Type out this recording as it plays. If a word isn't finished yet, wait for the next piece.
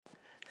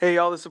Hey,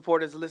 all the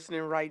supporters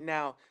listening right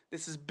now.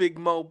 This is Big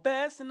Mo,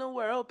 best in the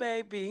world,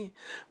 baby.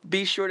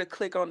 Be sure to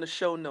click on the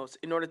show notes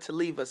in order to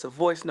leave us a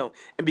voice note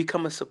and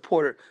become a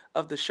supporter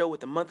of the show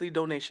with a monthly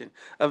donation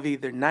of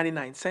either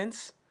 99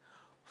 cents,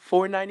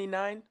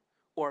 $4.99,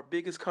 or our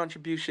biggest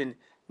contribution,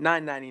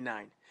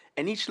 $9.99.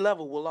 And each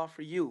level will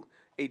offer you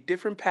a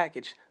different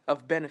package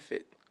of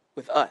benefit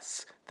with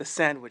us, the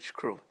Sandwich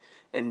Crew.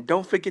 And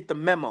don't forget the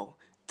memo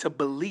to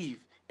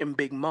believe in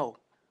Big Mo,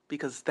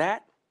 because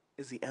that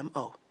is the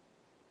MO.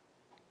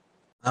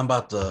 I'm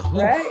about to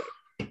Right?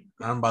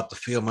 I'm about to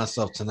feel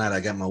myself tonight. I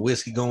got my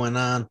whiskey going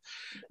on.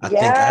 I think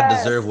I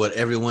Yes. deserve what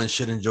everyone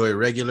should enjoy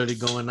regularly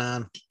going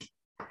on.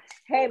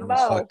 Hey, I'm Mo,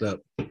 fucked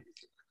up.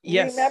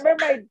 Yes. remember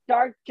my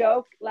dark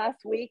joke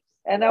last week?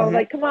 And I was Mhm.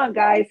 like, come on,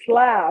 guys,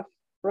 laugh,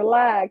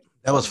 relax.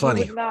 That was But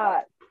you funny. would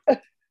not.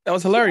 That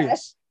was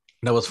hilarious.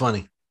 That was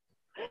funny.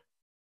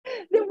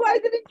 Then why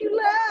didn't you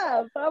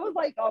laugh? I was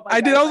like, oh my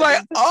I God. did. I was my like,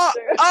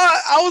 sister.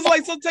 I was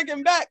like so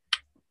taken back.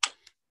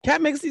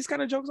 Cat makes these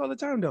kind of jokes all the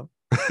time, though.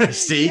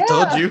 See, Yeah.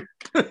 told you.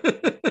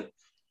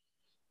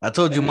 I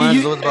told you mine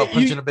is always about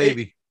punching a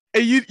baby.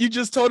 And you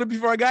just told it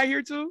before I got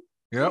here too.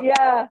 Yep.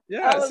 Yeah.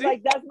 Yeah, I was see?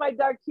 like, that's my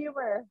dark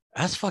humor.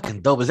 That's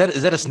fucking dope. Is that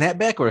a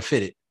snapback or a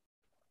fitted?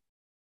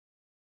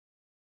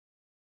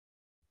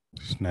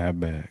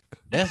 Snapback.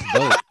 That's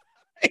dope.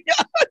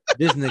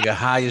 This nigga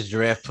high as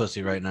giraffe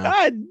pussy right now.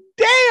 God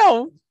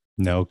damn.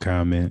 No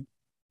comment.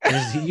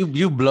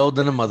 You blow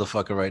than a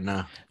motherfucker right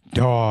now.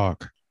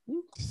 Dog.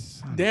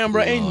 Damn,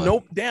 bro. Ain't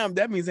Lord. damn.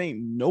 That means ain't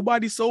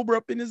nobody sober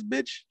up in this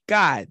bitch.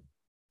 God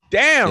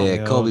damn. Yeah,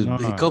 Hell Kobe no.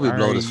 Kobe I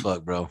blowed as already-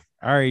 fuck, bro.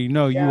 I already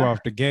know you Yeah. off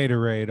the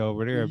Gatorade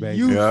over there, baby.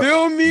 You Yep.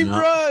 feel me, Yep.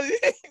 bro?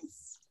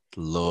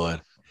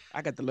 Lord.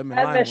 I got the lemon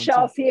And lime one,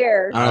 Michelle's too.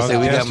 here. Honestly,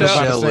 we got just about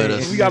to Michelle say, with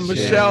it's us. We got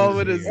Michelle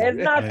with us. is here. It's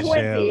not Michelle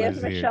Quincy, it's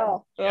is here.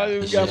 Michelle. Oh, we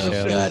Michelle got got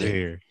Michelle. it.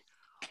 here.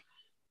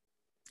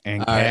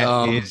 And All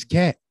right, Cat is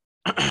Cat.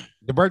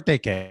 The birthday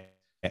cat.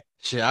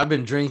 Shit, I've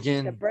been The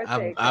drinking.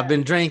 birthday I've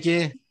been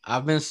drinking.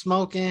 I've been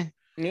smoking.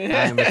 I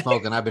ain't been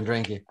smoking. I've been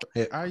drinking.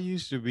 Yeah. I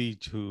used to be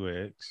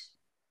 2X.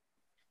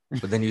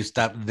 But then you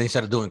stopped. Then you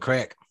started doing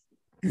crack.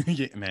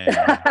 Yeah, man.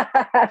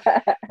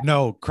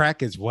 No,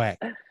 crack is whack.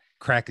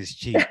 Crack is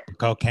cheap.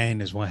 Cocaine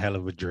is one hell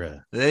of a drug.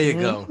 There you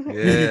go.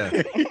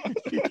 Yeah.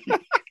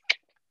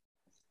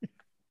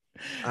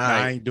 All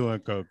I right. ain't doing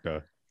coke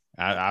though.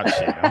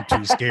 I'm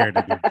too scared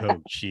to do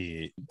coke.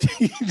 Shit.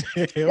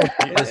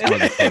 This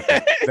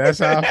motherfucker. That's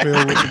how I feel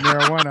with the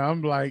marijuana.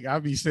 I'm like,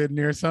 I'll be sitting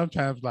there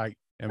sometimes like,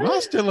 am I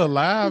still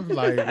alive?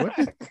 Like,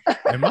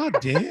 am I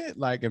dead?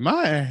 Like, am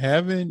I in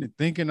heaven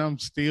thinking I'm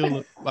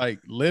still like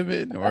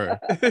living? Or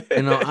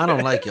You know, I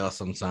don't like y'all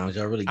sometimes.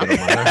 Y'all really get on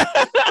my nerves.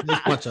 I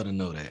just want y'all to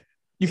know that.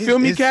 You feel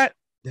me, It's- Cat?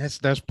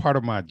 that's part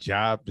of my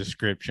job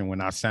description when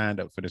I signed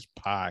up for this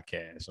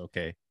podcast.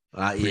 Okay. For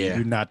Yeah,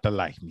 you not to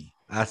like me.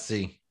 I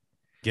see.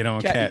 Get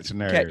on Cat's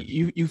nerves. Cat,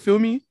 you feel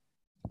me?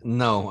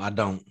 No, I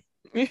don't.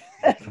 I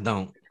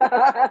don't.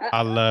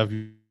 I love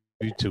you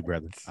too,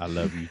 brother. I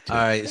love you too. All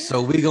right,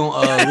 so we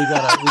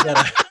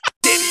gotta.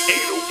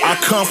 I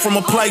come from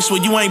a place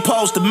where you ain't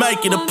supposed to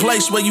make it, a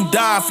place where you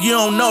die if you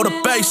don't know the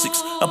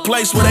basics, a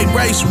place where they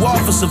race you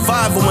off for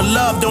survival when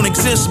love don't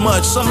exist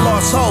much. Some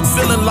lost hope,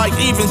 feeling like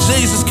even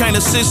Jesus can't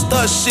assist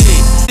us. Shit.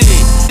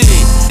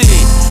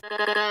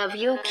 Love,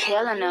 you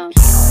killing them.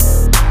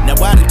 Now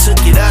I done took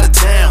it out of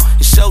town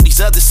and showed these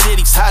other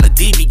cities how the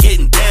D be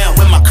getting down.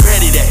 Where my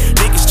credit at?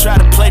 Niggas try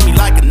to play me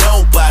like a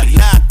nobody.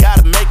 Now I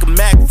gotta make 'em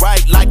act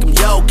right like I'm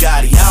Yo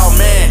Gotti. Oh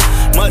man,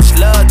 much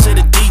love to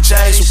the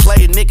DJs who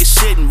play a nigga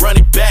shit and run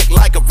it back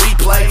like a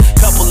replay.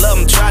 Couple of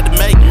them tried to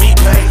make me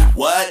pay.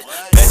 What?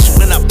 Bet you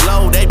when I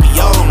blow, they be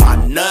all on my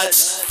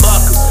nuts.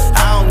 Fuck 'em,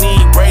 I don't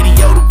need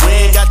radio to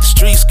win. Got the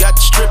streets, got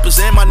the strippers,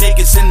 and my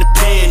niggas in the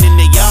pen. And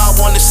they all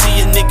wanna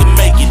see a nigga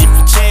make it. If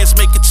a chance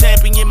make a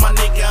champion, my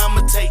nigga,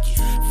 I'ma take it.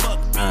 Fuck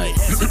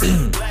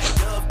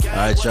All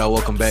right, y'all.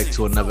 Welcome back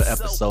to another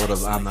episode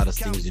of I'm Not as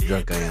Stingy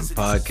Drunk I Am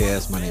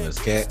podcast. My name is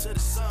Kat.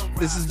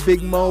 This is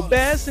Big Mo,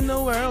 best in the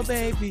world,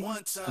 baby.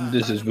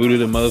 This is Voodoo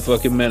the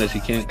motherfucking menace. He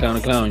can't count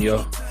a clown,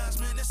 y'all.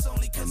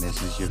 And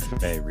this is your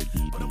favorite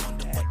DD,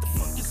 Nat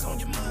King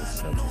Kobe with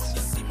Southern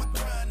Sun.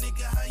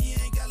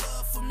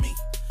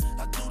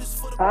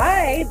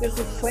 Hi, this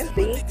is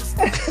Quincy.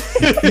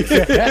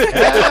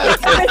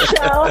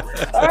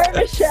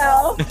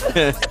 Michelle.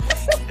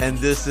 And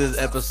this is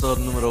episode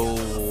numero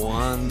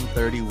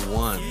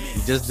 131.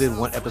 We just did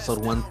episode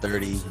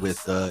 130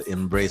 with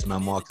Embrace My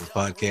Marcus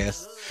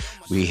podcast.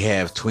 We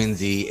have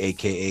Twinsy,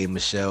 aka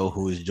Michelle,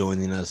 who is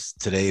joining us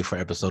today for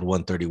episode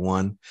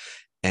 131.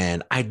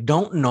 And I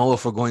don't know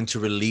if we're going to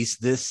release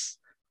this.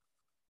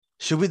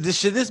 Should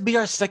this be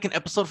our second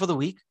episode for the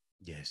week?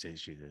 Yes, they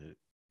should.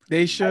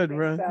 They should, think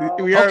bro.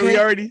 so. We Okay.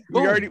 already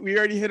Boom. hit him. We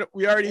already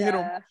hit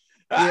him.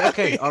 Yeah,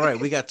 okay. All right.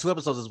 We got 2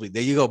 episodes this week.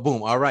 There you go.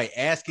 Boom. All right.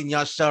 Asking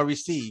y'all shall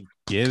receive.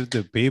 Give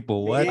the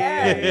people what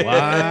Yeah. they want.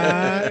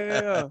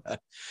 Yeah.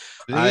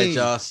 All right,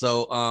 y'all.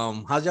 So,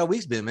 how's y'all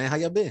weeks been, man? How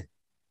y'all been?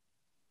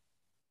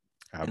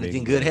 I've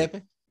Anything been good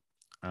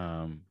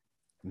happen?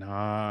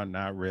 Nah,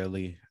 not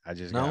really. I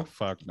just No? got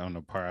fucked on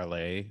the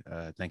parlay.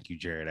 Thank you,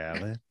 Jared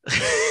Allen.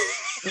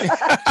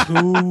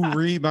 2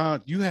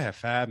 rebounds. You had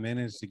 5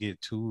 minutes to get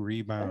 2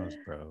 rebounds,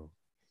 bro.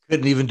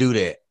 Couldn't even do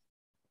that.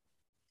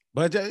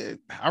 But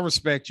I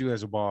respect you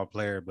as a ball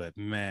player, but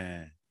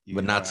man,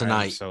 But not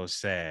tonight. I'm so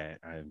sad.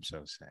 I am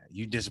so sad.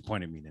 You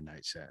disappointed me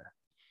tonight, sir.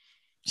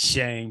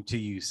 Shame to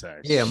you, sir.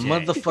 Yeah, Shame.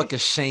 motherfucker,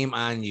 shame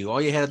on you.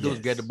 All you had to do was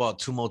get the Yes. ball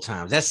 2 more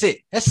times. That's it.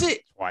 That's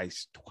it.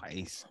 Twice.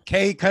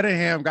 Kay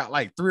Cunningham got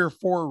like 3 or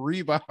 4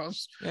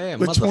 rebounds Yeah,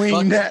 between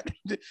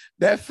motherfucker.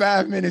 that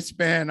 5 minute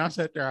span. I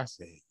sat there. I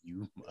said,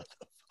 "You mother."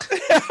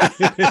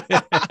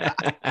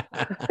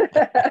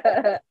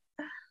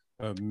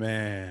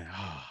 Man,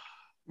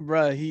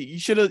 Bruh, you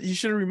should have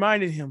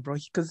reminded him, bro,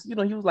 because he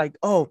was like,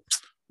 oh,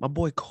 my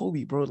boy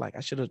Kobe, bro. Like I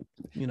should have,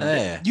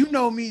 Yeah. you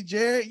know me,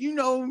 Jared. You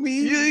know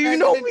me. You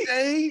know me.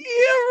 Day.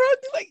 Yeah, bro.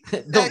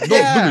 Like, Don't do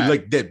Yeah. me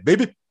like that,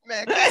 baby.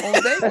 Man, come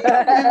on, baby.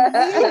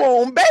 come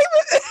on, baby.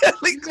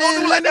 Like,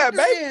 don't do like that,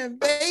 baby. Man,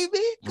 baby.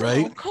 Come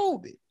Right. on,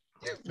 Kobe.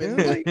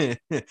 I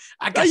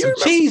got you some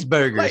remember-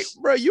 cheeseburgers. Like,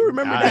 bro, you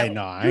remember that?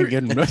 I ain't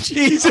getting no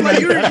cheese.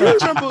 Like, you remember,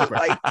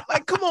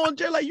 like, come on,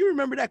 Jay. Like, you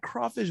remember that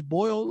crawfish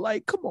boil?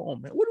 Like, come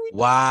on, man. What do we?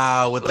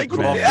 Wow, with Like, the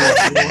man.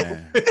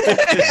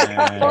 crawfish.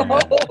 Man.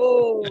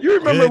 Oh, You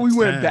remember Good we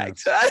went back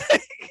to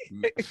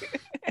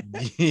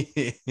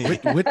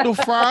with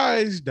the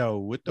fries though.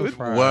 With the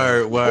fries.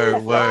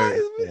 Word. fries,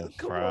 man. Yeah,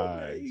 Come on, man.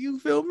 fries. You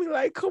feel me?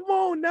 Like, come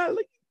on now.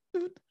 Like,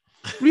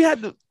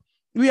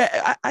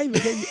 I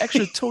even gave you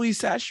extra Tony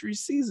Sashry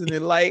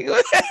seasoning. Like,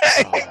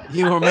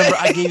 You remember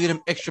I gave you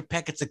them extra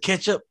packets of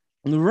ketchup?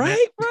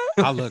 right, bro?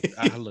 I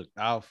looked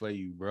out for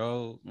you,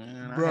 bro.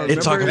 Man, Bro, They're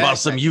remember talking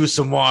that? about use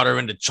some water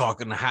in the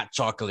chocolate and the hot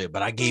chocolate,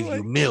 but I gave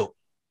you milk.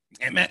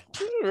 man.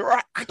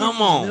 Right. I Come gave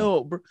you on.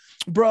 milk,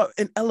 bro.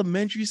 In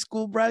elementary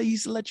school, bro, he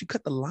used to let you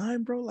cut the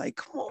line, bro. Like,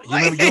 come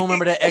on. You don't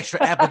remember that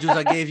extra apple juice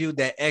I gave you?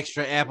 That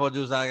extra apple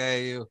juice I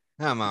gave you?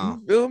 Come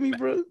on. You feel me,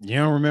 bro? You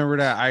don't remember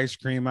that ice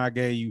cream I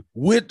gave you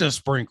with the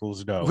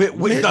sprinkles though?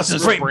 With the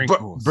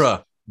sprinkles.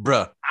 bruh.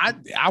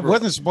 I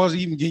wasn't supposed to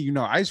even give you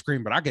no ice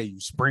cream, but I gave you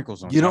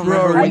sprinkles on. You don't top.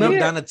 remember Bro, when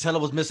I do. Donatella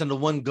was missing the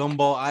one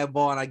gumball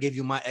eyeball and I gave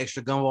you my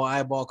extra gumball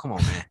eyeball? Come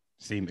on, man.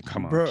 See me,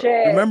 come on. Bro,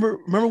 Shit.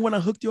 remember when I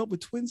hooked you up with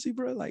Twinsy,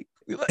 bro? Like,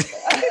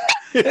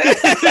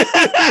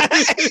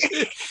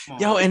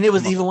 Yo, and it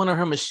was even one of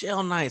her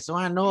Michelle nights, so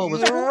I know it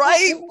was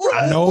right, bro.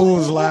 I know it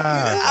was live.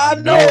 I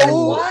it know. was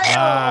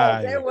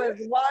wild. live. It was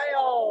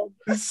wild.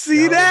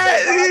 See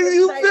that?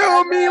 You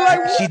feel me? Like,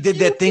 She did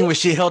that thing where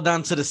she held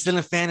on to the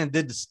ceiling fan and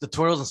did the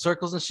twirls and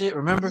circles and shit.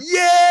 Remember?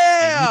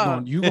 yeah.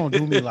 You gonna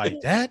do me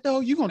like that though?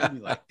 You gonna do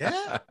me like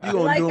that? You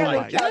gonna Like do a it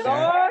like that?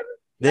 luchador.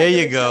 There Like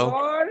you a go.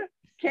 luchador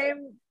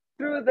Came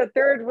through the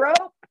third rope.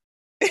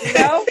 You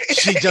know?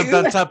 She jumped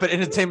on top of the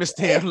entertainment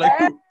stand like,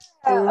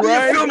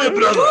 Right. you feel me,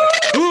 brother?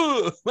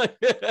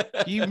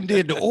 He even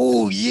did the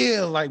oh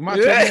yeah, like my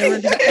Yeah.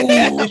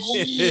 oh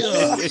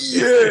yeah.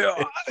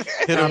 Yeah.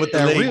 Hit him with the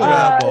That leg real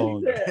drop.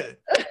 eyeball. shit.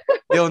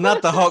 Yo,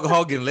 not the Hulk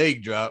Hogan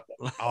leg drop.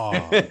 Oh,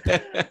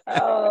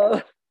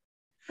 Oh.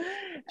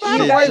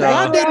 Shit, Why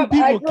y'all. didn't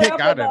people kick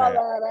out of that?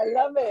 I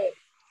love it.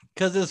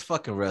 Because it's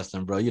fucking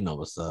wrestling, bro. You know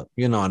what's up.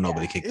 You know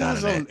nobody kicked out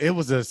of that. it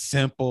was a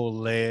simple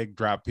leg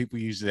drop. People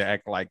used to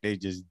act like they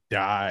just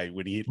died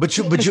when he hit.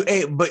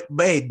 But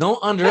hey, don't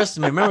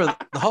underestimate. Remember,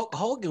 the Hulk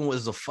Hogan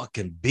was a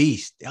fucking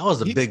beast. That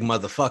was a big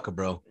motherfucker,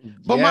 bro.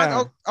 But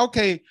Yeah.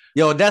 okay,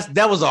 Yo,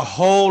 that was a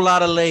whole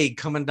lot of leg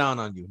coming down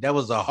on you. That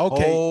was a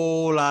Okay.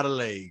 whole lot of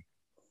leg.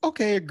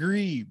 okay,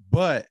 agreed.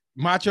 But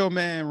Macho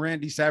Man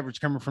Randy Savage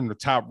coming from the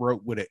top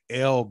rope with an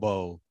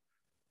elbow.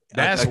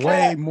 That's Okay.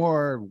 way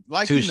more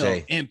like Touche.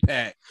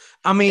 impact.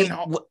 I mean,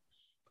 And-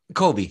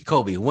 Kobe,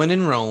 when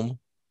in Rome.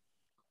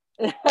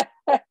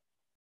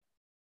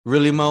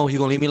 Really, Mo? You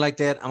gonna leave me like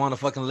that? I'm on a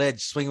fucking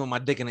ledge swinging with my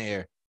dick in the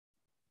air.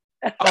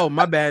 Oh,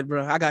 my bad,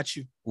 bro. I got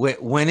you.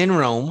 When in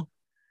Rome.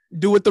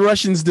 Do what the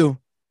Russians do.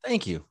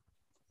 Thank you.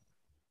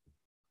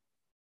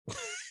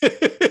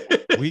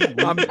 We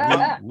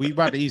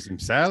about to eat some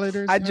salad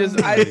or I something? just,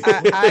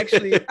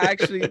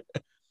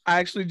 I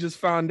actually just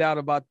found out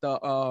about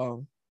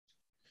the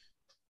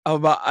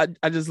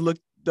I just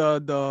looked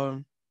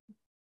the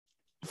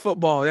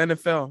football, the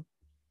NFL.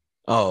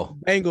 Oh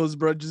Bengals,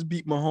 bro, just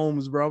beat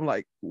Mahomes, bro. I'm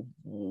like,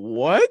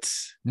 what?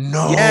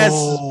 no!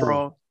 Yes,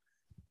 bro.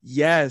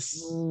 Yes.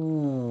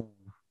 Ooh.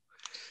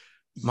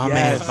 My Yes.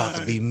 man's about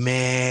to be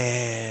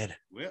mad.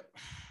 Well,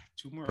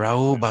 2 more.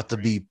 Raul about to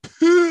be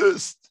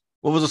pissed.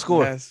 What was the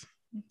score? Yes.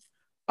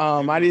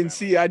 I didn't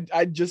see. I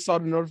just saw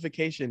the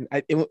notification.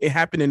 It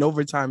happened in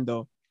overtime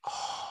though.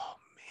 Oh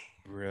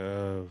Bro.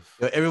 man,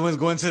 yo, everyone's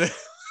going to the.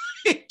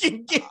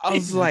 I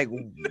was like,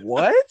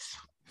 what?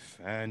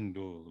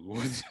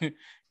 FanDuel.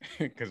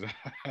 Because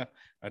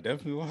I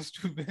definitely lost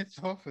 2 bets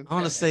off of I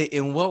want to that. say,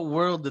 in what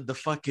world did the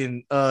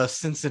fucking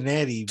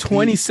Cincinnati beat-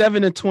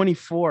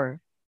 27-24.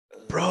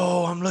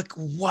 Bro, I'm like,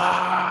 I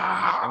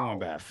wow. went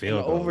by a In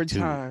field goal,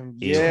 overtime.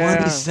 too.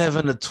 Yeah.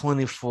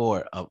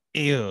 27-24.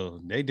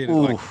 Ew, they did it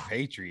like the Oof.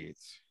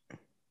 Patriots.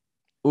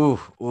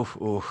 Oof.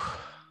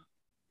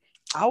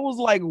 I was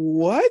like,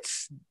 what?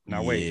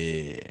 Now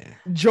wait. Yeah.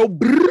 Joe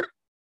Brr.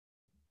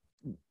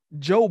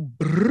 Joe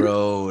Brr.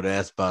 Bro,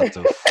 that's about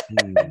to.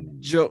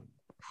 Joe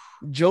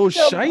Joe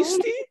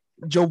Shiesty?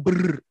 Joe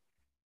Brr.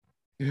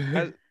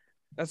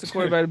 That's the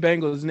quarterback of the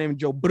Bengals. His name is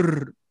Joe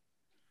Brr.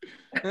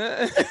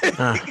 That's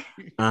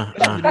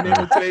the name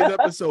of today's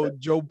episode,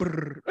 Joe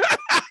Brr.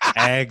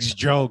 Ask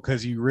Joe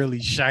because he really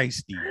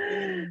shiesty.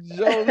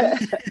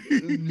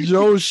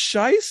 Joe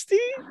Shiesty?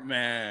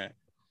 Man.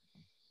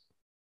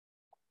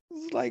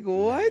 It's like,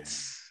 what?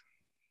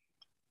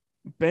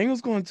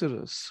 Bengals going to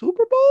the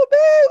Super Bowl,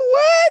 man?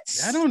 What?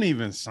 That don't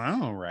even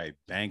sound right.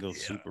 Bengals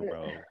Super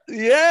Bowl.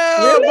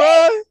 Yeah, Really?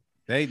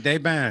 bro. They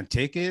buying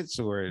tickets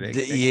or they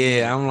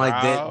Yeah, I'm like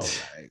crowd?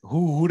 that. Like,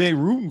 who they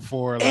rooting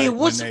for? Hey, like,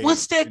 what's when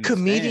what's they that in the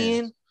comedian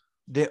stands?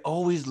 that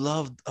always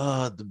loved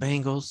the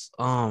Bengals?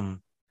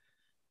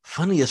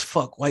 Funny as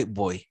fuck, white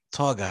boy,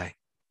 tall guy.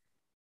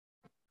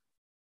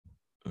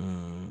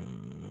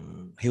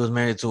 He was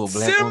married to a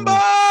black woman.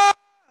 Simba!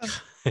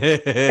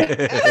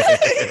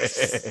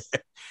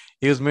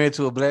 He was married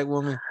to a black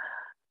woman.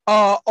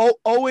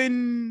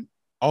 Owen.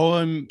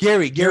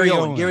 Gary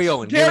Owen. Gary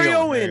Owen.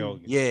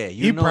 Yeah,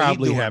 He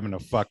probably having a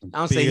fucking.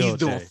 I'm saying he's field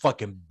doing day.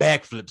 fucking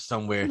backflips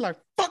somewhere. He's like,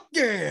 fuck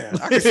yeah.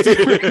 I can see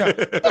it right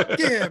now. Fuck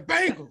yeah,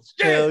 Bengals.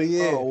 Yeah. Hell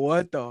yeah. Oh,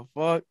 what the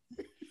fuck?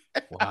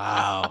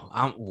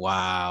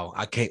 Wow.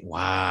 I can't.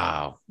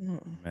 Wow.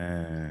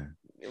 Man.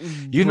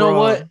 You know Bruh.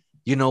 what?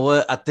 You know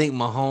what? I think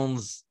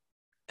Mahomes.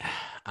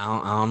 I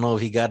don't know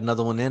if he got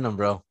another one in him,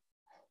 bro.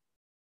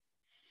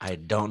 I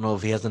don't know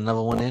if he has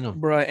another one in him.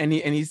 Bruh, and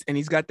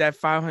he's got that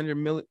 500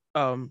 million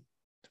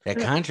That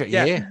contract,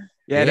 Yeah.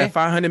 yeah. that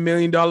 $500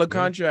 million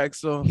contract.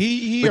 So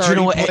He But you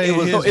know what? already It played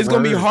was- his so it's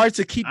gonna be worth. hard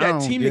to keep I that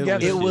don't team give a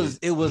together. shit.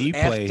 It was he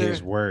played after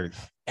his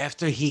worth.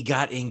 after he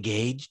got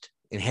engaged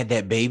and had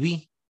that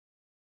baby.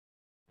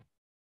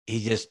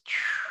 He kind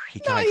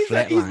No, of he's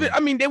flatlined. been, I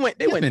mean, they went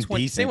been 20, they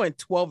decent. went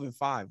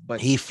 12-5,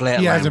 but He flatlined,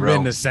 He hasn't bro.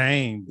 been the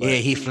same. but Yeah,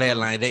 he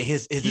flatlined.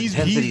 His he's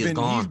intensity is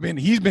gone.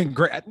 He's been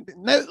great.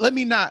 Let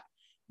me not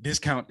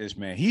discount this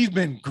man. He's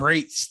been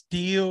great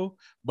still,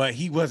 but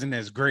he wasn't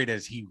as great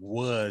as he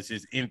was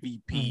his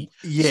MVP.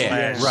 Yeah,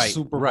 slash right,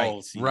 Super right,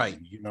 Bowl season. right.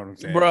 You know what I'm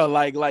saying, bro,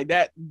 like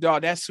that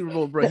dog, that Super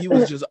Bowl, bro, he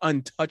was just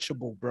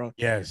untouchable, bro.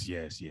 Yes.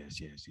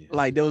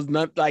 Like there was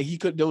not like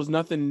there was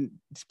nothing,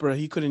 bro.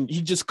 He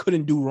just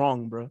couldn't do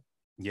wrong, bro.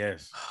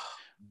 yes,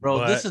 Bro,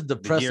 But this is the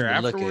depressing year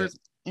to look at. afterwards,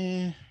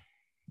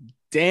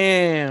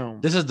 Damn.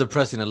 This is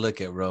depressing to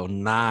look at, bro.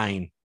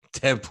 9,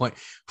 10 point.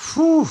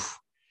 Whew.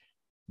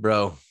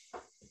 Bro,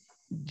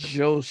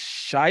 Joe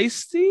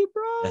Shiesty,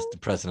 bro. that's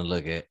depressing to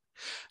look at.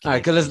 All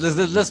right, cause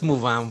let's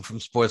move on from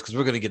sports because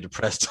we're gonna get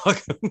depressed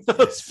talking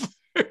about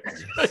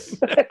sports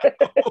right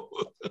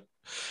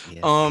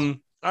now.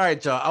 All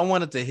right, y'all. I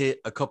wanted to hit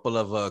a couple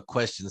of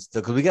questions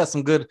still because we got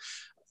some good.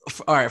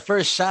 All right,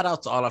 first shout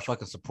out to all our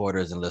fucking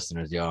supporters and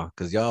listeners, y'all,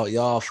 because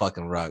y'all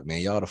fucking rock,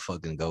 man. Y'all the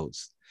fucking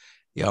goats.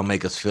 Y'all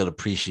make us feel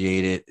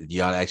appreciated.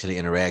 Y'all actually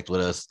interact with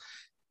us,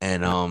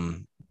 and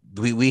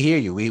we hear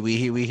you. We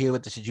hear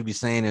what the shit you be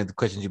saying and the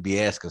questions you be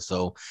asking.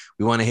 So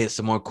we want to hit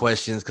some more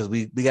questions because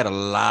we got a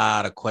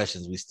lot of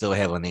questions we still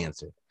haven't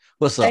answered.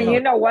 What's up? And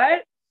you know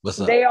what? What's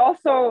up? They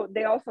also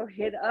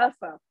hit us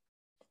up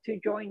to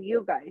join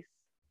you guys.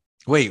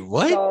 Wait,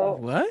 what? So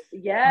What?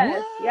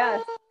 yes.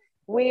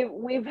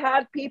 We've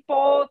had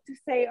people to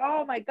say,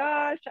 "Oh my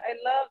gosh, I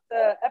love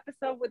the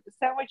episode with the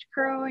Sandwich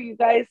Crew. You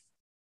guys."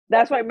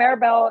 That's why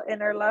Maribel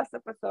in her last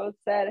episode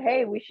said,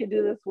 "Hey, we should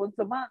do this once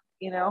a month."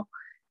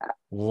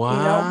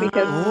 Wow.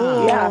 because-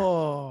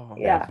 Oh.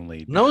 Yeah.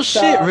 definitely. No So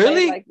shit, they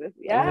really? like this.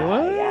 Yeah,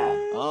 What?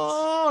 yeah.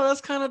 Oh,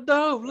 that's kind of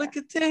dope. Look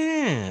at that.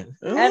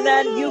 And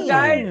then you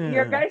guys,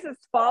 your Oh. guys'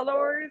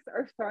 followers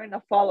are starting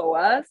to follow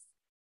us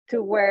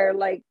to where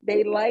like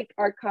they like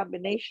our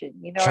combination.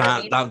 You know what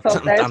I mean? I'm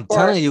therefore-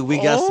 telling you, we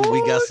got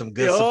some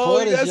good Yo,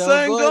 supporters. you got Yo,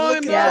 something go ahead,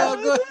 going look at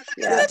on. y'all, go-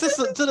 Yeah.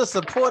 to the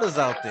supporters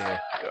out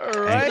there. All To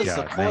right. the y'all,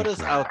 supporters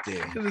thank y'all. out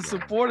there. To the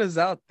supporters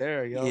out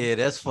there, yo. Yeah,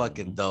 that's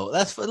fucking dope.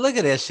 Look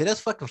at that shit. That's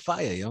fucking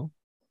fire, yo.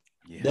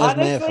 Yeah. That's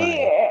mad Honestly,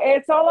 fire.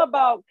 it's all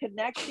about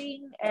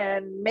connecting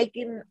and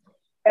making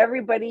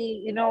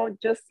everybody,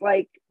 just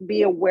like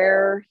be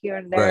aware here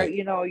and there. Right.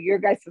 Your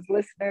guys'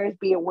 listeners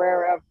be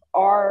aware of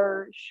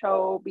our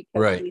show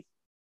because Right. we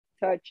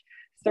touch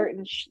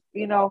certain,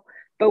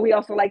 but we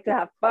also like to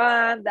have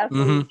fun. That's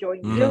why we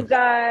join you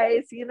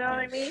guys. You know what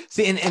I mean?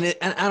 See, and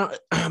I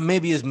don't.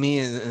 Maybe it's me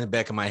in the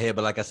back of my head,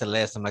 but like I said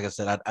last time,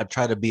 I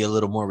try to be a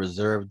little more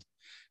reserved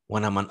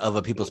when I'm on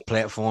other people's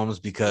platforms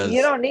because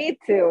You don't need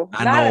to.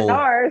 I Not in know-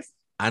 ours.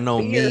 I know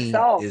Be me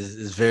yourself.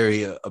 is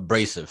very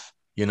abrasive,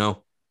 you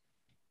know.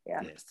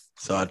 Yeah.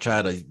 So I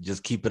try to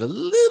just keep it a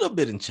little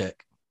bit in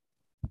check.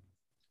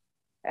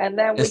 And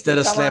then we Instead can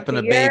of come slapping a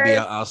onto baby,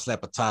 yours. I'll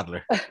slap a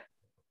toddler.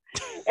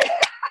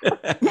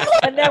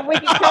 And then we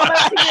can come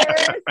up to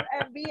yours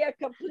and be a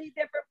complete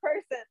different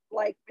person,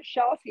 like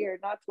Michelle's here,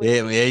 not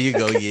Yeah, there you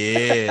go.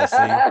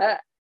 Yeah,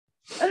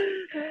 see?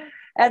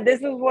 And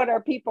this is what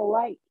our people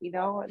like,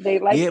 they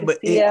like Yeah, to but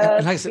see it-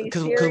 us like I said, be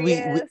 'cause we-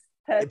 serious,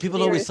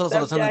 people always tell us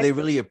all the time that they subject.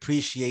 really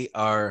appreciate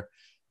our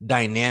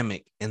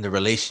dynamic in the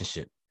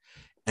relationship.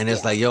 And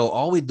it's like, yo,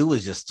 all we do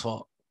is just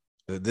talk.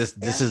 This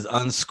is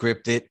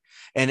unscripted.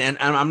 And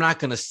I'm not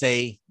gonna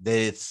say that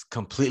it's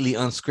completely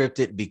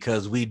unscripted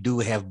because we do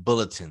have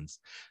bulletins.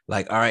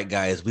 Like, all right,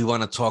 guys, we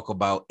want to talk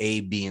about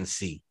A, B, and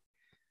C.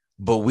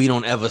 But we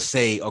don't ever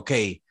say,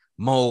 okay,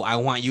 Mo, I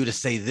want you to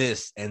say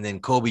this, and then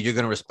Kobe, you're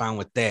gonna respond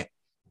with that.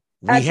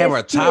 We At have this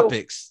our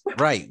topics,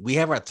 right? We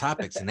have our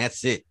topics, and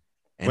that's it.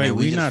 And Wait, then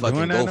we we just not fucking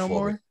doing go that no for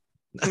more?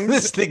 it.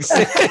 This thing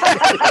said,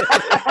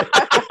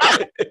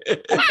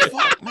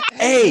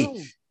 hey,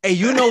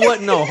 you know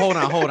what? No, hold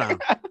on.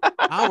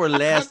 Our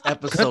last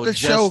episode,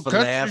 cut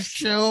the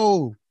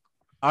show.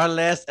 Our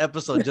last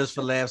episode, just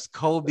for laughs.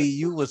 Kobe,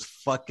 you was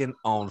fucking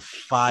on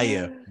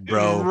fire,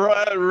 bro.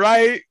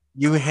 Right.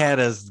 You had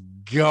us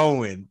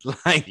going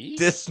like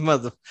this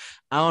mother.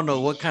 I don't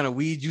know what kind of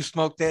weed you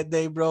smoked that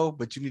day, bro,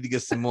 but you need to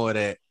get some more of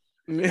that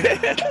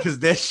because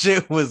that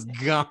shit was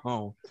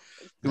gone.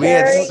 We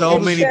had so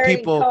many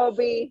people.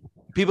 Kobe.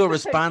 People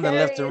responding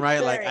left and Sharing,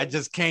 right, like sharing.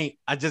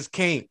 I just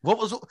can't. What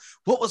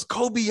was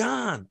Kobe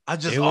on?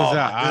 It was an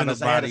out of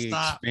body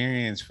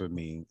experience for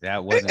me.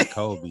 That wasn't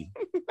Kobe.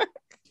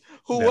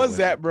 Who was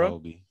that, bro?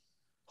 Kobe.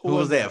 Who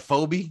was that?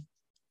 Phoebe?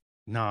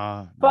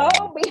 Nah.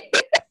 Kobe.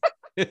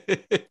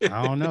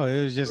 I don't know.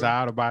 It was just an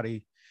out of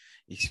body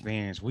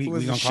experience. We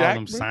Was it gonna Shaq, call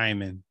him bro?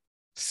 Simon.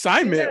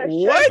 Simon,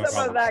 You gotta what? share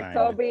some of that,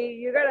 Kobe.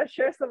 You gotta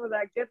share some of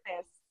that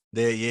goodness.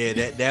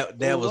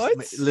 That was.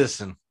 What?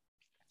 Listen,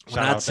 when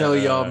Shout I out tell to,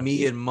 y'all,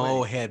 me and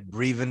Mo wait. had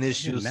breathing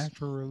issues.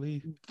 Natural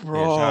relief. Bro.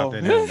 Yeah, shout out to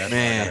him. That's where I got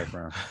Man. it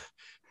from.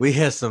 We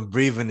had some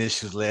breathing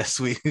issues last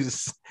week. I'm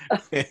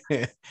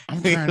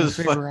We trying to was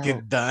figure fucking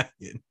out.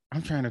 dying.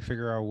 I'm trying to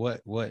figure out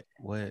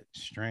what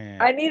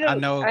strand. I need to. I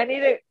know. I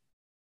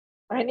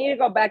need to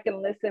go back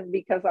and listen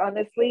because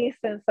honestly,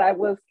 since I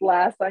was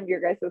last on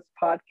your guys'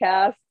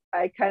 podcast,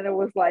 I kind of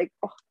was like,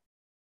 oh,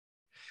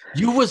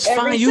 You was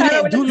every fine. You time I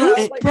didn't would do listen, I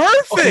nothing. was like,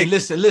 Perfect. Okay,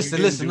 listen.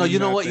 didn't No, do you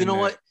know what? You know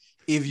nothing what?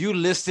 If you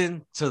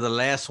listen to the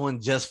last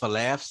one just for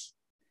laughs,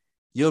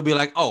 you'll be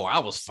like, "Oh, I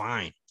was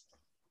fine."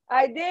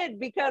 I did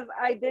because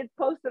I did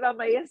post it on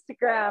my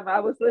Instagram.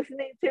 I was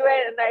listening to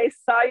it and I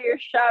saw your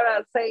shout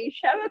out saying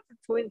shout out to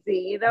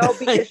Twinsy, you know,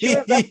 because she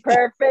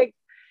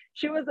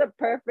was a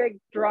perfect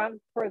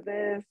drunk for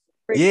this.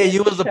 Yeah,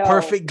 you was the show.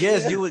 perfect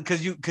guest. Yeah. You would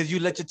because you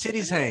let your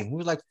titties hang. We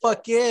was like,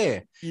 "Fuck yeah!"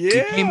 Yeah.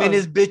 You came in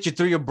this bitch. You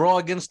threw your bra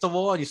against the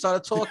wall. You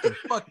started talking.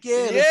 Fuck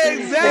yeah! the Yeah, titties hang.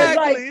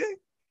 exactly.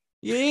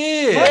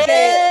 Yeah.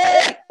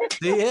 Okay.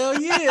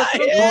 Hell yeah. That's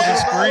what I'm You talking can about.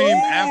 scream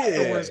Yeah.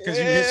 afterwards because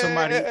you hit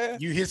somebody. Yeah.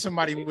 You hit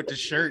somebody with the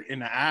shirt in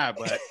the eye,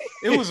 but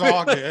it was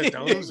all good.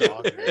 Though. It was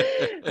all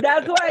good.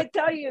 That's why I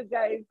tell you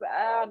guys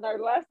on our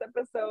last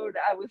episode,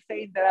 I was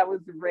saying that I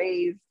was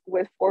raised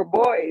with 4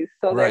 boys.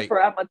 So Right.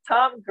 therefore I'm a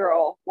tom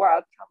girl or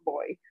a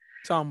tomboy.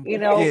 Tom. You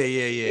know,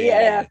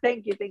 Yeah.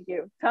 thank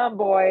you,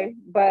 tomboy.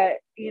 But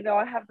you know,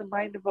 I have the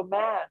mind of a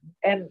man,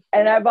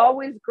 and I've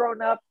always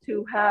grown up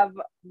to have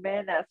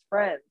men as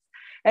friends.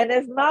 And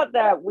it's not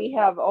that we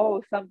have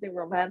something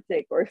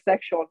romantic or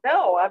sexual.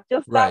 No, I'm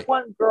just Right. that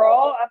one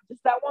girl. I'm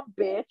just that one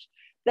bitch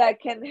that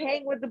can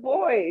hang with the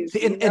boys.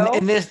 See, you know?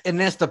 and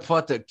that's the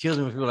part that kills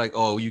me. People are like,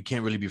 "Oh, you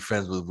can't really be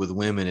friends with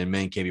women, and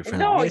men can't be friends."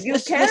 No, yes, you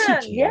yes, can. Yes, you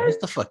can. Yes. Yes,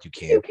 the fuck you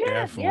can. You can,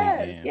 Definitely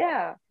yes, can.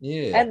 yeah.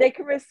 Yeah. And they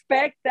can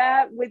respect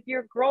that with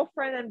your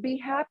girlfriend and be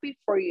happy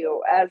for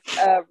you as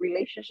a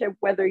relationship,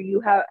 whether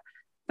you have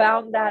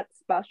found that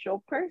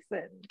special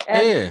person.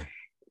 And, Yeah.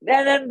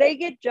 and then they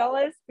get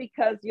jealous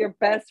because your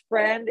best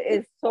friend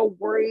is so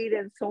worried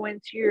and so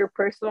into your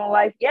personal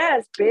life.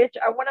 Yes, bitch,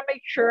 I want to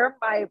make sure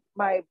my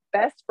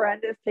best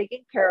friend is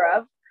taken care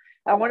of.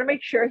 I want to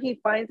make sure he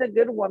finds a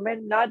good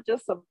woman, not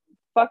just some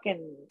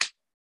fucking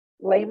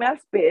lame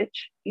ass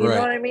bitch. You Right.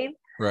 know what I mean?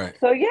 Right.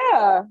 So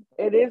yeah,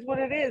 it is what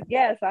it is.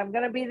 Yes, I'm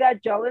gonna be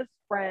that jealous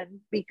friend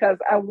because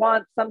I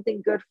want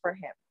something good for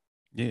him.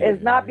 Yeah.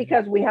 It's not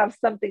because we have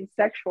something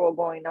sexual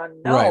going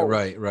on. No.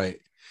 Right.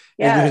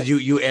 Yeah, It's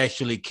because you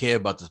actually care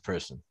about this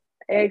person.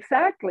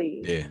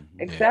 exactly. Yeah.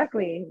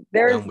 Exactly.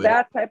 There's I'm with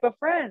that type of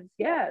friends.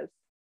 Yes.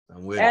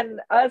 I'm with it.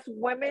 And us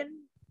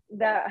women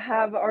that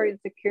have our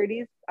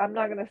insecurities, I'm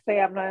not gonna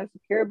say I'm not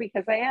insecure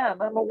because I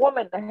am. I'm a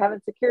woman. I have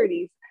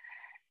insecurities.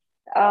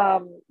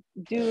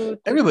 Due to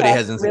Everybody past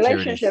has insecurities,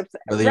 relationships,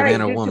 whether you're right?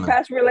 man or Due woman. to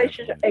past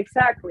relationships,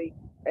 exactly.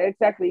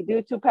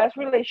 Due to past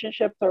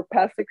relationships or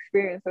past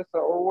experiences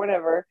or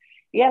whatever.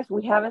 Yes,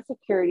 we have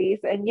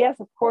insecurities, and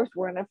yes, of course,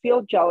 we're gonna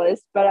feel jealous.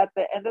 But at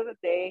the end of the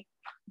day,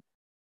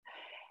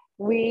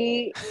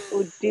 we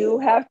do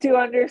have to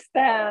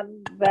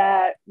understand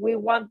that we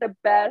want the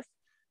best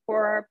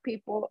for our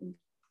people,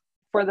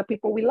 for the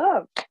people we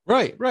love.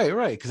 Right.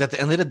 Because at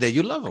the end of the day,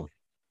 you love them.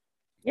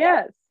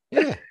 Yes.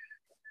 Yeah.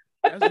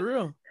 That's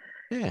real.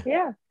 Yeah.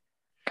 Yeah.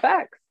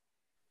 Facts.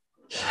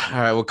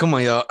 All right, well, come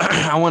on, y'all.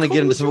 I want to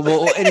get into some.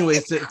 Well,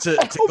 anyways,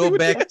 to go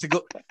back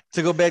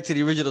to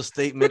the original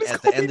statement.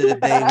 At the end of the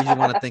day, we just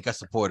want to thank our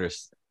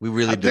supporters. We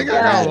really I do. think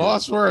I got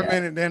lost for a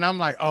minute. Then I'm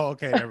like, oh,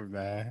 okay, never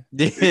mind.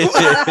 Michelle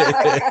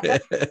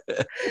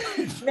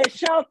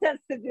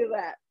tends to do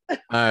that.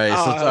 All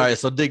right.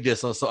 So dig this.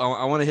 So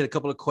I want to hit a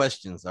couple of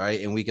questions. All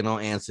right, and we can all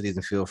answer these,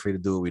 and feel free to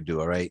do what we do.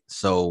 All right.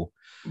 So,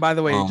 by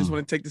the way, I just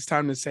want to take this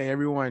time to say,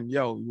 everyone,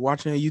 yo,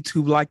 watching on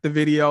YouTube, like the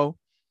video.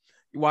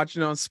 You're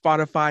watching on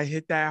Spotify,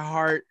 hit that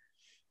heart.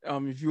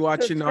 If you're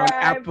watching on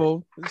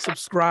Apple,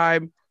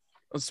 subscribe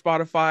on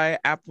Spotify,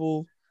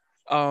 Apple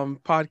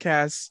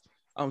podcasts,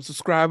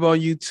 subscribe on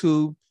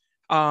YouTube.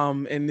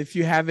 And if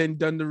you haven't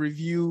done the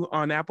review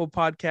on Apple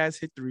Podcasts,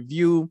 hit the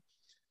review.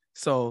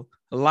 So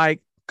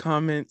like,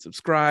 comment,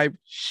 subscribe,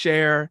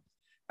 share,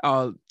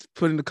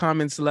 put in the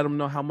comments to let them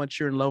know how much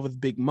you're in love with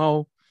Big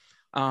Mo.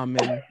 And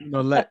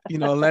let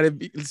it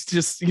be. It's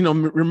just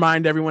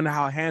remind everyone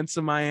how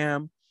handsome I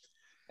am.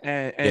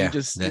 And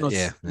just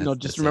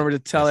remember to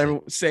tell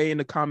everyone, say in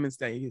the comments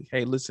that,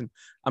 hey, listen,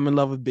 I'm in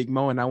love with Big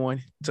Mo and I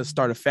want to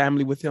start a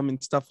family with him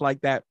and stuff like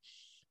that.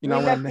 I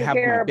want him to have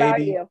my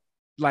baby.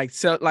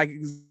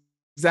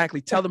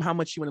 Exactly. Tell them how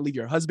much you want to leave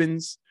your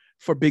husbands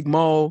for Big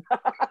Mo.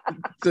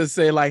 To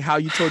say like how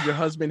you told your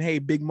husband, hey,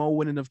 Big Mo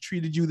wouldn't have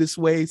treated you this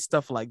way,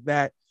 stuff like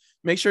that.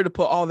 Make sure to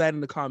put all that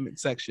in the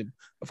comment section,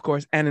 of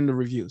course, and in the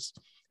reviews.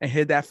 And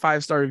hit that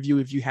 5-star review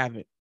if you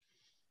haven't.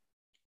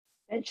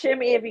 And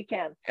shimmy if you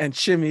can. And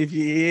shimmy if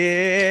you,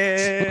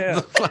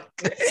 yeah.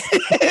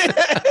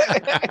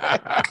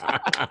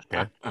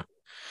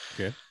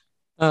 Okay.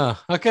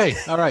 Okay.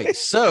 All right.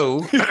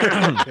 So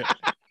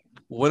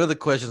one of the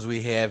questions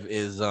we have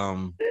is,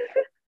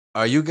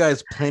 are you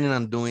guys planning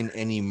on doing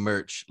any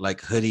merch like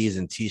hoodies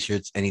and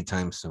t-shirts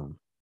anytime soon?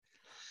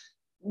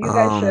 You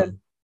guys should.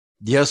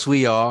 Yes,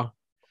 we are.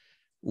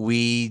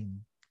 We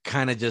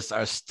kind of just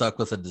are stuck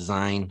with a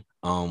design.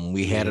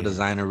 We had a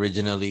design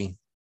originally,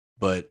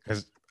 but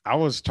because I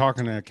was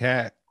talking to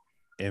Kat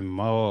and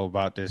Mo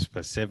about this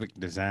specific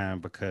design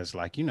because,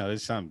 like,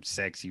 it's something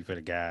sexy for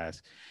the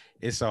guys.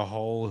 It's a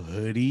whole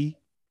hoodie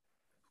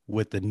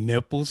with the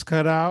nipples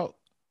cut out.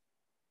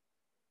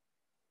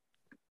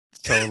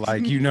 So,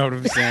 like, you know what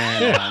I'm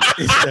saying?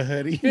 It's the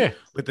hoodie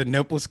with the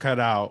nipples cut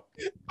out,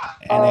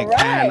 and it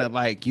kind of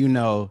like,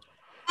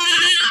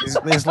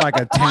 it's like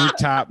a tank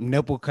top,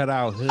 nipple cut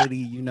out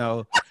hoodie,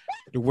 to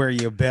where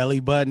your belly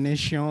button is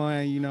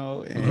showing,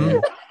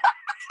 and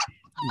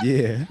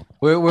yeah,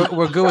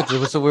 we're good with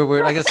it. So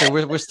we're like I said,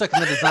 we're stuck in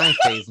the design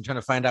phase and trying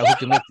to find out who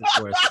can make this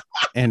for us.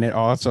 And it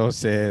also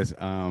says, it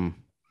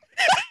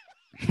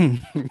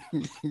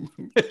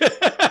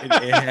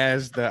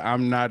has the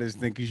 "I'm not as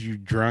thick as you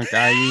drunk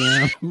I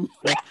am"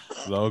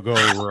 logo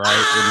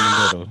right in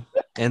the middle,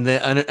 and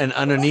and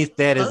underneath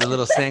that is a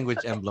little sandwich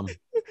emblem.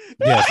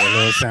 Yes, a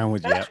little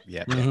sandwich.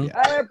 Yep.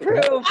 I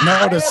approve.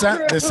 No, the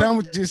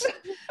sandwiches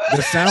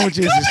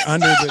is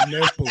under the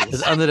nipples.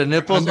 It's under the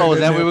nipples. Is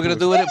that what we're gonna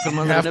do with it? You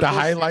have to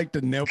highlight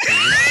the nipples.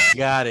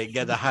 Got it.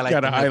 Got to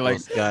highlight.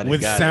 Got it.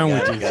 With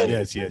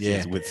sandwiches.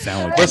 Yes, with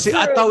sandwiches. But see,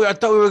 I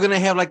thought we were gonna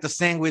have like the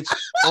sandwich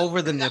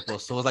over the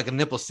nipples, so it was like a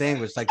nipple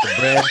sandwich, like the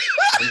bread.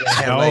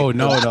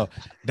 No.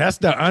 That's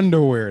the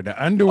underwear.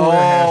 The underwear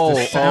has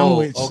the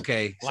sandwich.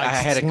 Okay, like I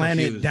had it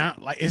confused. Down,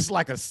 like it's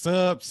like a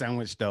sub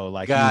sandwich though.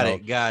 Like got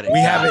it. We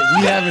have it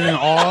in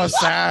all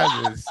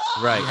sizes.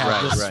 Right.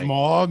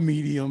 Small,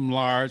 medium,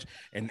 large,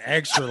 and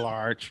extra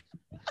large.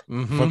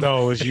 For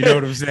those, you know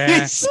what I'm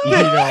saying?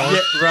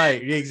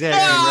 Right,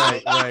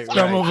 exactly. Right.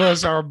 Some of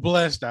us are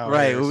blessed out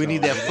right. here, We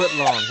need that foot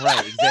long.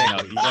 Right,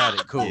 exactly. You got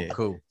it.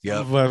 Cool.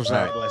 Yep.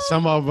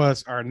 Some of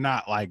us are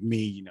not like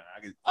me,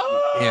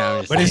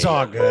 but it's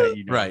all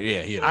good, Right,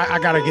 yeah. I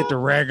gotta get the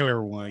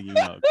regular one,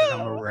 because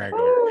I'm a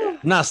regular.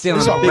 Not still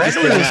on the biggest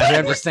thing out here.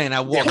 I'm just saying I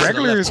walk.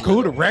 Regular is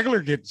cool. The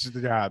regular gets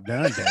the job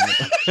done. Damn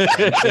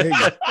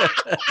it.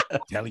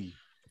 Telling you.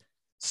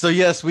 So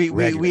yes,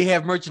 we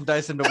have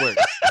merchandise in the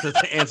works.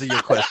 To answer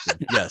your question,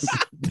 yes,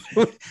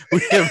 we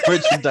have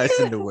merchandise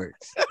in the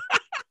works.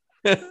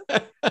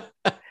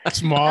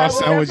 Small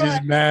sandwiches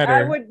matter.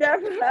 I would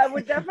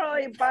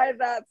definitely buy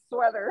that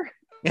sweater.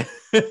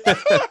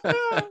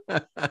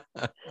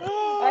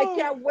 I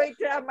can't wait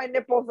to have my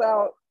nipples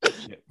out.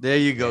 There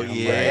you go.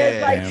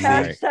 It's like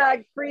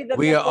hashtag free the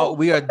nipples.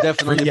 We are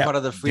definitely part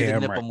of the free the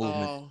nipple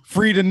movement.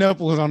 Free the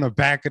nipples on the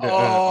back of it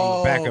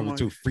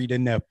too. Free the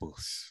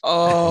nipples.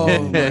 Oh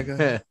my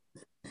god.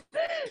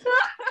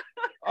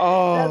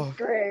 That's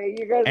great.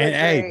 You guys and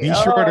are great. Be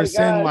sure to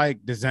send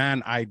like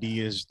design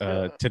ideas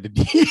to the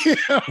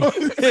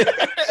DMs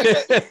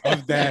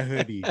of that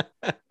hoodie.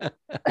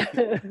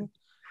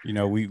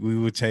 We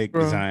would take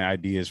design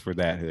ideas for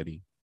that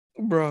hoodie.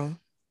 Bro.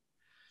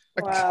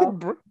 Wow.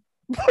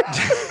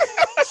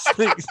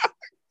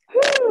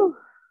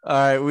 All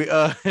right, we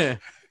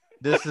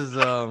this is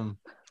a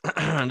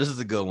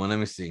good one. Let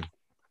me see.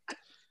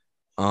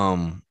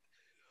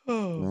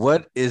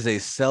 What is a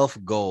self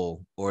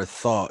goal or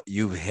thought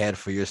you've had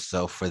for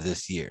yourself for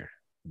this year,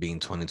 being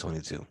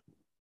 2022?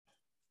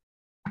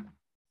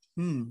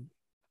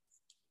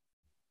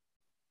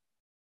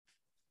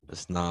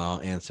 Let's not all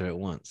answer at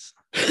once.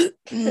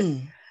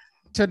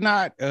 To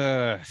not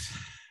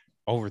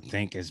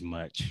overthink as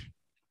much.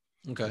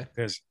 Okay.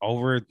 Because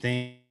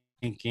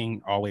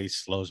overthinking always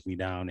slows me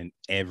down in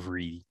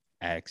every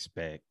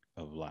aspect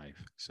of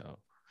life. So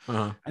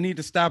I need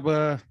to stop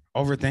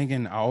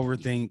overthinking. I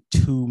overthink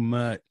too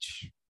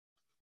much.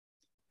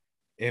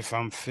 If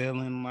I'm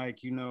feeling like,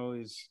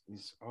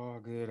 it's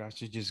all good, I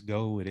should just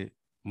go with it.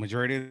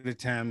 Majority of the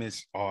time,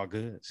 it's all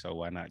good. So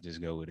why not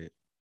just go with it?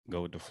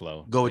 Go with the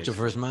flow. Go with your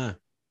first mind.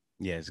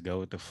 Yes, go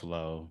with the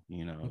flow.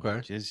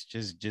 Okay.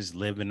 Just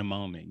live in the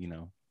moment.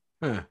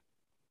 Huh.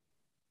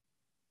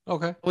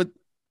 Okay. I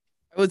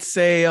would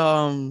say,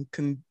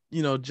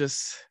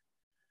 just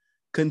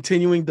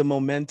continuing the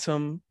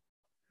momentum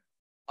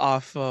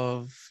off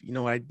of,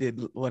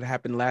 what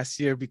happened last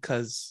year,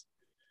 because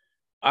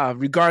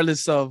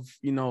regardless of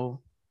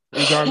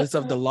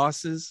the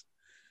losses,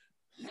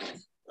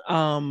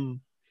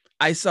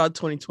 I saw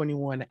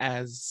 2021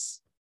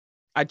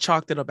 I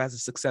chalked it up as a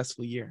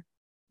successful year.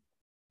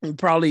 And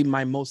probably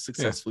my most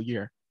successful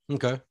year.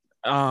 Okay.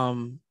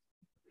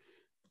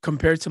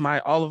 Compared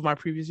to all of my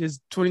previous years,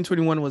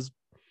 2021 was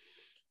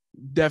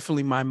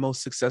definitely my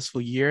most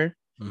successful year.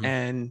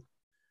 Mm-hmm.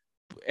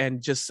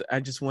 And I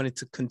just wanted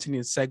to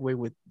continue to segue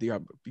with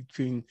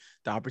between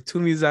the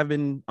opportunities I've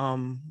been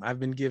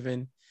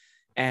given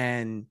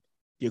and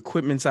the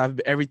equipments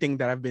everything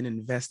that I've been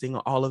investing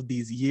all of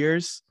these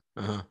years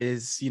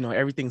is,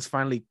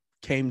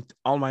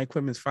 all my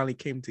equipments finally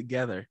came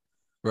together.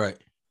 Right.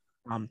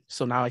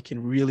 So now I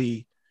can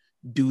really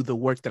do the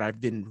work that I've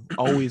been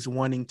always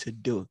wanting to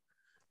do.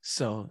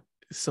 So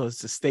it's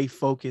to stay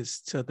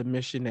focused to the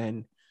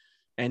mission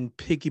and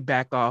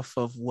piggyback off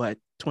of what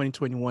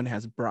 2021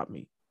 has brought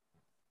me.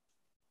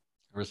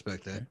 I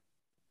respect that.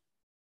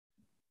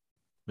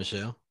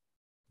 Michelle?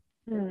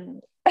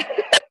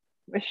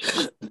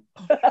 Michelle.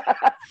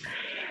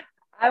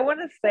 I want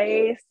to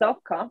say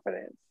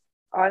self-confidence,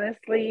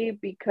 honestly,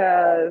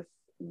 because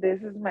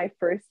this is my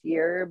first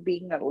year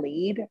being a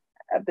lead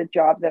at the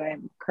job that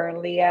I'm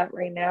currently at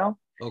right now.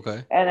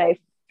 Okay. And I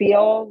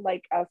feel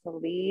like as a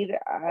lead,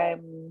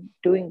 I'm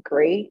doing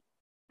great.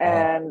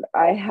 And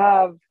I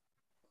have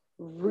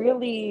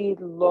really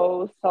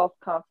low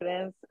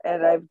self-confidence,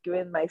 and I've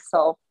given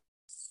myself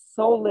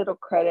so little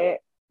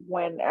credit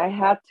when I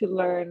had to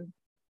learn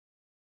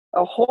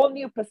a whole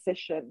new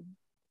position.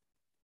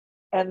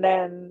 And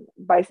then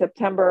by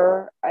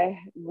September,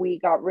 we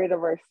got rid of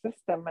our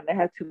system and I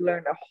had to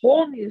learn a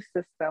whole new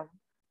system.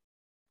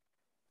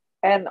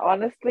 And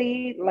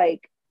honestly,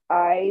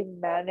 I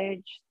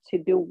managed to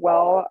do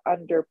well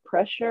under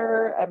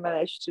pressure. I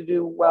managed to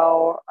do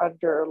well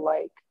under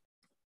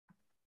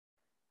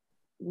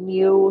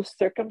new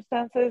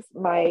circumstances.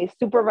 My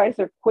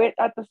supervisor quit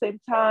at the same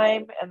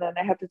time, and then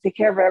I had to take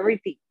care of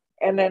everything.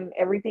 And then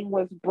everything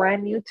was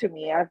brand new to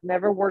me. I've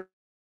never worked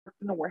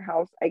in a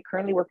warehouse. I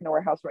currently work in a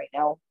warehouse right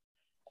now.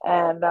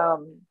 And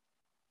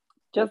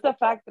just the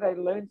fact that I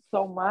learned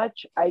so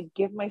much, I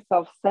give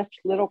myself such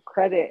little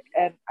credit,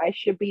 and I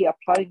should be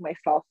applauding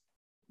myself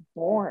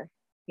more.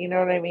 You know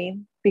what I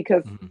mean?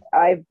 Because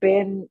I've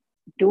been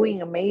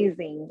doing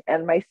amazing.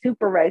 And my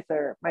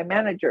supervisor, my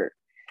manager,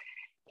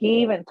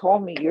 he even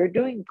told me, you're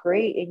doing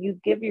great and you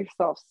give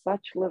yourself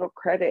such little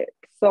credit.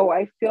 So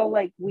I feel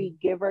like we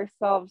give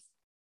ourselves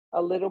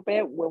a little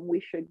bit when we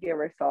should give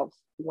ourselves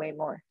way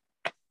more.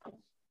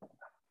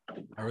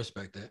 I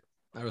respect that.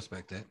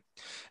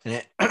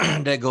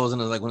 And that goes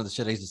into one of the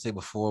shit I used to say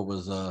before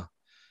was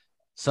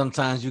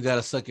sometimes you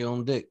gotta suck your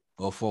own dick,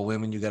 or for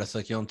women you gotta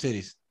suck your own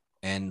titties,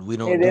 and we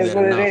don't do that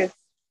enough.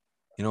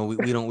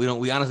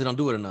 We honestly don't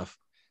do it enough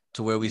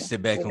to where we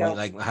sit back and we,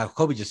 like how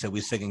Kobe just said,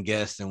 we second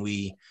guess and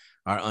we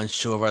are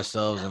unsure of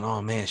ourselves and,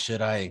 oh man,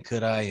 should I and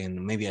could I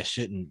and maybe I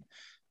shouldn't.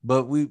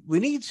 But we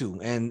need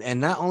to, and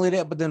not only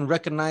that, but then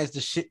recognize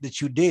the shit that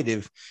you did.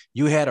 If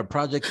you had a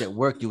project at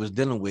work you was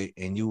dealing with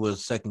and you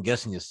was second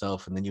guessing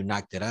yourself and then you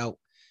knocked it out,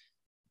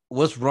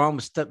 what's wrong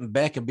with stepping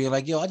back and being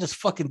like, yo, I just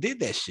fucking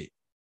did that shit?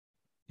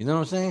 You know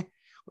what I'm saying?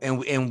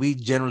 And we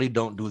generally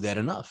don't do that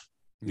enough.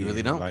 We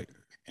really don't. Like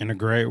in the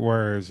great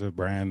words of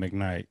Brian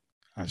McKnight,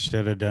 I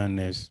should have done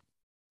this.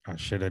 I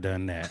should have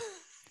done that.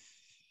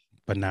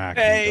 But now I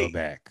can go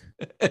back.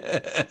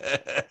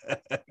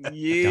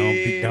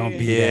 Yeah. Don't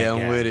be that guy.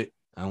 I'm with it.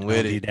 Don't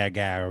be that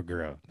guy or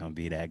girl. Don't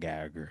be that guy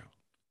or girl.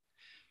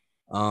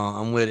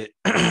 I'm with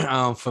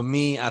it. For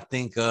me, I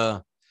think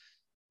I'll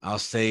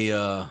say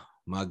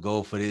my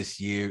goal for this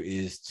year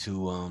is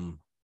to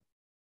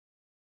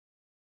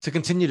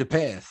continue the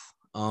path,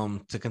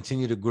 to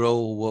continue to grow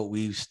what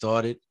we've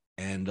started,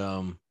 and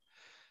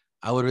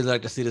I would really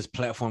like to see this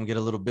platform get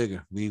a little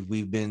bigger.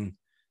 We've been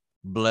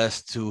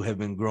blessed to have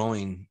been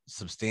growing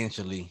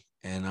substantially,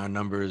 and our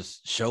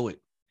numbers show it,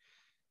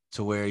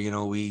 to where,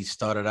 we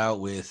started out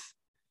with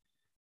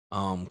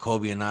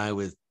Kobe and I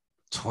with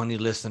 20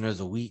 listeners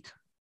a week,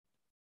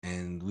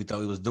 and we thought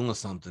we was doing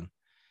something.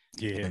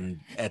 Yeah.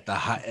 And at the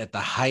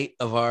height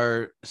of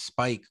our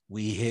spike,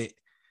 we hit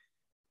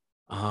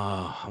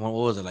what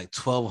was it, like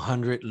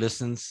 1,200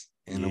 listens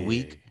in a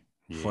week.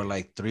 for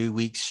like 3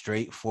 weeks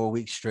straight, 4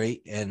 weeks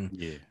straight. And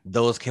Yeah.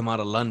 those came out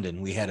of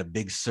London. We had a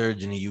big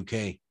surge in the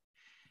UK.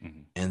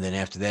 Mhm. And then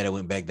after that, it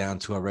went back down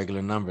to our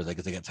regular numbers. I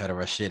guess they got tired of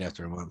our shit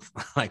after a month.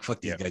 Like,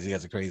 fuck these guys. You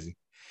guys are crazy.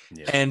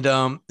 Yeah. And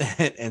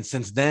and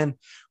since then,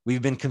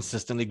 we've been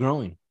consistently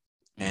growing.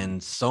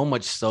 And so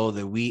much so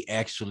that we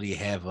actually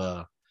have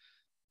a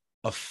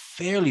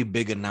fairly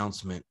big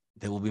announcement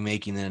that we'll be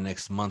making in the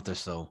next month or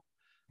so.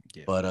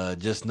 Yeah. But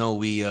just know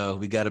we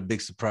got a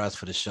big surprise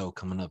for the show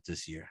coming up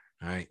this year.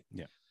 All right.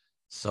 Yeah.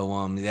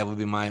 So that would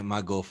be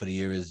my goal for the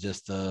year, is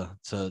just to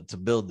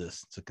build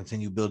this, to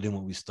continue building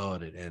what we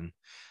started. And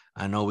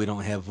I know we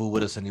don't have Vu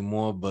with us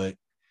anymore, but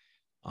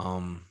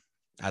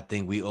I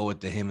think we owe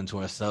it to him and to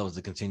ourselves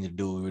to continue to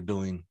do what we were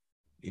doing,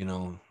 you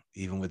know,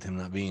 even with him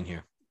not being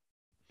here,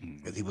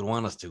 because he would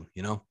want us to,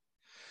 you know.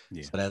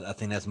 Yeah. So I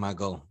think that's my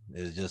goal,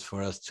 is just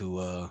for us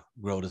to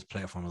grow this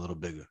platform a little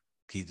bigger,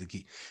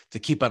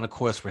 keep on the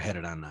course we're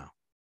headed on now.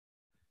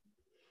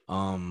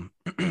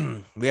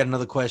 We had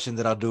another question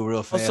that I'll do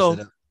real fast.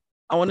 Also,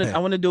 I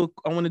want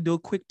to do a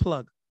quick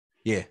plug.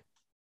 Yeah.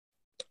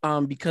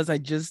 Because I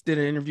just did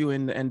an interview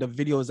and the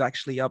video is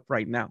actually up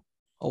right now.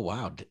 Oh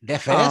wow,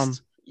 that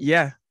fast?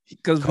 Yeah,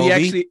 because we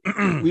actually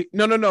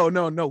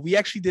no, we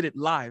actually did it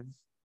live.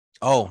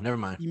 Oh, never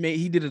mind.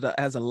 He did it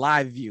as a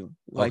live view,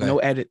 like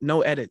Okay.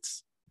 no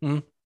edits.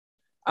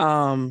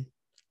 Mhm.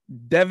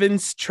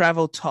 Devin's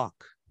Travel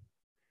Talk.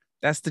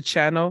 That's the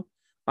channel.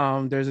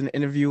 There's an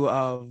interview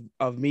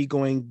of me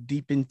going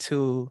deep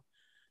into,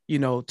 you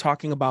know,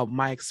 talking about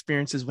my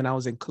experiences when I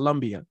was in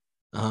Colombia.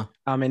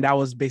 And that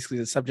was basically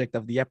the subject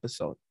of the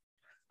episode.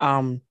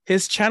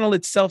 His channel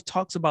itself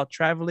talks about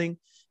traveling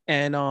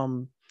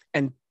and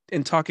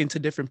talking to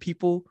different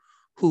people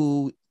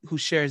who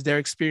shares their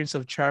experience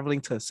of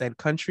traveling to a said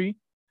country.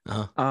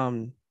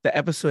 The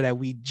episode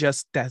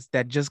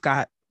that just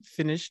got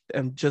finished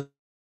and just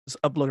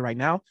uploaded right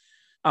now.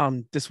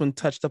 This one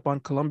touched up on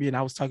Colombia, and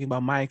I was talking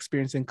about my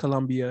experience in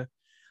Colombia.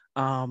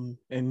 And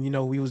you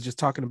know, we was just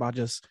talking about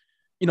just,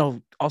 you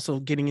know, also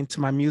getting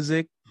into my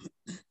music.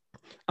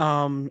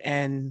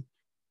 And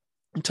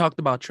talked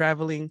about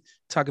traveling,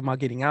 talking about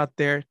getting out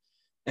there,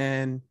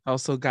 and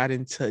also got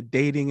into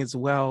dating as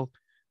well.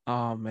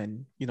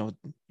 And you know,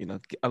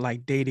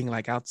 like dating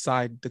like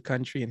outside the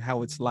country and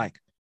how it's like.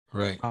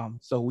 Right.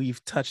 So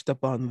we've touched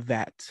up on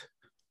that.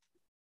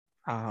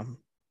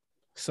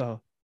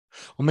 So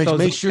well,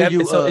 make sure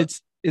you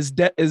it's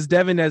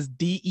Devin as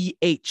DEHVIN,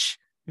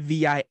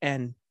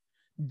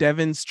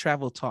 Devin's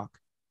Travel Talk.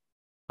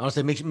 I would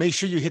say make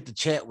sure you hit the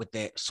chat with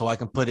that so I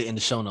can put it in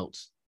the show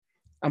notes.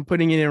 I'm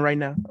putting it in right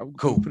now.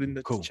 Cool. Put it in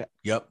the chat.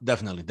 Yep,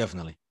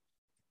 definitely.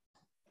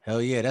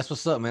 Hell yeah, that's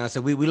what's up, man. I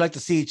said we like to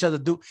see each other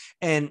do,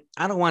 and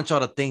I don't want y'all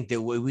to think that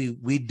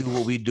we do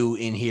what we do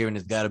in here and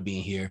it's got to be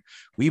in here.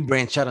 We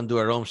branch out and do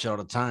our own shit all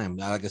the time.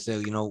 Like I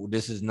said, you know,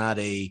 this is not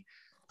a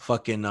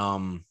fucking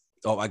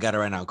Oh, I got it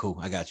right now. Cool,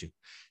 I got you.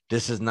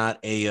 This is not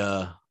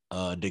a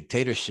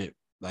dictatorship.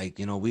 Like,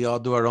 you know, we all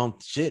do our own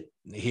shit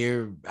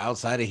here.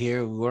 Outside of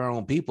here, we're our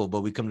own people,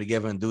 but we come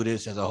together and do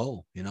this as a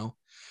whole. You know,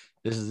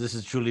 this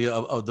is truly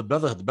of the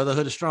brotherhood. The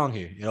brotherhood is strong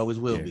here. It always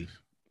will be.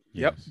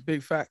 Yep,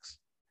 big facts.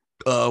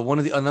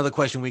 Another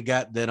question we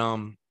got that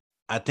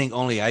I think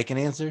only I can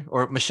answer.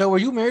 Or Michelle, were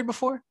you married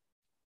before?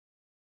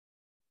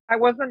 I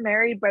wasn't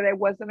married, but I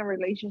was in a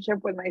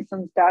relationship with my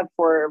son's dad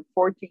for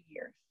 14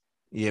 years.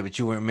 Yeah, but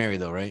you weren't married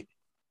though, right?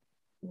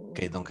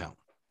 Okay, don't count.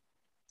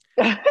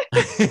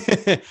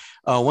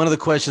 One of the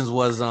questions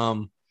was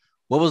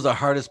what was the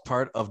hardest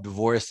part of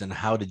divorce and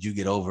how did you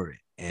get over it?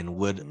 And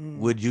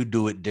would you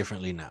do it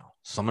differently now?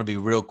 So I'm gonna be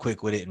real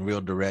quick with it and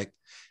real direct,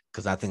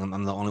 because I think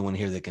I'm the only one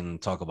here that can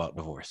talk about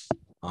divorce.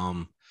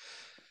 I've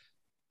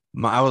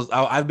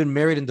been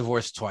married and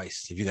divorced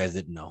twice, if you guys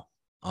didn't know.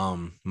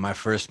 My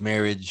first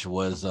marriage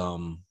was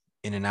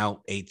in and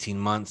out, 18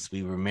 months.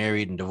 We were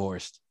married and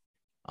divorced.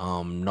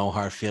 No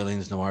hard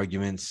feelings, no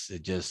arguments.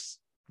 It just,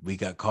 we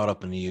got caught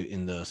up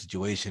in the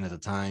situation at the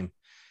time.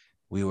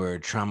 We were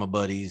trauma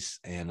buddies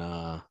and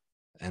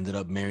ended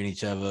up marrying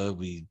each other.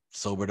 We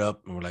sobered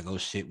up and we're like, oh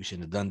shit, we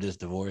shouldn't have done this,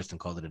 divorced, and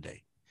called it a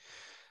day.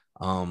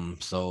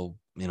 So,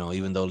 you know,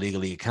 even though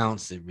legally it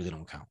counts, it really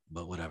don't count,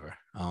 but whatever.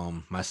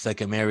 My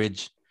second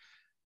marriage,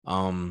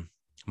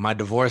 my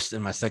divorce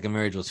in my second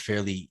marriage was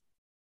fairly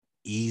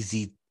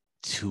easy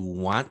to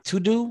want to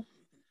do,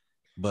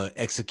 but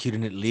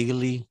executing it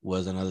legally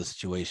was another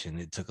situation.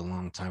 It took a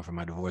long time for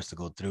my divorce to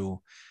go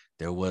through.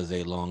 There was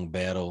a long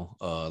battle,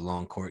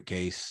 long court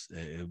case.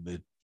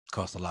 It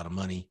cost a lot of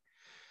money.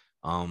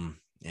 And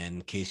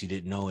in case you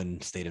didn't know, in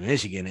the state of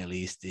Michigan, at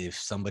least, if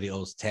somebody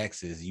owes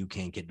taxes, you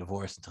can't get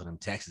divorced until them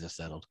taxes are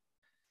settled.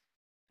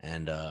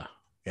 And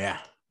yeah,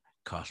 it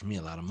cost me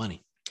a lot of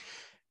money.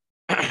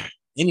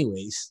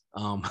 Anyways,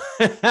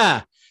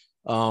 I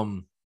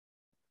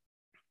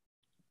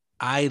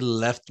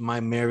left my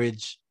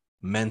marriage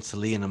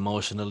mentally and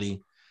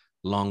emotionally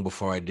long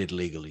before I did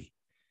legally.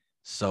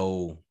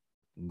 So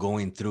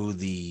going through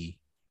the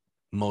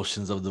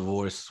motions of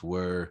divorce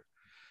were,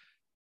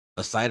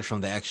 aside from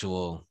the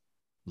actual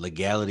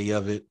legality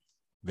of it,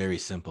 Very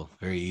simple,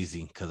 very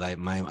easy. Because I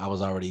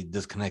was already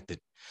disconnected,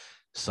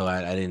 so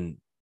I didn't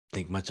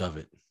think much of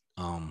it.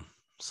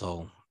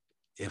 So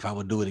if I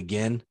would do it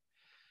again,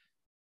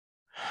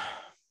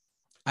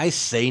 I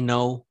say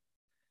no,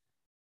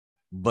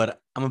 but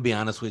I'm gonna be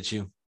honest with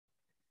you.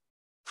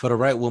 For the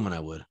right woman, I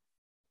would.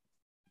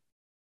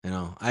 You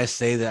know, I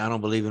say that I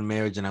don't believe in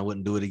marriage and I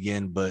wouldn't do it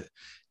again, but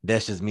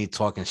that's just me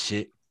talking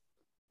shit.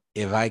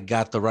 If I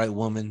got the right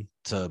woman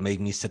to make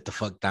me sit the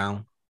fuck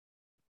down,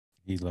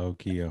 He low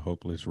key a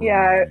hopeless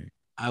Yeah. romantic.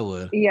 I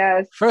would.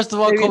 Yes. First of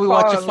all, Maybe Kobe, fall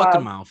watch your in fucking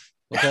love. mouth.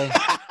 Okay.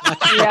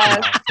 Watch your Yes.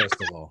 fucking mouth,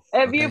 first of all.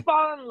 If okay? you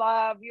fall in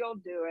love, you'll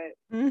do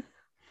it.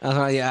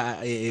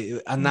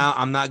 Now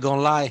I'm not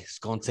gonna lie. It's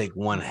gonna take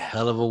one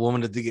hell of a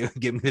woman to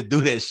get me to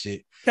do that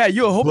shit. Cat,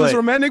 you a hopeless But-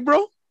 romantic,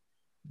 bro?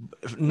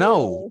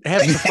 No,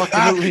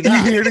 absolutely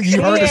not.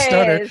 You heard a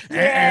stutter. Yes,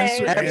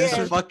 Answer, yes,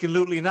 answer.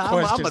 Absolutely not.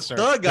 I'm Question, a sir.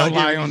 thug Don't out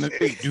here. lie on the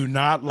street. Do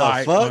not The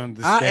lie fuck? on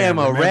the I stand. am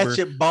a Remember-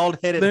 ratchet,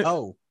 bald-headed Let-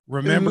 hoe.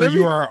 Remember, Let me-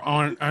 you are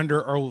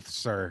under ooth,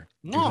 sir.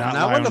 Do No, not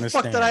now lie when on the the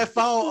fuck did I stand.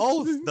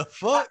 follow oath? The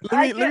fuck?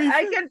 I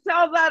can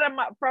tell that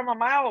from a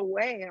mile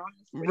away.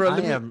 Honestly. Bro,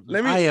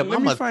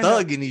 I'm a find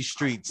thug out. in these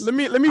streets. Let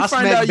me I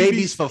find smack out.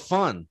 babies for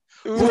fun.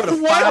 Who are the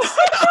What?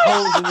 5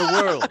 hoes in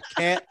the world?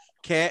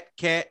 Cat,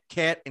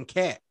 and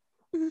cat.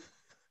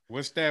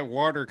 What's that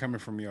water coming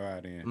from your eye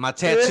then? My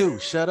tattoo.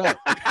 Shut up.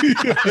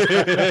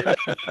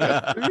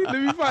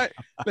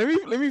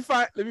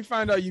 let me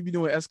find out you be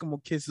doing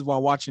Eskimo kisses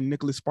while watching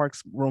Nicholas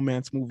Sparks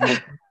romance movie.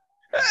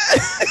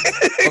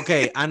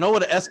 Okay, I know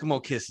what an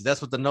Eskimo kiss is.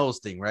 That's what the nose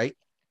thing, right?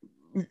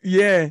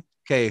 Yeah,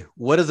 Okay,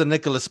 what is a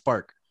Nicholas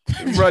Spark?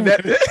 bro.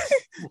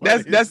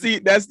 That's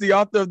the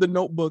author of the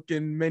Notebook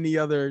and many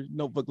other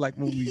Notebook-like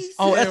movies.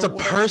 Oh, that's a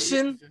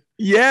person?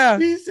 Yeah.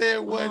 He said,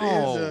 "What is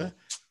Oh.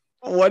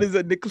 What is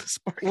a Nicholas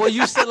Spark? Well,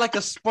 you said like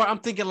a spark. I'm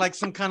thinking like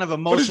some kind of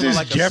What is emotional, this,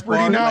 like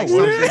Jeopardy a spark, now? like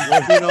What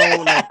something, you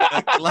know,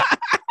 like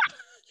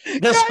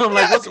that's what I'm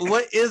like.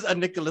 What is a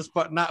Nicholas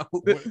Spark? Not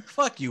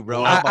fuck you,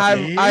 bro. How about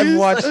that? I've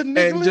watched a and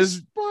Nicholas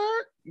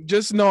Spark?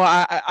 just know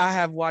I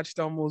have watched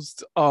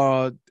almost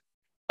a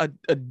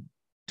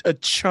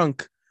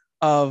chunk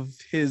of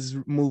his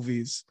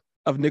movies,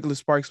 of Nicholas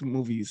Sparks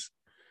movies.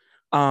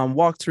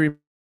 Walk to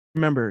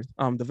Remember,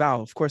 The Vow,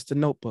 of course, The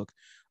Notebook.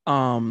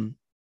 Dear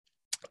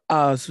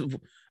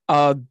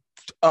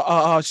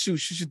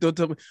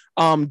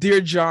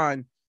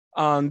John,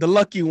 The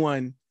Lucky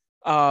One,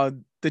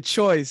 The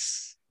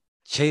Choice,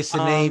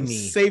 Chasing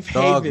Amy, Safe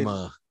Dogma,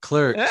 Haven.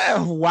 Clerks.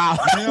 Wow.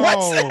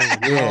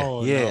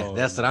 Yeah,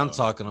 that's what I'm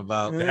talking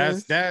about.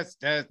 That's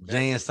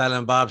Jay and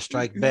Silent Bob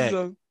Strike Back.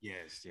 So,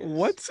 yes.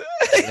 what?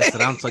 That's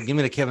what I'm talking. Give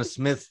me the Kevin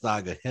Smith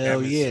saga.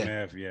 Hell Kevin yeah.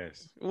 Smith,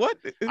 yes. What?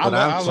 I What I'm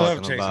love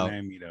talking Chasing about.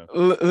 Amy though.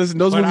 Listen,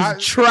 those But movies I- are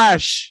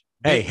trash.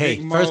 Hey,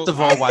 Big Mo, first of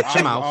all, watch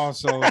your mouth.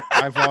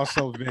 I've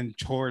also been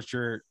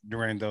tortured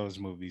during those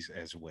movies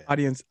as well.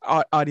 Audience,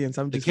 I'm The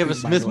just Kevin kidding,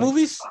 by Smith the way.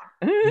 movies?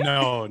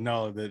 No,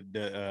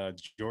 the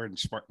Jordan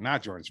Spark,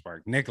 not Jordan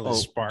Spark,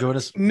 Nicholas Spark.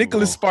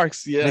 Nicholas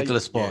Sparks. Yeah.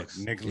 Nicholas Yeah, Sparks.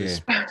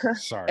 Nicholas Yeah.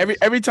 Sparks. Sorry.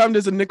 Every time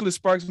there's a Nicholas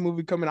Sparks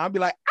movie coming, I'll be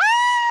like,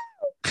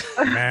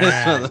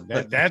 Man,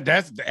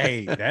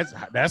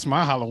 that's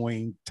my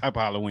Halloween type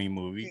of Halloween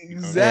movie. you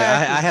know? Exactly.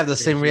 Yeah, I have the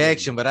same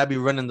reaction, but I be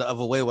running the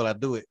other way while I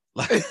do it.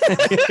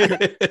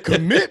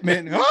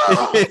 Commitment.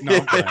 Ah!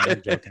 No,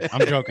 I'm joking.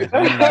 I'm joking.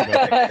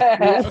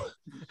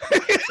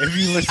 If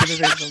you listen to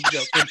this, I'm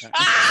joking.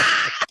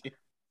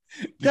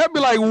 That'd be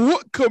like,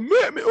 what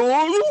commitment?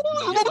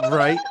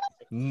 Right?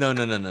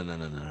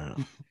 No.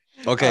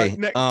 Okay.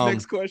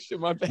 Next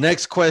question. My bad.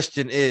 Next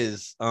question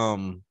is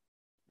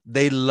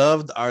they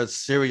loved our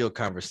cereal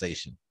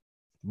conversation,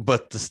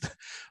 but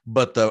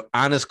the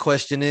honest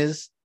question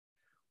is,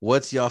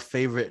 what's your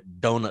favorite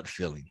donut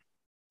filling?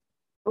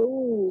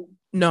 Ooh.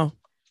 No.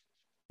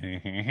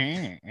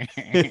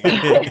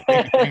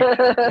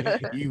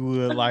 You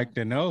would like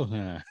to know,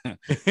 huh?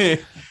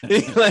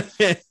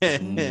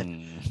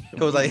 It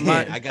was like,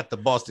 My- I got the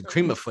Boston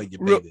creamer for you,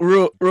 Real,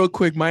 baby. real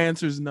quick. My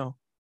answer is no.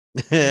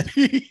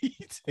 He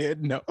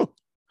said no.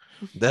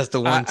 That's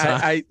the one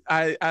time.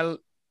 I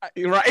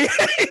right.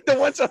 the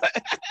one time.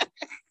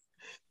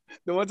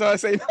 The one time I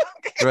say no.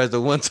 Right,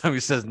 the one time he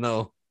says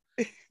no.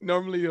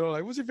 Normally you're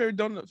like, what's your favorite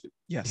donut?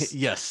 Yes.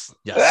 Yes.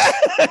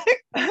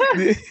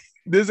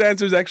 This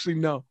answer is actually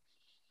no.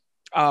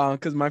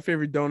 Because my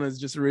favorite donut is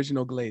just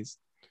original glaze.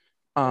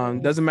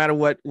 Doesn't matter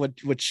what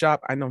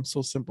shop. I know I'm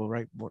so simple,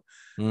 right?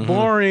 Mhm.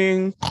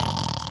 Boring.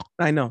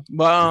 I know,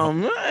 but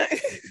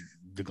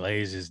The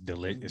glaze is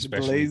delicious, The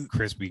especially glaze-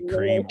 Krispy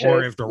Kreme, Delicious,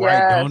 or if the right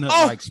yes. donut,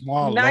 Oh, like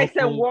small, nice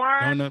and local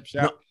warm. donut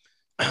shop.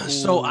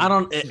 So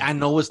I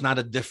know it's not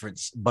a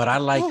difference, but I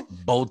like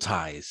bow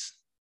ties.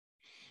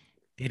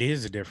 It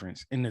is a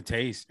difference in the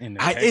taste, in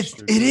the It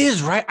texture.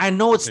 is right. I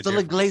know it's It's a still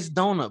a difference. glazed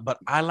donut, but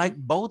I like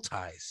bow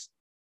ties.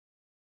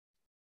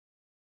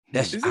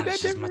 That's is it that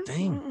just my different?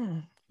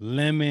 thing.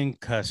 Lemon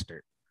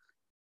custard.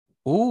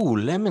 Ooh,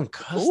 lemon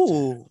custard.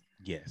 Ooh.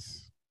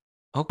 Yes.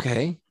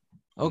 Okay.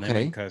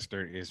 Lemon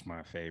custard is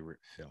my favorite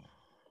filling.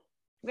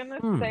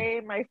 gonna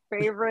say my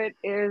favorite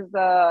is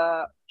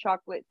the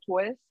chocolate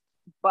twist,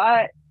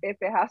 but if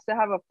it has to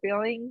have a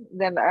filling,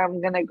 then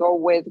I'm gonna go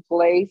with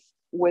glaze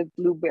with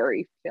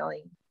blueberry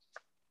filling.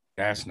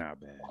 That's not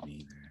bad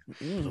either.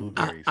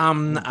 Blueberries.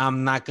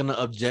 I'm not gonna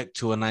object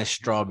to a nice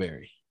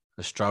strawberry,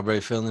 a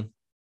strawberry filling.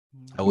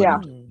 I Yeah.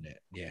 wouldn't do that.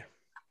 Yeah.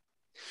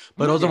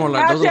 But those are more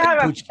like If those are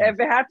like pooch if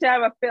it had to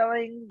have a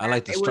filling, I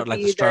like then the it would like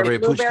be the strawberry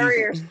either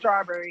blueberry poochkies. or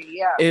strawberry.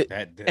 Yeah.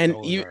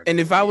 And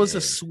if I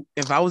was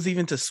if I was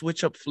even to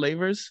switch up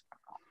flavors,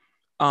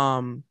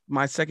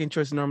 my second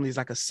choice normally is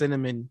like a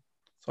cinnamon.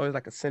 It's always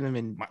like a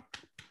cinnamon.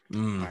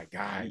 My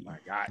God.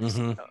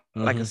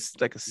 Like a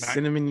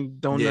cinnamon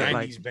donut. Yeah,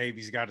 like these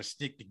babies got to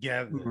stick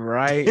together,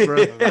 right,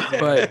 bro?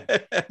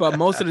 but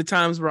most of the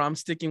times, bro, I'm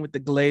sticking with the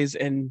glaze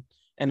and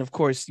of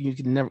course you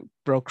can never,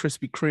 bro.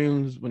 Krispy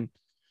Kremes when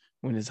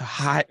it's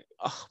hot.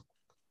 Oh.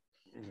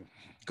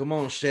 Come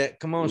on, Shaq.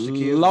 Come on,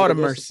 Shaquille. Lord of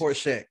mercy. Support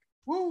Shaq.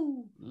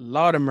 Woo.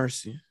 Lord of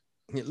mercy.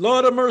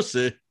 Lord of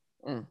mercy.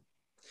 All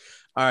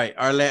right,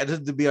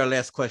 this will be our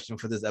last question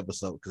for this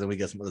episode because then we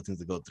got some other things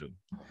to go through.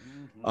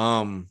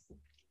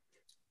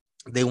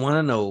 They want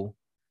to know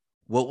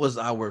what was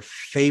our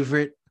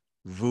favorite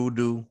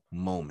voodoo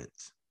moment,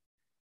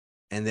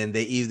 and then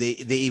they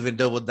even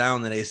doubled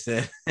down and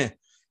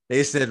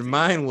they said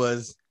mine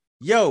was,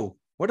 yo,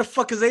 where the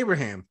fuck is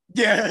Abraham?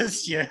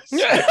 Yes.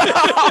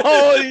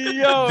 Oh,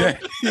 yo,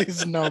 that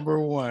is number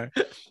one.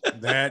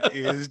 10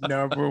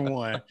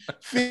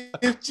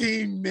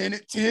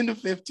 to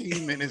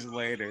 15 minutes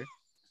later,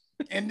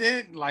 and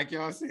then like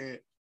y'all said,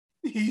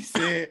 he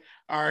said,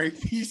 all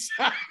right, peace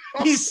out.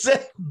 He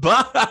said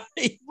bye.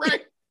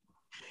 Right.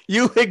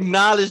 You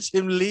acknowledged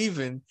him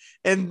leaving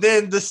and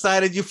then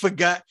decided you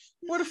forgot.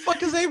 Where the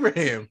fuck is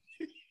Abraham?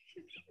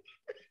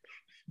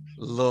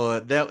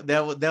 Lord,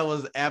 that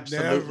was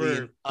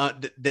absolutely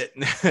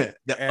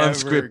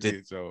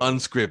unscripted.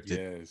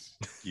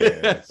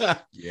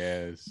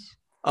 Yes.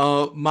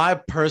 My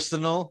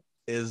personal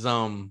is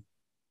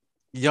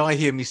y'all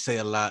hear me say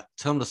a lot.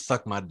 Tell him to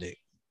suck my dick.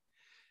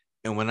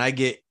 And when I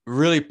get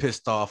really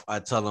pissed off, I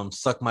tell him,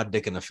 suck my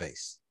dick in the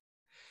face.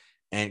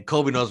 And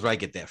Kobe knows where I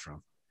get that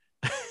from.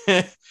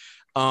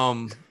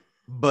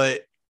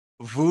 But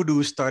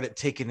Voodoo started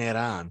taking that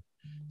on.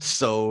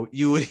 So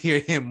you would hear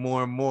him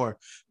more and more,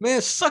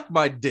 man, suck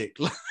my dick.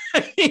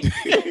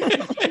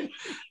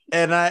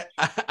 And I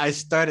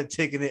started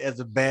taking it as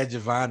a badge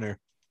of honor.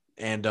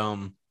 And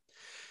to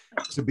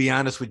be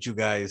honest with you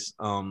guys,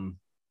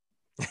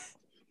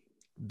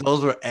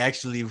 those were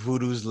actually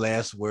Voodoo's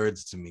last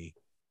words to me.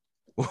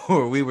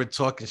 Or we were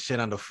talking shit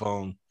on the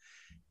phone,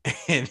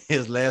 and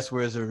his last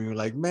words were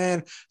like,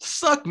 man,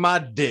 suck my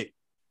dick.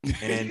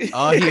 And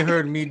all he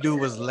heard me do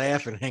was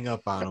laugh and hang up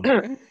on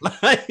him.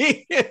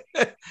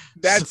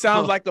 That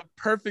sounds like a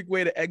perfect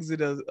way to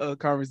exit a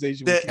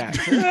conversation with Kat.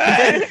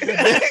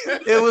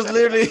 It was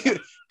literally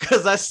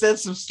because I said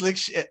some slick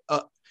shit.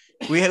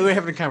 We were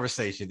having a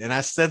conversation, and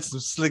I said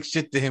some slick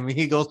shit to him, and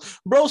he goes,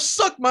 bro,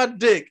 suck my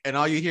dick. And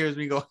all you hear is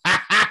me go,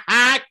 ha, ha,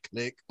 ha,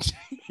 click.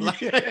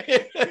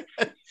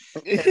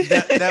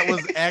 That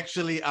was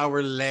actually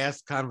our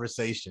last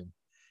conversation.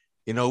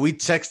 You know, we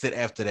texted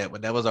after that,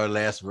 but that was our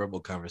last verbal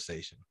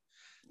conversation.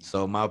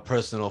 So my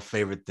personal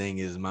favorite thing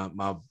is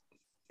my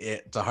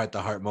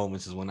to heart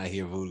moments is when I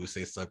hear Voodoo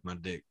say "suck my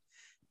dick,"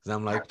 because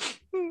I'm like,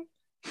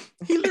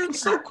 he learned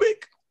so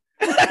quick.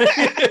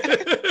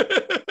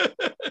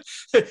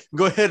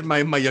 Go ahead,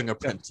 my young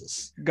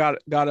apprentice.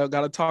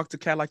 Gotta talk to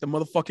Kat like the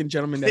motherfucking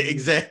gentleman. That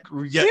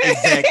Exactly. Yeah,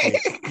 exactly.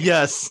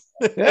 Yes.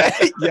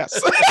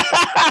 Yes.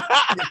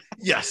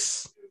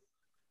 Yes.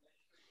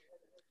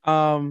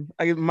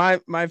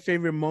 My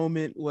favorite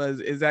moment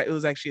is that it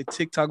was actually a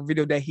TikTok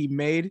video that he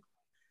made.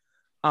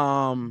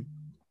 And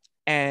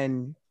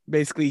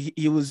basically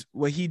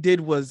what he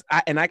did was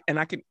I can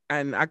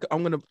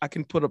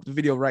put up the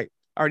video right.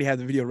 I already have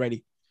the video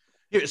ready.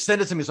 Here,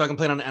 send it to me so I can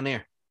play it on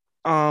air.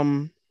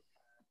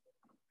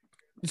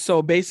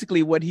 So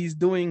basically what he's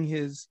doing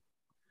is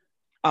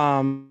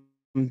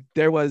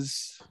there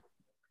was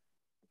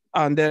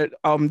what is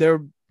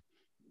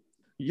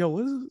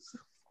this?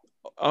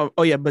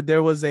 Oh yeah, but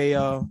there was a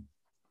oh,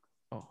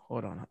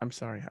 hold on. I'm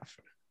sorry.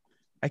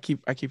 I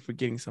keep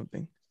forgetting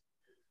something.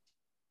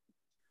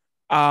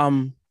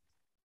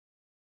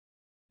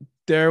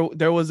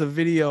 There was a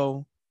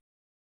video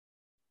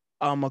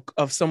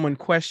of someone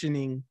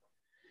questioning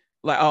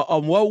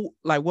what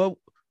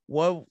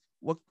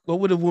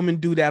would a woman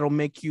do that'll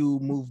make you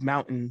move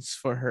mountains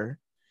for her?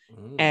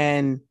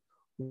 And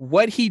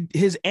what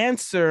his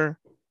answer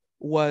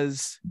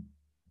was,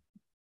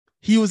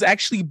 he was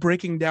actually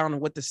breaking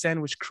down what the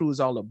Sandwich Crew is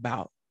all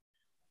about.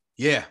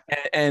 Yeah.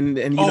 And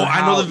you know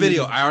I know the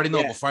video. I already know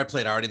it before I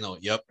played. I already know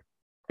it. Yep.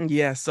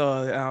 Yeah.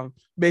 So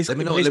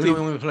basically, let me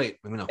know when we play it.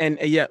 Let me know. And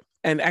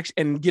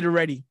and get it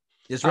ready.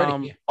 It's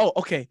ready. Yeah. Oh,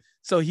 okay.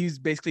 So he's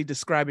basically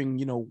describing,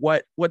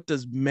 what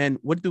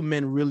do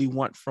men really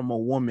want from a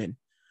woman?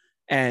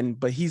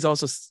 But he's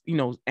also,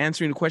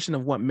 answering the question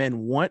of what men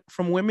want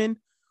from women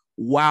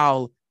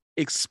while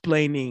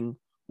explaining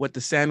what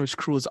the Sandwich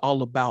Crew is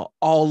all about,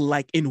 all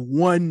like in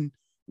one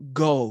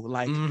go.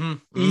 Like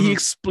he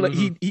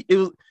explained,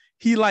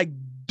 he like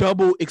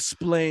double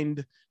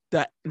explained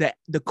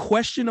the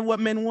question of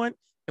what men want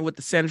and what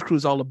the Sandwich Crew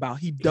is all about.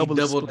 He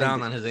doubled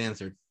down on his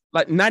answer.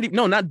 Like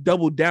not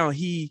double down.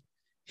 He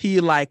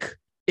like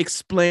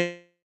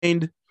explained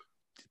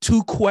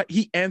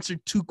he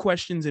answered two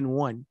questions in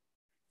one.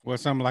 Well,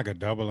 something like a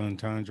double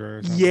entendre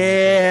or something.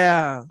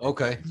 Yeah.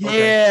 Okay.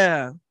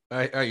 Yeah. All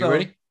right. Are you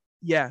ready?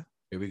 Yeah.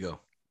 Here we go.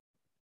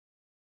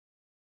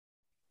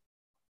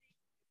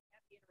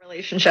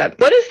 Relationship.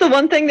 What is the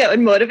one thing that would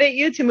motivate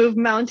you to move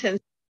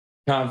mountains?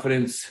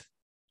 Confidence,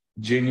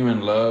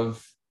 genuine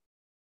love,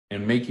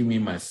 and making me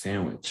my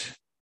sandwich.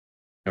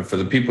 And for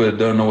the people that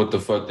don't know what the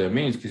fuck that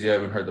means, because you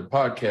haven't heard the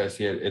podcast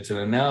yet, it's an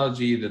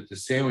analogy that the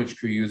Sandwich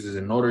Crew uses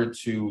in order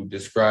to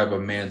describe a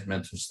man's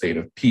mental state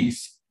of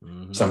peace.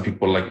 Mm-hmm. Some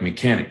people like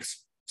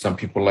mechanics. Some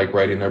people like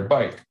riding their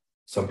bike.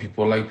 Some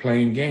people like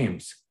playing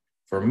games.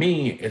 For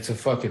me, it's a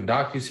fucking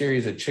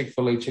docuseries, a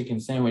Chick-fil-A chicken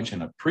sandwich,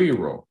 and a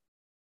pre-roll.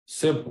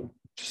 Simple.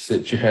 Just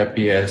sit your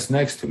happy ass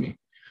next to me.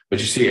 But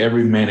you see,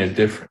 every man is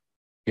different.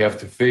 You have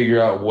to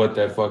figure out what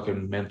that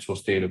fucking mental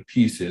state of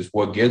peace is,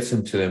 what gets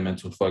him to that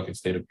mental fucking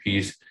state of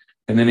peace,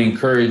 and then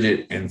encourage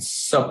it and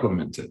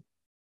supplement it.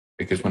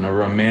 Because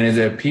whenever a man is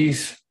at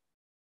peace,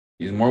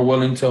 he's more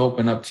willing to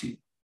open up to you.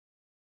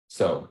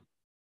 So,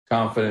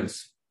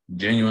 confidence,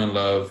 genuine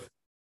love,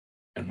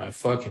 and my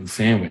fucking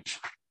sandwich.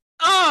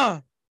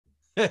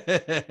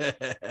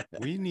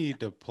 We need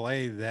to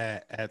play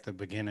that at the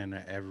beginning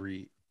of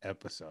every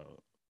episode.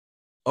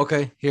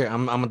 Okay, here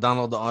I'm gonna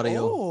download the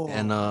audio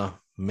and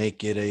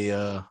make it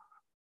a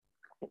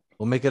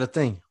we'll make it a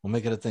thing.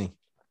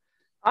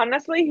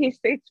 Honestly, he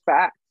states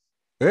facts.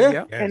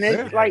 Yeah. And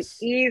it's like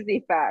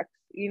easy facts.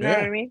 You know what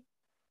I mean?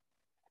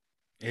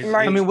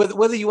 I mean,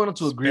 whether you wanted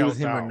to agree with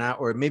him or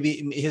not, or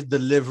maybe his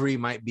delivery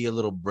might be a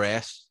little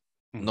brash,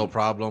 no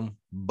problem,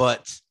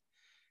 but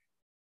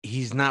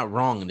he's not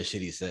wrong in the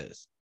shit he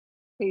says.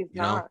 He's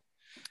not.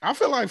 I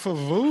feel like for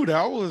Vu,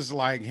 that was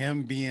like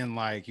him being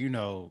like,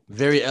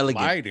 very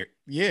elegant. Lighter.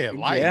 Yeah,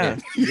 lighter.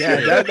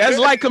 Yeah. That's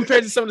like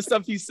compared to some of the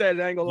stuff he said.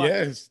 I ain't gonna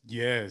lie.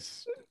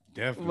 Yes,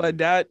 definitely. But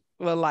that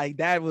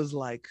was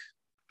like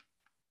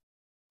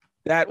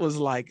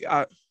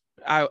I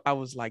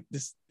was like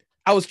this.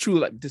 I was truly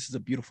like, this is a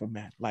beautiful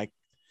man. Like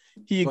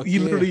he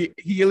literally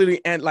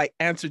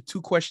answered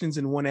two questions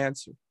in one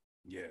answer.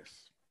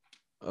 Yes.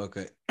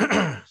 Okay.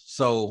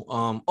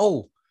 So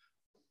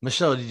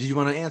Michelle, did you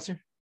want to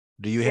answer?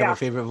 Do you have a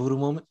favorite voodoo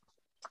moment?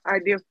 I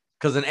do.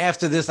 Because then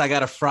after this, I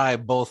gotta fry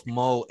both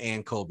Mo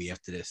and Kobe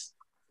after this.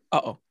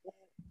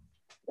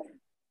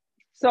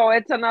 So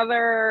it's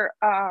another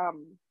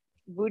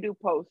voodoo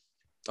post.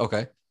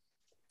 Okay.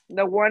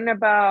 The one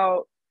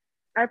about,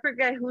 I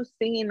forget who's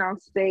singing on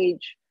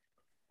stage.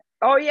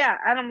 Oh yeah,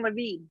 Adam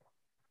Levine.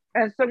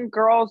 And some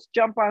girls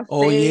jump on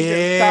stage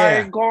and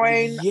start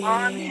going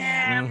on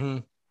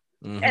him.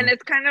 And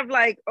it's kind of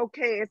like,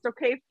 okay, it's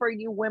okay for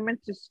you women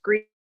to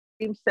scream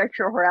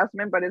sexual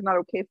harassment, but it's not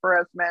okay for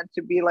us men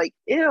to be like,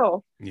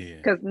 ew. Yeah.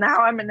 Because now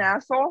I'm an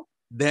asshole.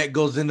 That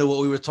goes into what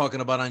we were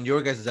talking about on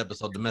your guys'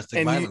 episode,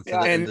 domestic violence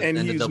and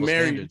the double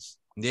standards.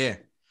 Yeah.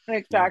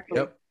 Exactly.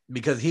 Yep.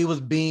 Because he was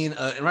being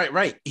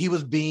right. He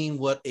was being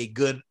what a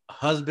good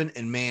husband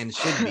and man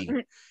should be.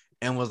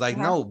 And was like,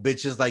 no,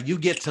 bitches, like you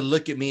get to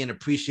look at me and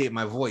appreciate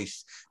my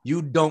voice.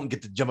 You don't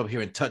get to jump up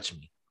here and touch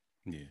me.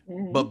 Yeah.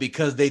 But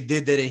because they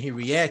did that and he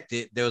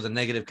reacted, there was a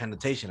negative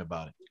connotation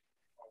about it.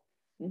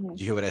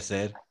 Did you hear what I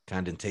said?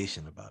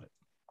 Connotation about it.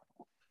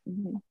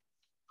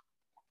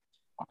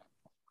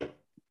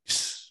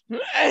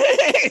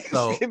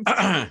 So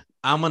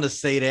I'm gonna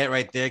say that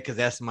right there because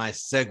that's my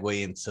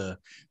segue into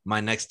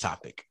my next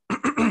topic.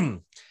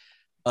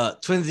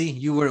 Twinsy,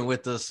 you weren't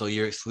with us, so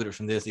you're excluded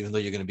from this, even though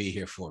you're gonna be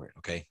here for it.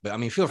 Okay, but I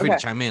mean, feel free to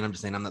chime in. I'm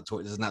just saying,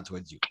 this is not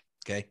towards you.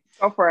 Okay,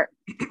 go for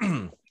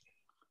it.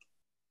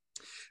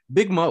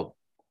 Big Mo,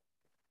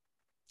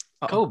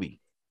 Kobe,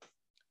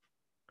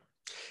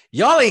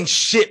 y'all ain't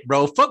shit,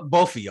 bro. Fuck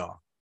both of y'all.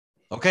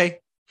 Okay,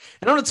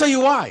 and I'm gonna tell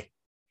you why.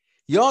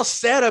 Y'all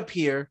sat up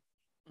here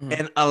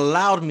and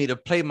allowed me to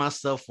play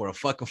myself for a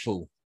fucking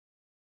fool.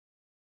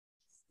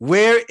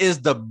 Where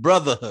is the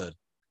brotherhood?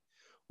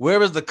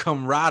 Where is the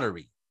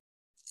camaraderie?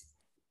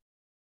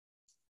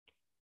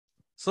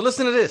 So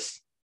listen to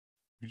this.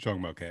 You talking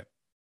about, Cap?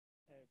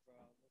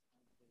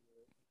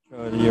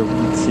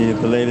 You see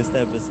the latest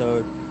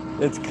episode.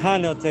 It's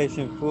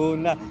connotation, fool,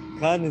 not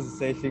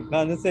condensation.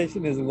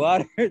 Condensation is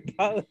water. It's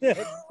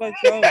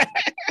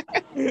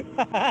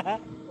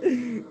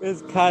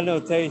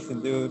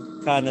connotation,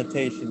 dude.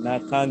 Connotation,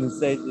 not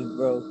condensation,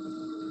 bro.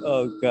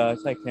 Oh gosh,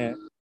 I can't.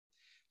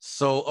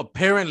 So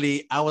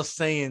apparently I was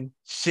saying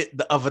shit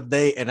the other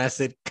day and I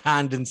said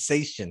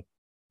condensation.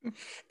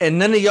 And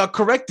none of y'all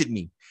corrected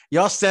me.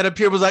 Y'all sat up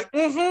here was like,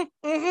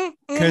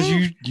 because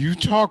you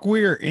talk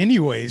weird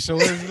anyway. So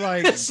it's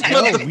like,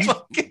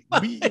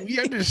 we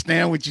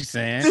understand what you're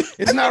saying.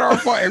 It's not our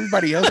fault.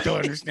 Everybody else don't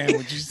understand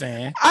what you're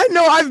saying. I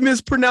know I've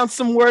mispronounced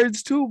some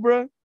words too,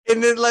 bro.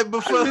 And then like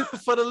before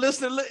for the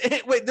listener,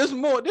 wait, there's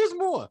more. There's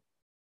more.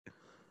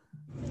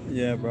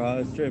 Yeah, bro, I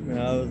was tripping.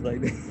 I was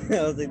like,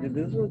 did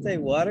this one say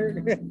water?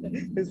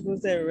 This one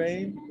say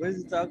rain? What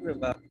is he talking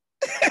about?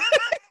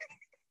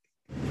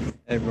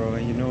 Hey, bro,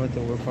 and you know what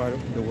the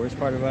worst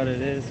part about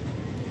it is?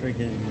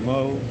 Freaking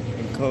Mo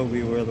and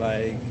Kobe were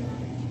like,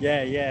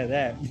 yeah,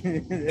 that. They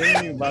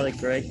didn't even bother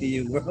correcting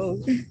you, bro.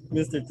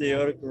 Mr.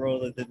 Toyota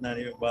Corolla did not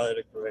even bother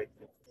to correct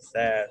you.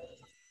 Sad.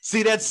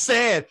 See, that's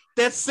sad.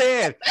 That's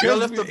sad. You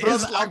left the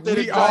brother It's like out there.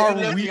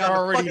 we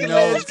already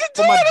know. With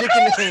my dick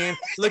in the hand,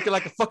 looking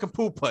like a fucking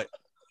pool putt.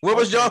 Where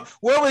was you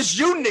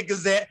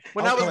niggas at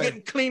when I was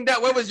getting cleaned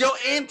out? Where was your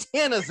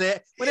antennas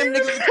at when them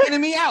niggas was cleaning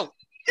me out?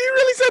 He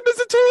really said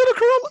Mr. Toyota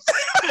Corolla.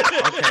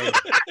 Okay.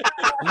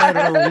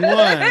 Letter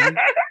one,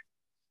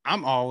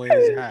 I'm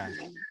always high.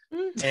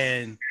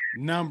 And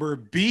number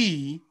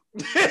B,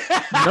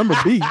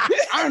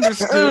 I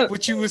understood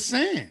what you were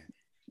saying.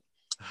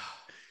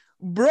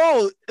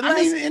 Bro, I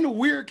mean, in a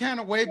weird kind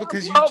of way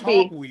because you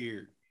Kobe. talk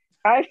weird.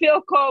 I feel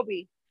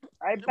Kobe.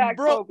 I back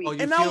Kobe. Oh,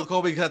 you feel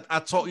Kobe because I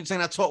talk? You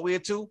saying I talk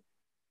weird too?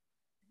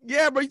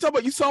 Yeah, bro.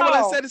 You saw what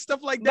I said and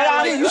stuff like But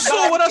that. I'm- you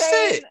saw what I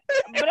said.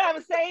 But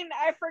I'm saying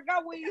I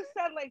forgot what you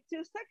said like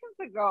 2 seconds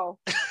ago.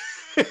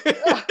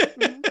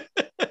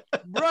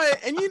 Bro,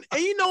 and you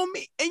know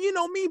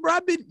me, bro. I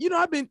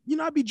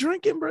be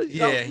drinking, bro.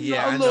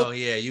 Yeah, I know.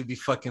 Yeah, you be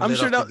fucking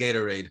lit off the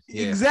Gatorade.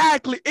 Yeah.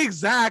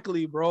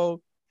 Exactly, bro.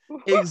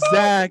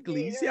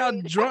 Exactly. You see how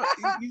drunk.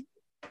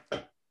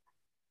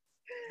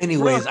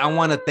 Anyways, I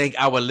want to thank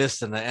our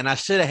listener, and I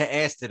should have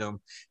asked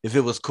him if it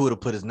was cool to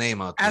put his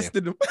name out there. Asked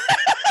him.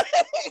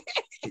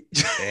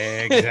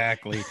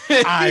 Exactly.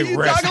 I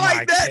rest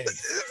my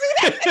case.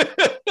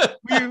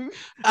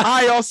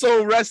 I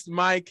also rest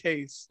my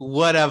case.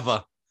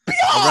 Whatever.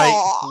 All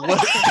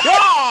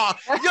right.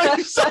 Yo,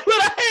 you saw what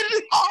I had?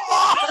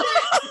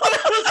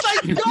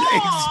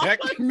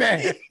 Exactly,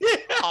 man.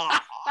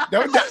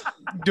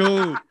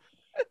 Dude.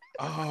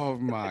 Oh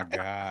my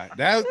God.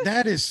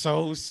 That is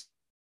so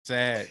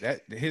sad.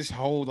 That his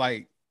whole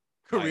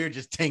career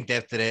just tanked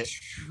after that.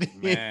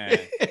 Man.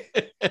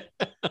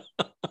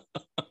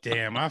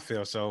 Damn, I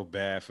feel so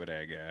bad for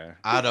that guy.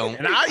 I don't.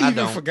 And I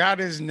even forgot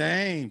his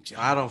name.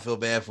 I don't feel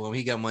bad for him.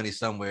 He got money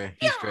somewhere.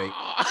 He's straight.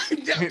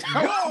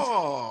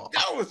 That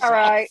was all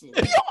right.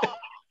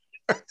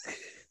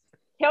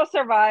 He'll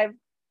survive.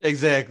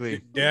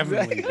 Exactly.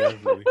 Definitely.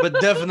 But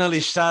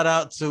definitely shout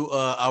out to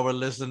our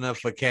listener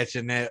for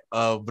catching that.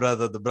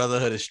 Brother, the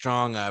brotherhood is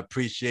strong. I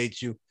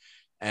appreciate you.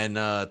 And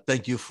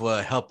thank you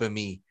for helping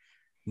me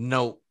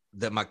note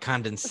that my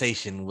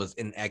condensation was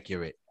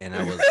inaccurate and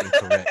I was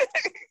incorrect.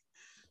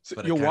 So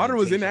your water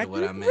was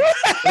inaccurate? What I meant.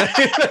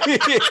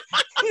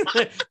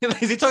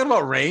 Is he talking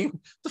about rain?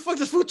 What the fuck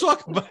does food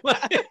talking about?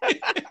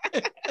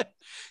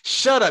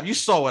 Shut up. You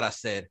saw what I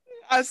said.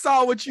 I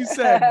saw what you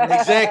said.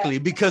 Exactly,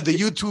 because the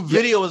YouTube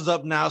video is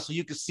up now, so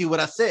you can see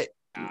what I said.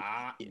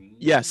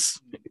 Yes.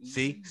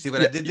 See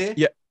what I did there?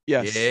 Yeah.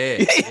 Yes.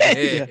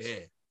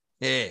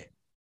 Yeah.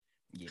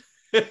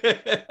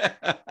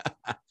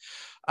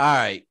 All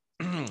right.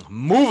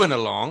 Moving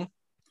along.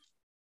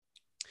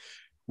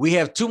 We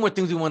have two more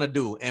things we want to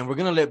do, and we're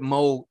gonna let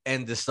Mo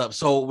end this up.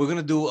 So we're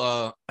gonna do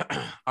our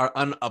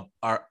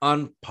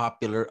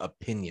unpopular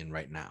opinion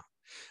right now,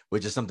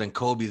 which is something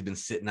Kobe's been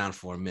sitting on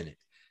for a minute.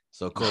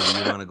 So Kobe,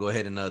 you want to go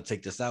ahead and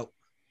take this out?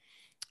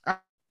 All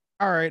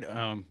right.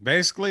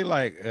 Basically,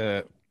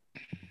 it's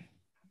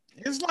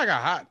like a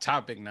hot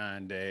topic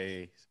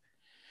nowadays,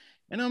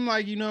 and I'm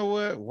like, you know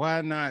what?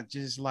 Why not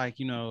just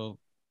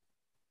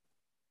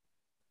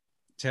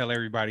tell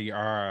everybody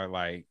our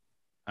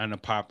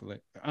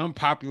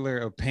unpopular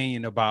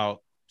opinion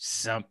about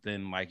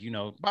something,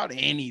 about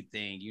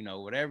anything,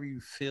 whatever you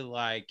feel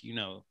like,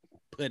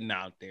 putting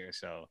out there.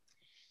 So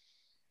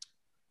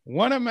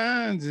one of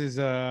mine is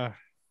Lil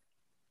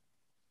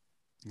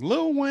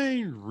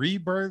Wayne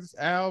Rebirth's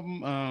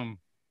album.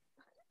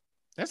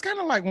 That's kind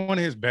of like one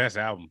of his best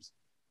albums.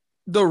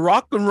 The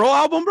rock and roll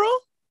album, bro?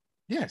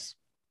 Yes.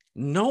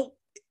 No.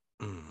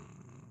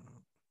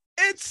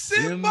 It's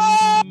Simba.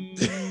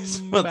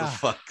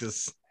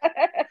 Motherfuckers.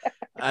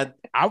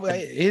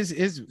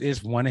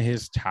 It's one of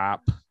his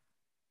top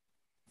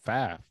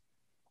 5.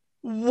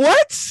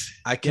 What?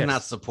 I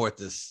cannot support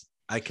this.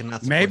 I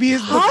cannot. Maybe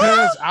it's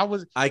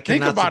because I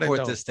cannot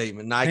support this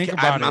statement. No,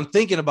 I'm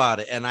thinking about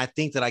it, and I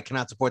think that I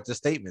cannot support this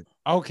statement.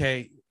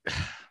 Okay,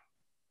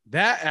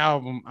 that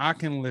album I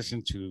can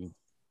listen to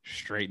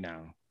straight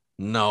now.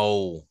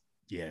 No.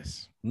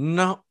 Yes.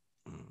 No.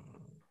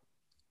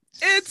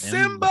 It's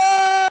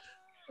Simba.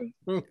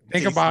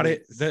 Think about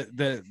it.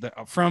 The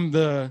from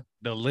the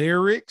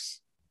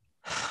lyrics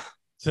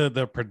to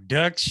the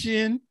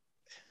production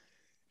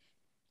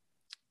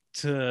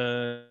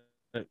to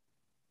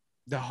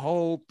the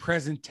whole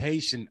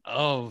presentation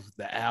of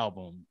the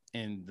album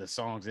and the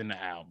songs in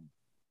the album.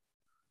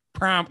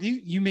 Prom,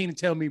 you mean to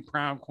tell me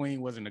Prom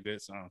Queen wasn't a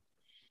good song?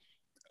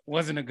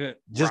 Wasn't a good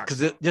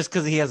just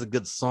because he has a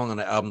good song on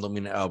the album don't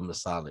mean the album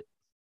is solid.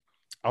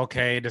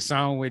 Okay, the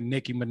song with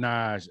Nicki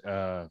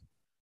Minaj,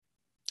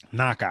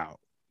 Knockout.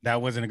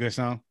 That wasn't a good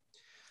song.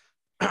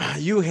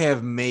 You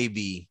have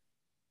maybe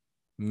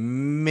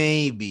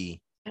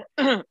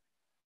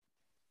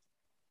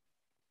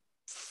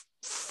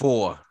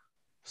 4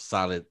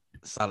 solid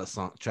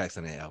song tracks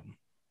on the album.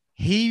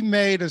 He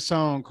made a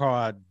song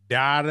called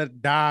Da Da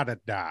Da Da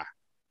Da,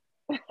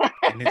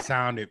 and it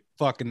sounded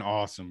fucking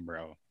awesome,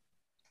 bro.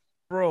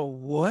 Bro,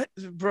 what,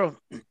 bro?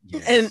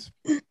 Yes.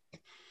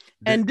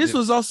 And this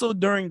was also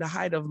during the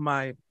height of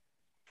my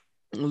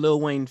Lil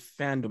Wayne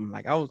fandom.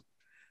 Like I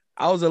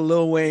was a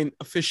Lil Wayne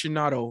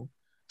aficionado,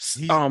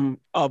 savant.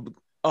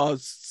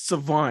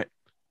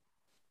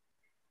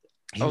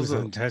 He was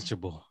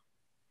untouchable.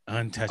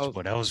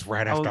 Untouchable. That was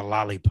right after was-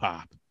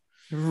 Lollipop.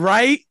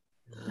 Right?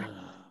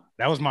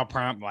 That was my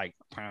prime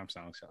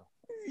song. So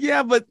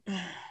Yeah, but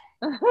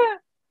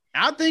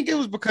I think it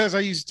was because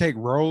I used to take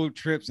road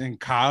trips in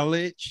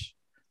college,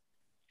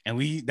 and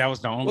that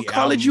was the only What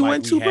college album, you like,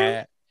 went we to, bro?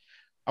 had.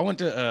 I went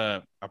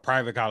to a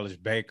private college,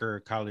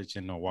 Baker College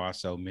in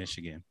Owasso,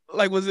 Michigan.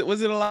 like, was it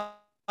a lot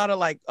of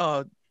like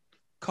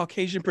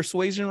Caucasian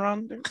persuasion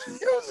around there?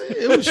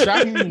 It was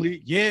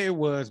shockingly, yeah, it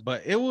was,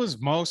 but it was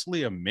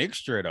mostly a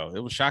mixture though. It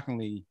was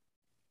shockingly,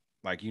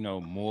 like,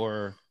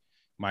 more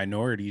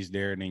minorities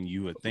there than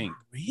you would think.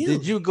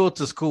 Did you go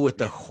to school with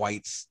the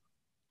whites?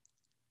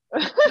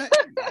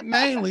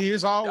 Mainly,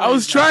 it's always. I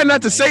was trying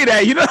not to say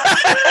that,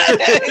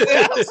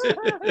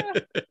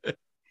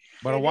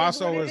 But It is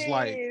Owasso what is it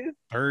like is.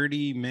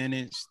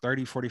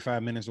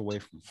 45 minutes away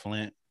from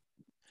Flint.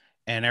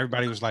 And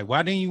everybody was like,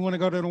 why didn't you want to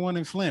go to the one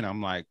in Flint?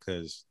 I'm like,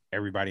 because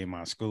everybody in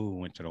my school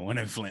went to the one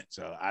in Flint.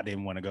 So I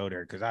didn't want to go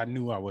there because I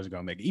knew I wasn't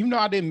going to make it. Even though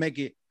I didn't make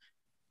it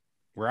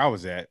where I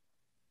was at,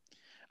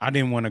 I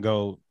didn't want to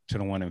go to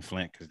the one in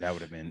Flint because that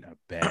would have been a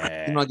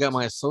bad. I got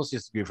my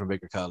associate's degree from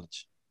Baker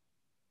College.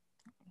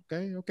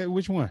 Okay.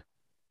 Which one?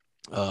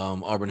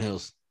 Auburn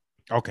Hills.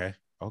 Okay.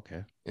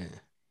 Yeah.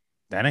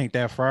 That ain't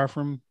that far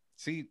from.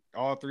 See,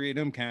 all three of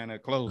them kind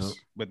of close, Nope.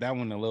 but that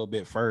one a little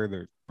bit further.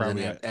 And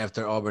Probably. then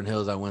after Auburn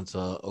Hills, I went to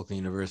Oakland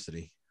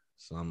University.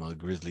 So I'm a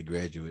Grizzly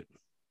graduate.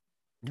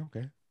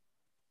 Okay.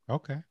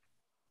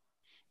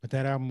 But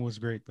that album was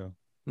great though.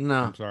 No,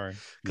 I'm sorry.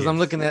 because I'm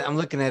looking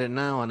at it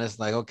now, and it's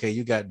like, okay,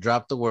 you got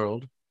Drop the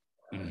World.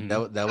 Mhm.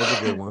 That was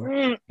a good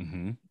one.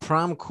 Mhm.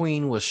 Prom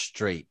Queen was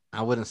straight.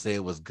 I wouldn't say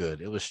it was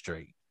good. It was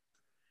straight.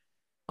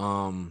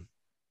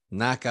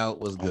 Knockout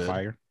was good.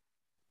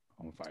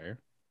 On fire.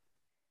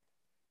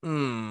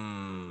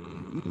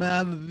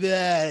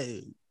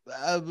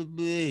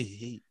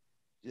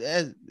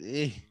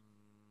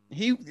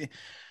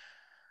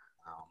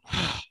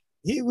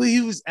 He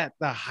was at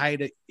the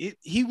height of it.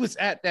 He was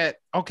at that.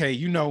 Okay,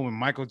 when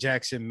Michael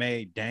Jackson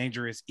made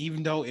Dangerous,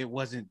 even though it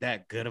wasn't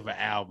that good of an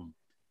album,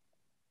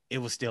 it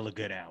was still a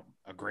good album,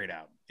 a great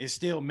album. It's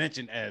still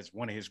mentioned as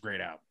one of his great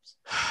albums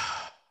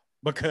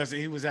because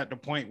he was at the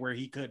point where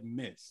he couldn't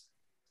miss.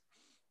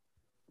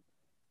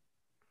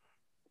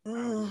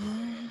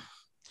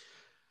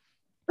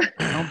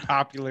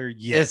 Unpopular,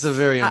 yes. It's a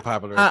very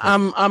unpopular.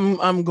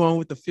 I'm going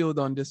with the field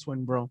on this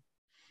one, bro.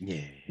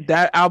 Yeah.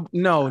 That album,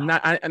 no, not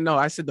I. No,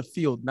 I said the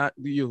field, not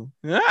you.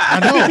 I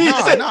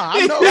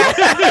know.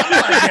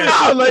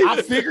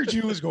 I figured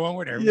you was going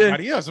with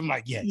everybody else. I'm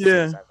like,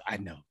 yes, I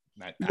know.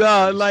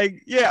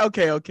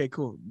 Okay,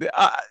 cool. It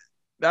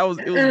was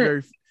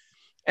very,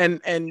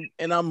 and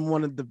I'm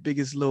one of the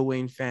biggest Lil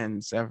Wayne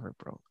fans ever,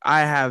 bro. I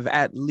have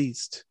at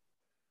least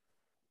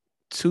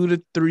 200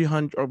 to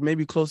 300, or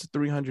maybe close to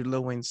 300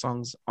 Lil Wayne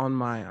songs on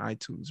my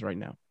iTunes right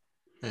now.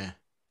 Yeah.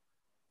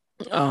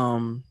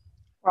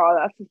 Oh,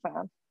 that's a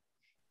fan.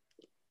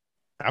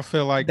 I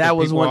feel like that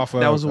was one. Off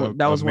that was of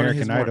that was one of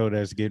his American Idol more,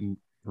 that's getting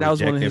that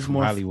was one of rejected his from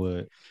more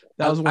Hollywood.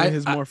 That was one of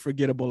his more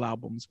forgettable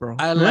albums, bro.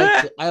 I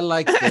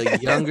like the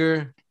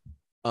younger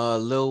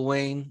Lil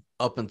Wayne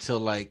up until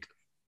like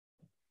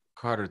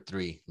Carter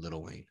 3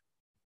 Lil Wayne.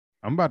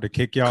 I'm about to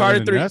kick y'all Carter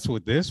in the 3. nuts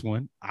with this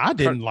one. I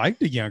didn't like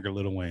the younger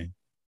Lil Wayne.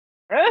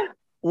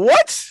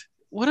 What?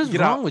 What is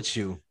Get wrong out. with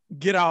you?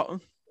 Get out.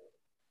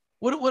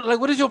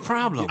 What is your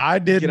problem? I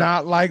did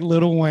not like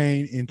Lil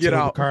Wayne until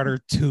out. Carter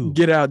 2.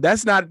 Get out.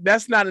 That's not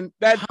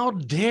How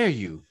dare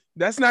you?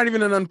 That's not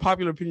even an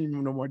unpopular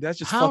opinion no more. That's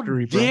just How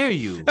fuckery, bro. dare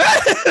you?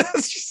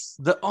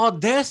 The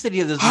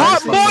audacity of this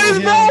Hot motherfucker.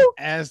 boys, bro.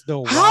 As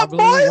the Hot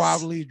boys?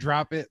 wobbly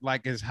drop it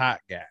like it's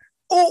hot guy.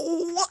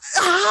 Oh, what?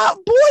 Hot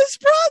boys,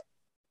 bro.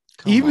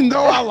 Even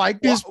though I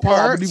like this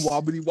part,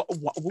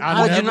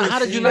 How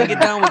did you not get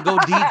down with Go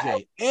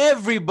DJ?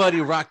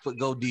 Everybody rocked with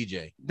Go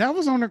DJ. That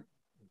was on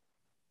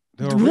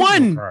the original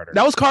one. Carter.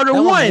 That was Carter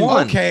That was 1.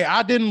 one. Okay,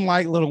 I didn't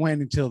like Lil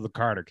Wayne until the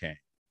Carter came.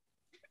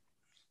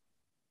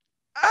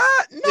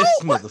 No, This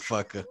what?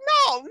 motherfucker.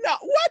 No,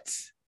 what?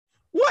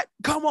 What?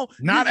 Come on.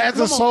 Not Nigga, as a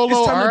come on. solo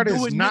It's time to artist.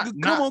 do it, Not- nigga.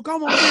 not-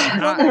 Come on.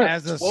 Not Come on.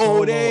 as a Oh,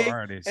 solo they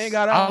artist. Ain't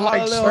got I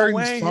like Lil certain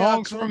Wayne.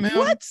 songs from him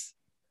What?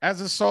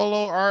 as a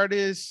solo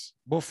artist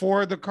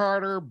before the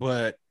Carter,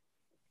 but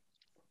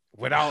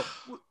without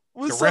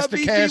What's the rest up, of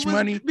BG? Cash What's-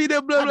 Money, Be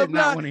there, blah, I blah, did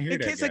not blah. wanna hear In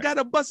that case I guy. got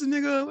a bust a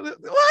nigga.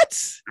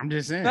 What? I'm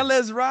just saying. Now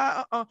let's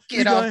ride.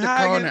 Get off the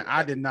corner.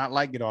 I did not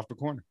like Get Off the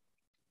Corner.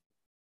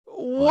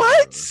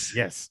 What?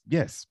 Yes.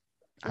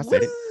 I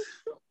said it.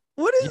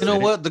 What is You know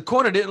what? The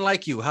corner didn't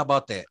like you. How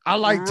about that? I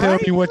like tell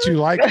me what you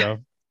like though.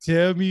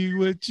 Tell me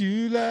what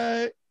you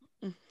like.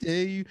 Tell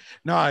you.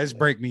 No, it's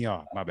break me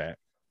off. My bad.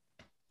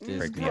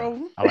 Break me off.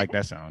 I like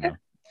that sound though.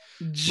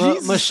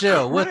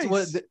 Michelle, what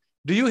Christ.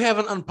 do you have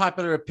an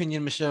unpopular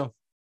opinion, Michelle?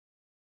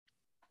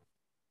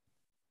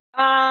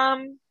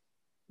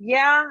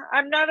 Yeah,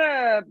 I'm not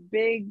a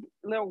big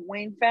Lil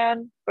Wayne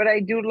fan, but I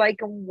do like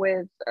him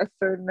with a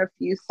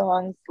few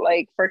songs.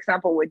 Like, for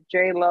example, with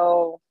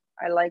J-Lo,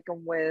 I like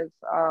him with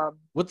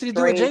What did he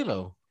do with Drake.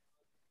 J-Lo?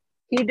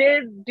 He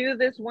did do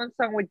this one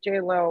song with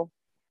J-Lo.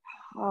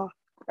 Oh,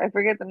 I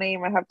forget the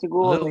name. I have to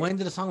Google Lil it. Wayne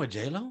did a song with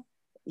J-Lo?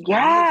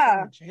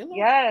 Yeah. J-Lo?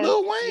 Yes.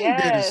 Lil Wayne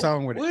did a yes.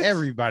 song with What?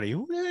 everybody.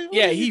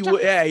 Yeah, he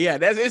would. Yeah.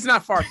 That's it's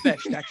not far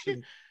fetched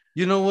actually.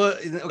 You know what?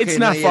 Okay, It's not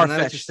now that you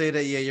far-fetched. say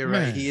that, yeah, you're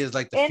right. Man. He is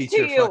like the Into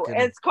feature You. fucking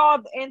It's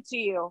called Into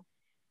You.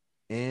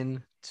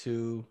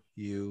 Into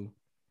You,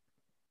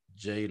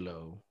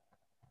 J-Lo.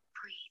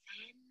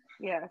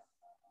 Yes.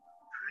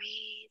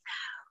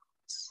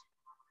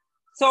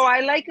 So I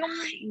like him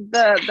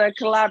the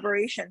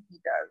collaboration he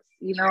does,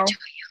 you know.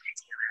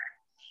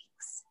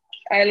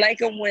 I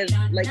like him with,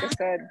 like I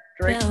said,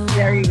 Drake.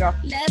 There you go.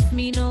 Left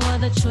me no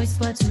other choice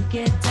but to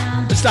get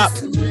down. Stop.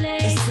 Too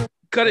late.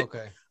 Cut it.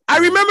 Okay. I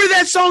remember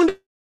that song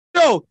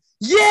though.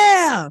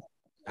 Yeah.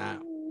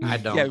 I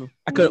don't.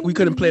 Yeah, we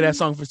couldn't play that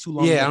song for too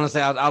long. Yeah, I'm gonna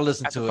say I'll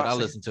listen After to it. 5 I'll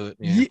seconds. listen to it.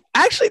 Yeah.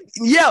 Actually,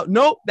 yeah,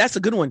 no, that's a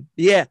good one.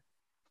 Yeah.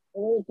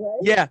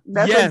 Yeah.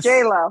 That's yes. with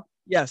J-Lo.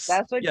 Yes.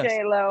 That's with yes.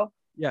 J-Lo.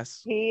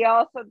 Yes. He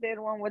also did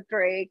one with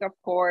Drake, of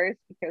course,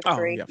 because Oh,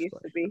 Drake yeah, of used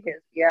course. to be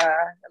his, yeah.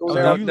 So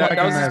Lil you that like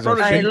was him his as a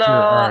protege. feature J-Lo,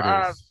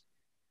 artist.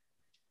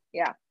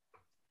 yeah.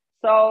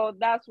 So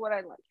that's what I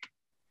like.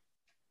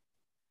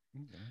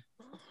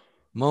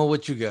 Mo,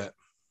 what you got?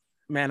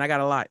 Man, I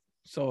got a lot.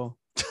 So,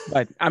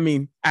 but I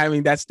mean,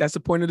 that's the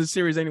point of the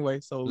series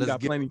anyway. So we Let's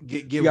got plenty.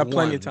 give we got one,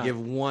 plenty of time. Give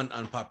one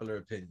unpopular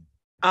opinion.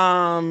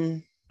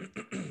 I'm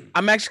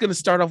actually gonna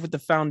start off with the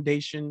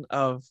foundation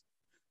of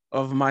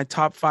my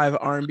top 5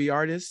 R&B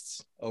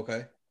artists,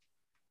 Okay.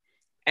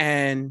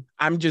 and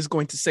I'm just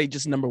going to say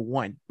just number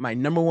 1, my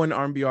number 1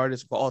 R&B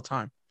artist of all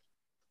time,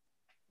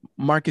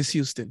 Marcus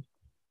Houston.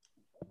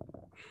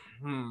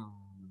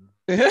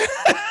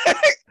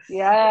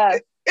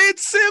 Yes.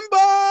 It's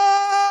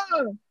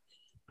Simba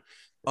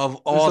Of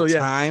all So, yeah.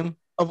 time.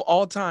 of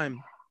all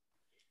time.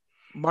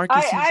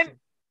 Marcus Houston.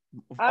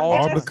 Of I'm all All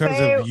gonna time. because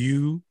say- of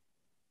you.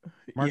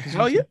 Marcus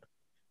Hell yeah. Houston?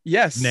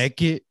 Yes.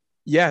 Naked.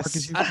 Yes.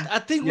 Marcus Houston. I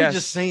think Yes. we're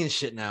just saying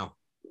shit now.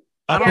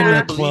 Up I don't in really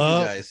the believe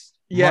club. you guys.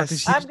 Yes.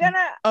 Marcus I'm Houston.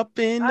 gonna Up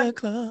in I'm- the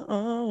club.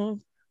 no,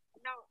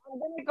 I'm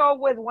gonna go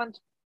with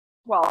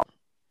 112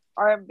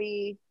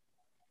 R&B.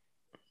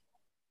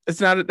 That's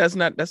not a bad.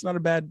 That's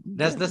not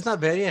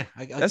bad. Yeah,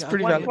 That's I-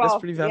 pretty I- valid. That's 112.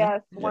 pretty valid. Yes, Yeah,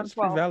 that's pretty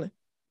 112. valid.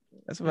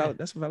 That's a valid.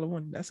 That's a valid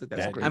one. That's a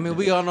That- great. I mean,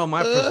 we all know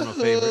my personal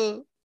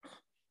favorite.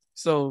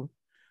 So,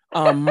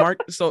 Mark.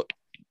 So,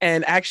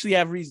 and actually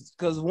have reasons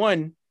because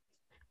one,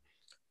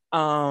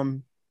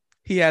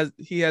 he has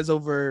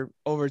over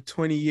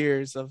 20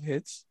 years of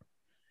hits.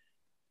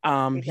 He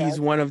He's does.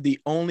 one of the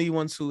only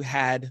ones who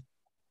had,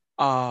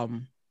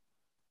 that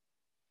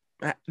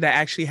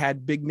actually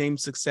had big name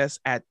success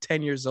at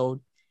 10 years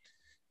old.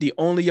 The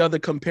only other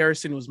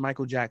comparison was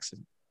Michael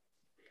Jackson.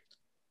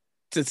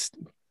 Just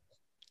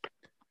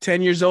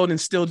 10 years old and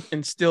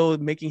still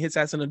making hits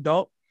as an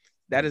adult.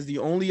 That is the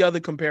only other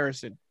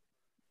comparison.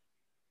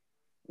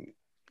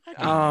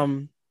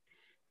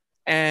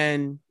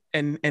 And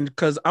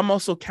because I'm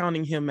also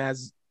counting him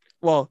as,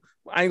 well,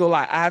 I ain't gonna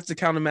lie, I have to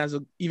count him as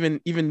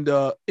even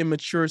the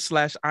immature /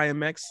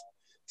 IMX,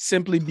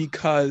 simply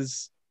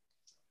because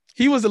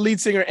he was the lead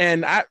singer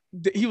and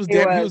he was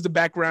the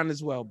background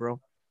as well, bro.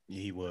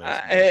 He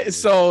was.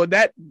 So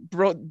that,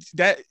 bro,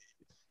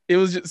 it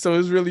was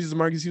really just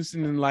Marcus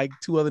Houston and like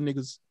 2 other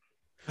niggas.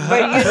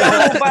 But you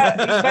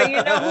know,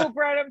 you know who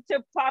brought him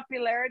to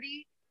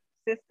popularity?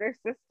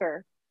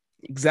 Sister.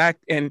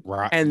 Exact. And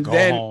Go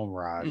then home,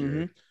 Roger.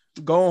 Mhm.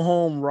 Go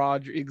home,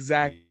 Roger.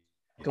 Exactly.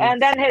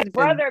 And then his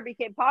brother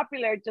became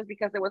popular just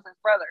because it was his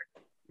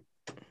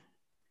brother.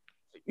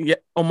 Yeah,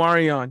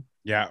 Omarion.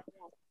 Yeah.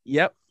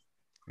 Yep.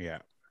 Yeah.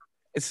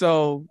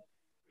 So,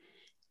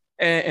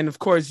 and of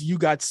course, you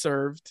got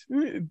served.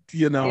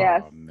 You know.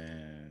 Yes. Oh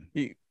man.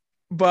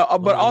 But One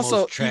of the also,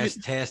 most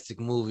trash-tastic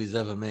movies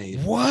ever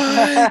made.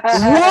 What?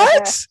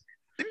 what?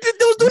 They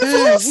was doing it for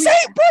Man, Lil we-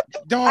 Saint,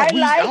 bro. Dog, I I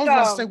like was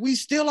about to him. say we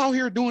still out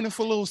here doing it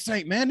for Lil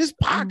Saint, man. This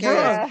podcast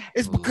Yeah.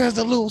 is because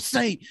of Lil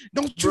Saint.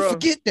 Don't you Bruh.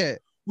 forget that.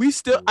 We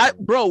still, I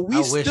we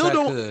wish still I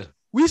don't. could.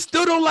 We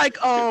still don't like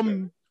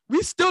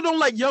we still don't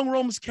like Young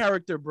Rome's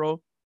character,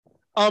 bro.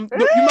 You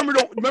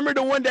remember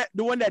the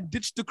one that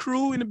ditched the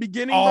crew in the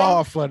beginning, bro?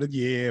 Oh, for the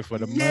Yeah,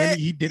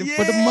 money. He did it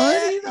for the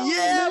money. though,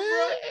 yeah,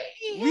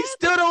 man. We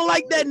still don't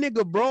like that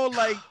nigga, bro.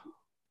 Like,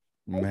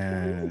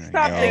 Man.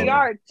 Stop the yo.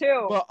 yard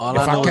too. but, All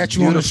If I I know catch is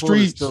you on the beautiful is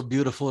streets- still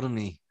beautiful to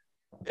me.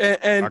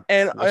 and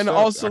What's up?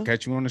 also, I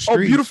catch you on the oh,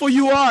 street. beautiful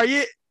you are,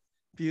 yeah.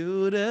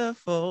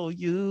 beautiful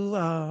you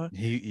are.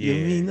 Yeah. You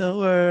mean the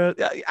world.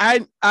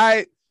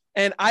 I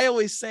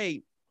always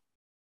say,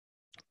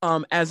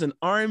 as an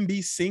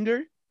R&B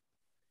singer,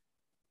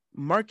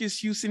 Marcus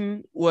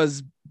Houston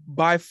was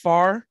by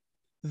far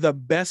the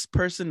best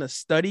person to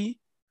study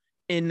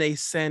in a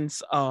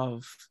sense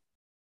of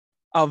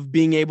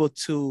being able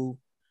to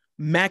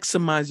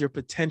maximize your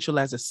potential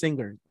as a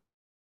singer.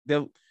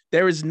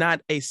 There is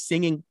not a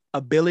singing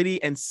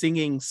ability and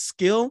singing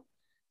skill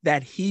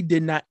that he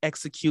did not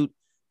execute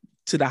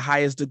to the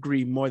highest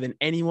degree more than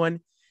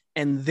anyone.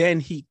 And then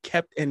he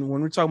kept, and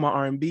when we're talking about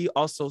R&B,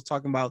 also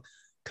talking about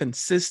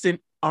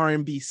consistent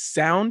R&B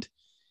sound,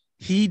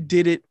 he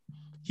did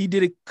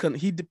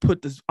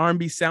put this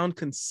R&B sound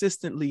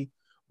consistently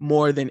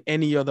more than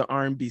any other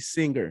R&B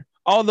singer.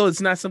 Although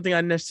it's not something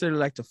I necessarily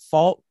like to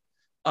fault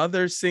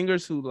other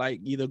singers who like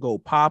either go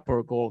pop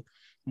or go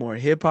more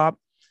hip hop.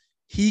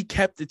 He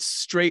kept it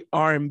straight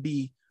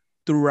R&B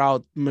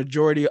throughout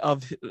majority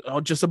of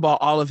just about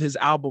all of his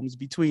albums,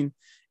 between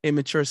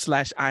Immature /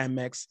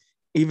 IMX,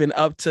 even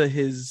up to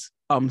his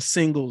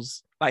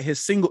singles, like his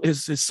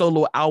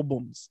solo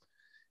albums.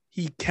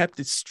 He kept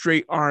it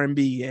straight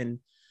R&B, and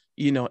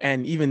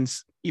and even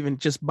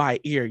just by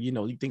ear,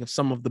 you think of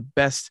some of the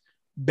best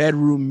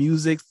bedroom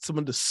music, some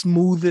of the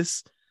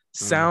smoothest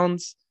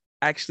sounds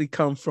actually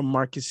come from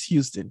Marcus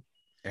Houston.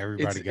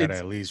 Everybody got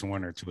at least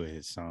one or two of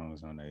his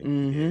songs on there.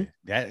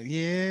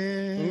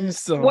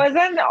 So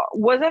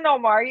wasn't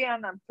Omari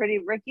on Pretty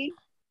Ricky?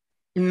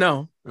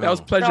 No, that was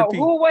Pleasure P.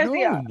 Who was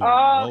he?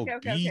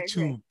 Okay.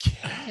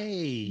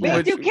 B2K.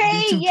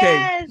 B2K,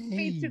 yes,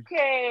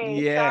 B2K.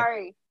 Yeah.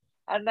 Sorry.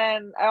 And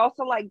then I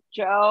also like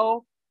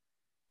Joe.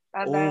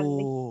 And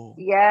then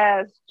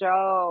yes,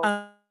 Joe.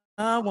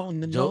 I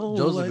want to know.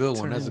 Joe's a good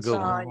one. That's a good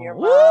one. On your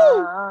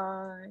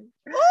mind.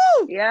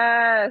 Woo!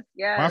 Yes.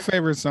 My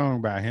favorite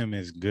song by him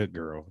is Good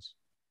Girls.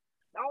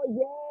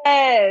 Oh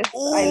yes.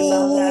 I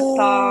love that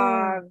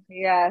song.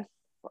 Yes.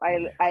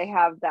 I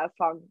have that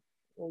song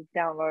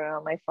downloaded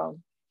on my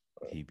phone.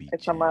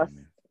 It's a must.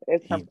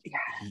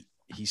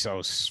 He's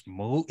so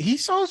smooth.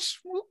 He's so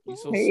smooth.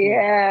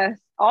 Yes.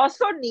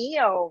 Also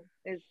Neo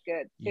is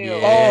good too.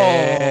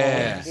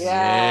 Yeah.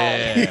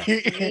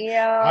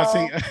 Neo.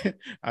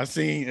 I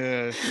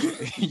seen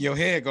your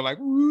head go like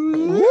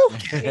woo.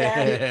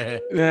 Yeah.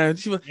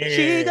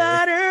 She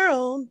got her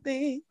own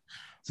thing.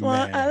 That's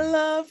why I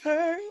love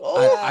her.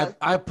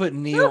 I put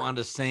Neo on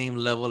the same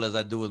level as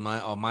I do with my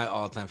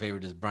all-time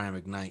favorite is Brian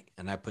McKnight,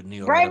 and I put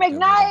Neo. Brian right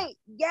McKnight,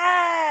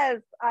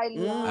 yes, I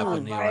love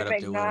put Neo Brian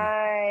right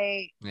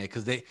McKnight.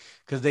 Yeah,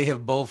 because they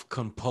have both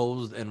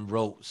composed and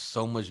wrote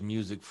so much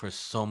music for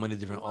so many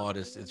different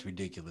artists. It's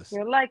ridiculous.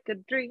 You're like a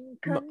dream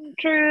come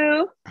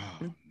true.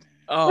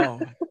 Oh,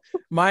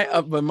 my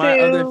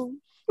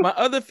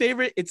other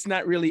favorite. It's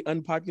not really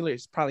unpopular.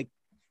 It's probably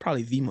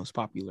the most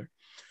popular.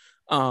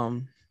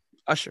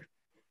 Usher.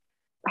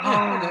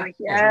 Oh,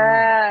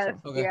 yes.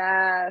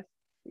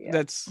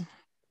 That's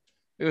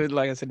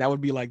like I said, that would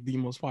be like the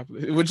most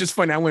popular, which is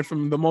funny. I went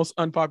from the most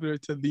unpopular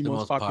to the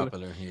most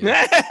popular.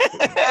 Yeah.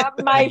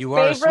 My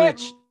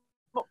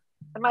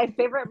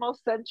favorite,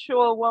 most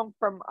sensual one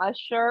from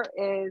Usher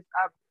is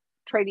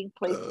Trading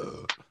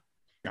Places.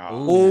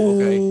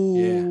 Okay.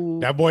 Yeah.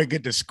 That boy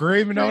get to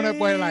screaming on that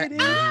boy like,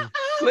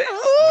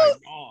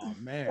 oh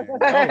man.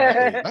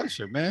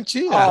 Usher, man,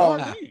 chill.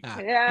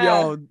 Yeah.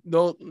 Yo.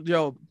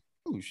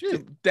 Oh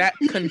shit. That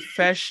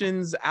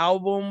Confessions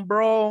album,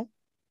 bro.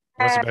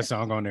 What's the best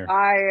song on there?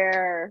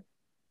 Fire.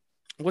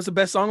 What's the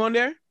best song on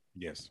there?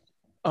 Yes.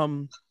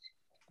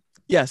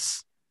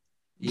 Yes.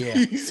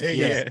 Yeah.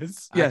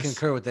 Yes. I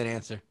concur with that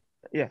answer.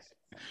 Yes.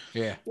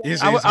 Yeah.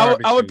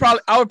 I would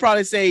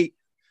probably say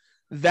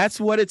That's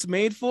What It's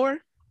Made For.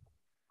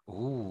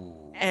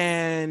 Ooh.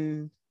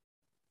 And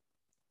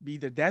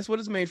either That's What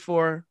It's Made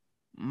For,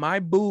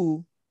 My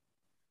Boo,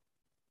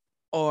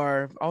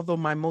 or although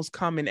my most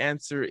common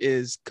answer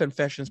is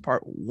Confessions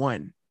Part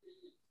 1.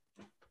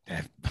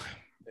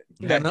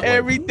 That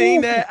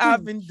everything that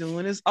I've been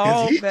doing is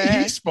all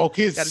bad. He spoke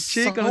his got a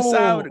chick on the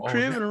side with a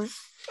criminal.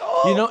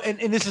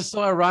 And this is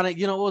so ironic.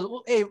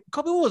 Hey,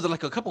 Kobe, what was it,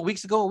 like a couple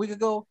weeks ago, a week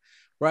ago,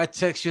 where I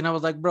text you and I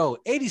was like, bro,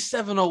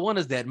 8701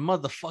 is that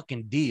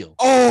motherfucking deal.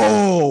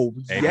 Oh,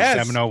 yes.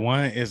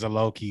 8701 is a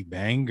low-key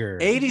banger.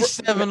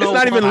 8701. It's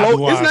not even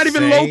low. It's not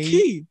even low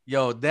key.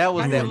 Yo, that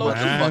was that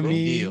motherfucking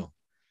deal.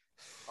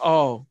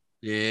 Oh,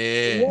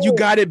 yeah. You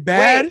got it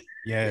bad? Wait.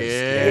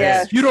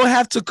 Yes. You don't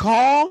have to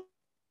call?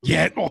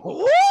 Yeah.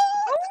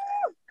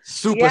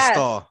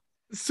 Superstar.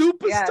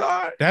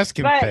 Superstar. That's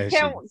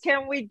Confessions. But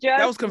can we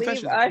just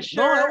leave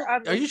Usher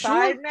on the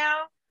side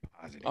now?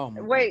 Oh my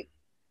Wait.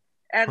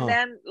 And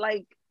then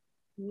like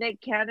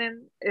Nick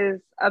Cannon is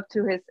up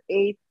to his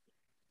 8th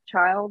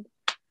child.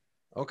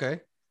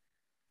 Okay.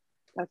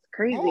 That's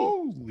crazy.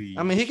 Holy.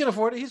 I mean, he can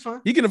afford it. He's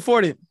fine. He can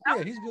afford it.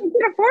 Yeah, he's good. He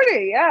can afford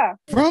it, yeah.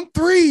 From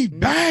 3,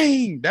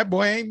 bang. That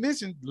boy ain't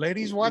missing.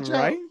 Ladies, watch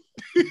out.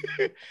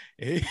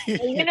 And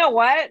you know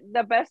what?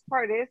 The best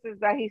part is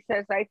that he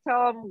says, I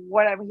tell him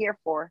what I'm here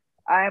for.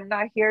 I am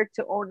not here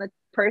to own a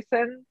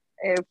person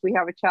If we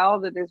have a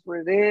child, it is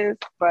what it is.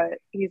 But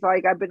he's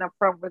like, I've been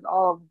upfront with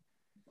all of them.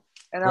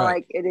 And I'm Right.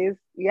 like, it is,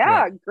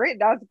 yeah, great.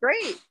 That's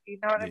great. You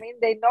know what I mean?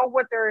 They know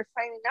what they're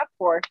signing up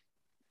for.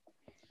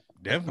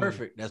 Definitely.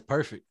 Perfect. That's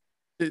perfect.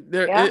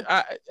 There's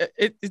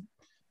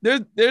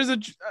a.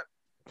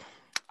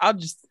 I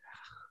don't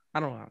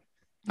know.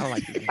 I don't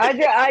like it.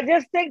 I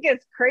just think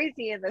it's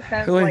crazy in the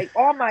sense like,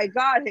 oh my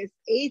God, his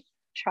 8th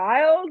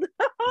child.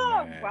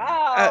 Oh,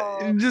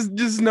 wow.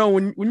 Just know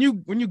when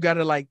you got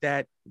it like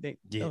that,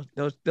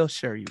 they'll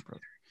share you, bro.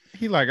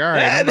 He like, all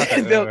right, I'm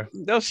about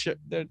to, they'll share.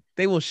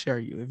 They will share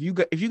you if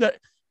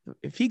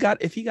he got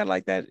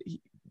like that.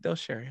 They'll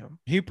share him.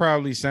 he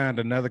probably signed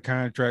another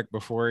contract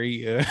before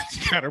he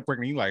got her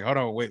pregnant. He like, hold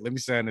on, wait, let me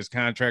sign this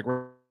contract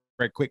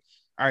right quick.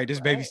 All right, this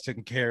baby's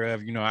taken care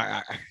of. You know,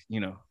 I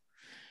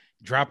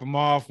drop him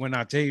off when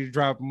I tell you to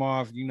drop him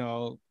off. You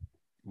know,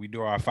 we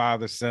do our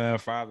father-son,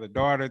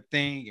 father-daughter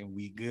thing, and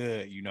we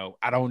good. You know,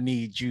 I don't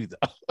need you though.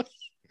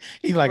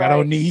 He like, I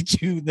don't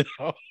need you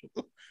though.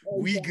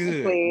 We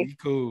good. We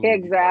cool.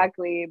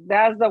 Exactly.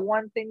 That's the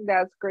one thing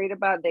that's great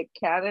about Nick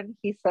Cannon.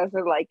 He says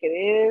it like it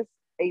is.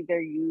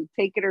 Either you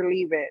take it or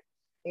leave it.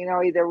 You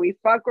know, either we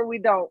fuck or we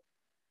don't.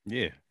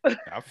 Yeah,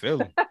 I feel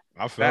him.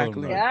 I feel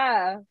him.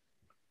 Yeah.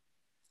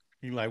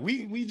 He like,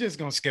 we just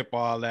gonna skip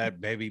all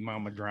that baby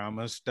mama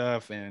drama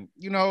stuff, and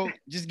you know,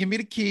 just give me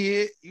the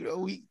kid. You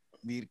know,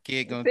 the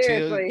kid gonna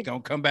chill,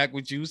 gonna come back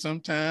with you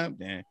sometime.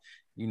 Then,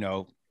 you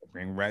know,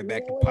 bring right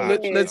back to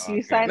pop.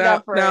 You signed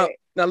up for it.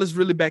 Now let's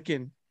really back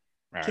in.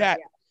 All Cat.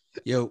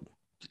 right. Yo,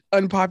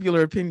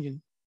 unpopular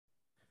opinion.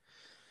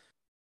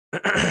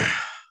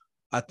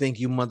 I think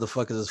you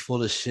motherfuckers is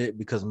full of shit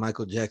because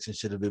Michael Jackson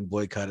should have been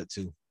boycotted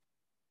too.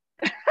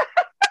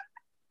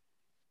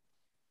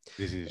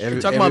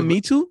 You talking about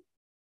Me Too?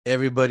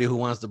 Everybody who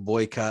wants to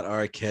boycott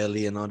R.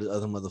 Kelly and all the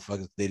other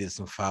motherfuckers, they did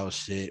some foul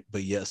shit,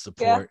 but yet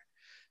support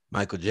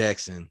Michael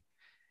Jackson.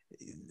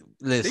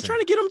 Listen, they trying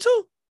to get him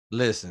too.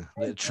 Listen,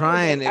 they're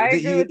trying. These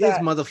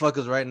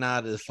motherfuckers right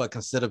now to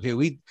fucking sit up here.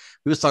 We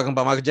was talking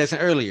about Michael Jackson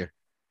earlier.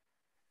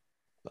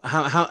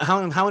 How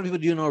many people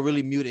do you know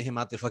really muted him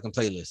out their fucking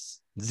playlists?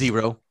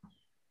 Zero.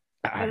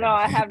 No,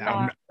 I have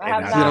not. I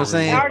have not. See what I'm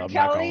saying? R.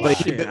 Kelly,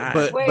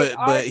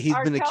 but he's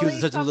been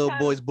accused of touching little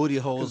boys' booty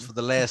holes for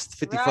the last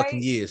 50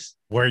 fucking years.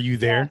 Were you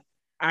there?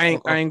 I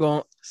ain't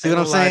going. See what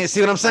I'm saying?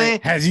 See what I'm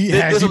saying? Has he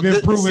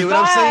been proven? See what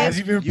I'm saying? Has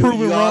he been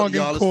proven wrong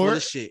in court? Full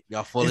of shit.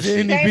 Y'all full of shit.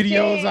 Is there any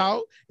videos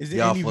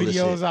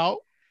out? out?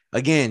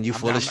 Again, you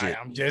full of shit.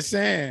 I'm just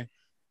saying.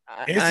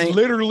 It's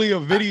literally a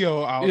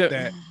video out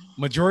that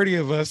majority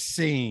of us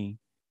seen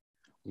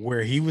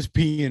where he was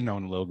peeing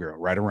on a little girl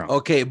right around.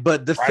 Okay,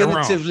 but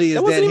definitively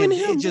that is that him.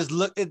 him. It just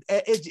look.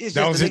 It's just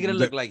a nigga that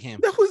look like him.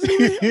 That wasn't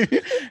even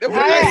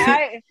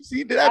him.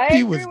 See, that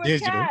pee was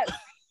digital. Kat.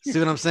 See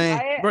what I'm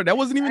saying, bro? That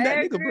wasn't even that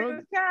nigga, bro.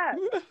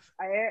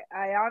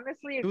 I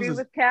honestly agree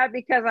with Kat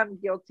because I'm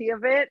guilty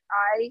of it.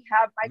 I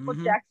have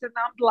Michael Jackson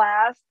on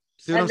blast.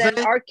 See what and I'm then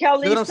saying? R.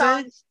 Kelly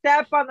song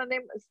 "Step in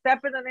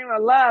the Name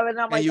of Love,"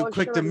 and I'm like, you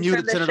quick to mute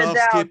it, turn it off,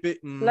 down. skip it.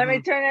 Let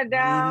me turn it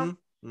down.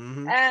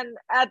 And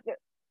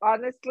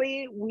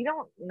honestly, we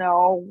don't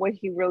know what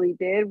he really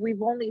did.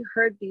 We've only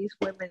heard these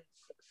women's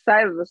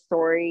side of the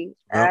story,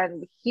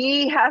 and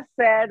he has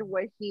said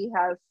what he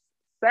has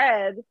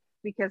said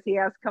because he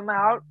has come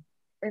out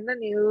in the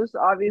news.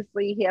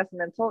 Obviously, he has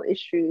mental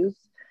issues,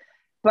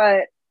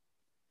 but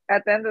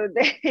at the end of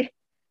the day,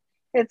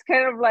 it's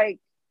kind of like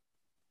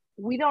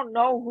we don't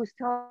know who's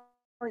telling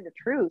the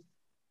truth.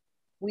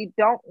 We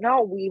don't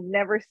know. We've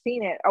never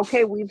seen it.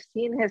 Okay, we've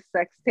seen his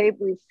sex tape.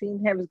 We've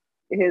seen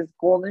his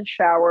golden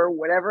shower,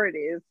 whatever it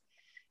is.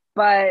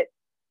 But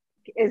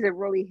is it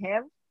really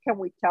him? Can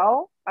we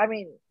tell? I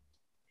mean,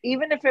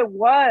 even if it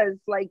was,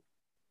 like,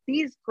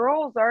 these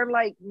girls are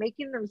like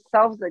making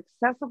themselves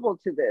accessible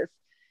to this.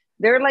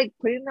 They're like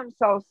putting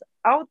themselves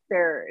out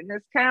there. And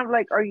it's kind of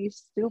like, are you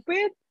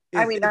stupid?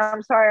 I mean,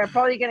 I'm sorry, I'm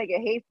probably gonna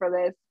get hate for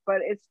this,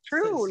 but it's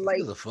true.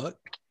 Like, the fuck?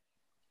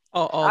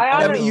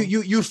 I mean,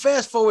 you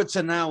fast forward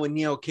to now, and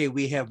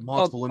we have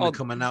multiple women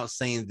coming out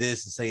saying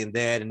this and saying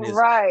that, and we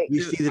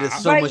see that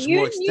it's so much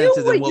more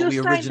extensive than what we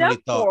originally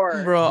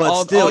thought. Bro,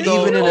 but still,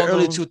 even in the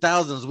early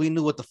 2000s, we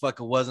knew what the fuck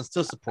it was and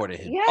still supported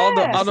him. Yes.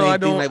 Although I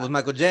don't, like with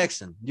Michael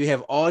Jackson, you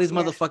have all these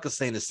motherfuckers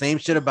saying the same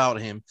shit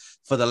about him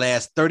for the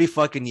last 30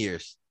 fucking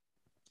years.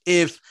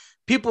 If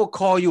people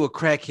call you a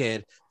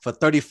crackhead for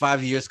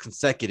 35 years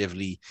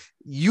consecutively,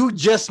 you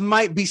just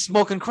might be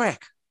smoking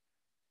crack.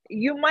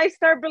 You might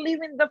start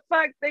believing the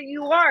fact that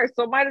you are,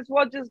 so might as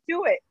well just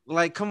do it.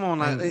 Like, come on,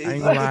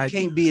 it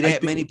can't be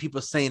that many people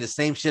saying the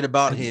same shit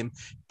about him,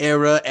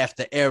 era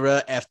after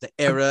era after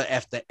era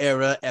after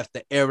era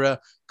after era.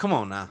 Come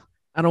on now.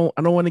 I don't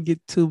want to get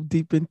too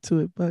deep into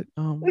it, but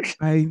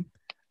I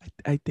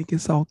think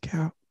it's all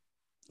cap.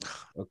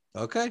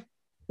 Okay.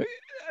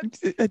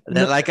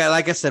 Like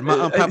I said, my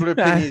unpopular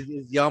opinion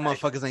is y'all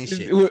motherfuckers ain't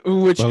shit.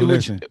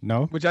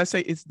 Which I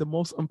say it's the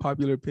most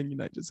unpopular opinion.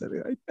 I just said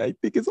it. I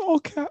think it's all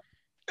cap.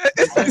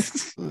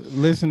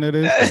 Listen to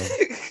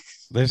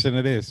this. Listen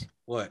to this.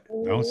 What?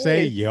 Don't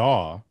say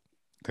y'all.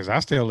 because I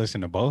still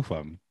listen to both of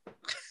them.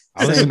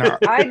 I listen to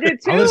I do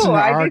too. I listen to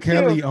I R. do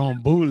Kelly too.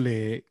 on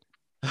bootleg,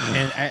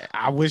 and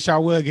I wish I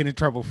would get in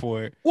trouble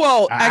for it.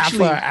 Well, An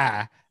actually, eye for an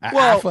eye.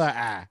 well- Eye for an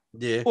eye.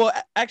 Yeah. well,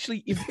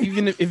 actually, if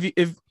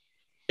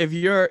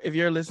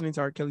you're listening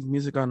to R. Kelly's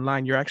music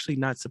online, you're actually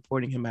not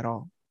supporting him at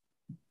all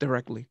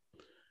directly.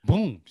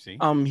 Boom. See.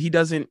 He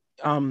doesn't.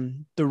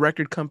 The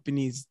record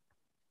companies,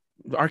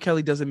 R.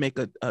 Kelly doesn't make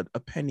a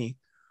penny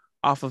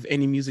off of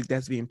any music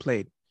that's being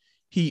played.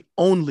 He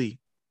only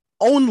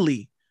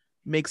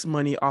makes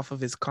money off of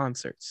his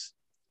concerts.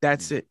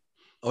 That's it.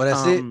 Oh,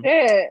 that's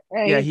it.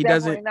 Yeah, He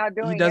definitely not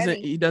doing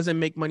any. he doesn't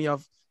make money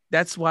off.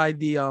 That's why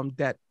the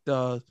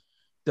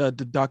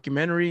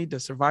documentary, the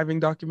surviving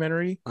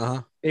documentary,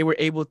 they were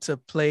able to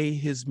play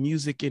his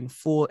music in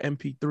full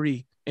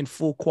MP3 in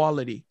full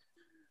quality.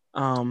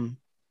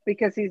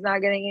 Because he's not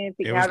getting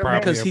anything It was out of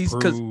probably it.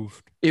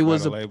 approved it by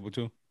was the a label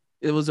too.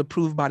 it was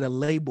approved by the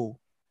label.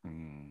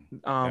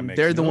 That makes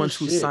They're the sense. ones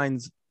who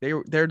signs.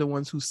 They're the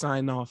ones who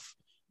sign off.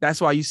 That's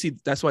why you see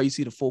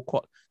the full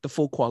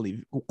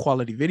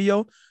quality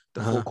video,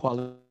 the full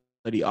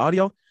quality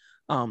audio.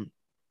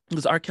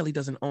 Because R. Kelly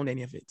doesn't own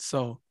any of it.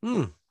 So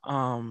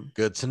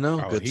good to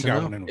know. Good to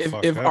know.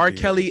 If R.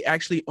 Kelly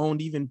actually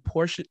owned even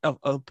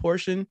a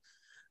portion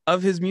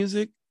of his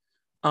music,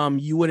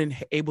 you wouldn't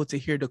able to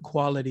hear the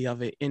quality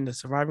of it in the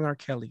surviving R.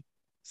 Kelly.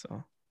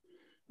 So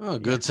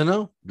good to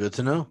know. Good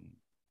to know.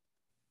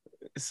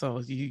 So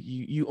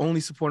you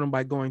only support him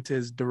by going to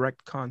his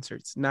direct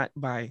concerts, not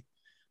by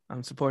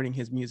supporting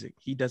his music.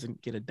 He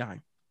doesn't get a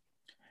dime.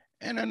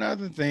 And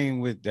another thing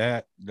with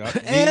that,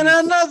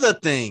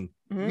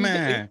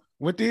 man,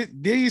 with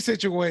these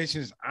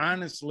situations,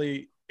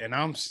 honestly, and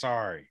I'm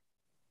sorry.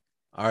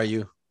 Are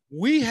you?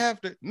 We have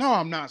to. No,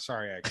 I'm not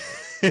sorry.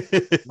 Actually,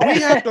 we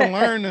have to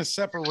learn to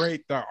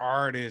separate the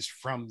artist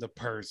from the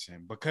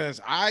person because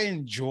I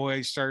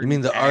enjoy certain. You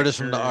mean the artist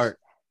from the art?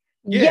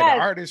 Yeah, Yes. the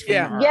artist from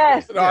the art.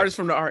 Yes. The artist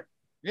from the art.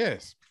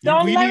 Yes.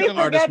 Don't We let need me to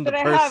learn forget from the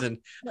that I have. person.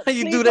 How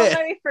you Please do don't that?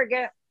 let me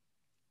forget.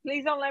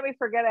 Please don't let me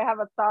forget. I have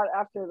a thought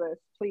after this.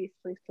 Please,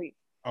 please, please.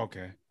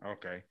 Okay.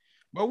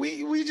 But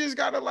we just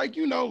gotta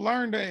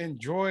learn to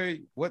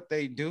enjoy what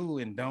they do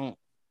and don't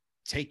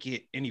take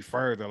it any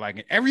further.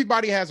 Like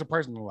everybody has a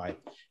personal life.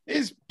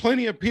 There's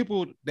plenty of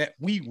people that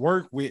we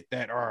work with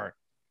that are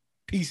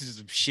pieces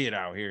of shit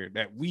out here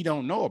that we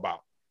don't know about.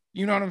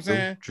 You know what I'm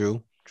saying?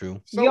 True.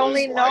 You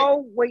only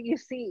know what you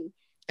see.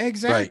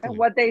 Exactly. And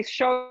what they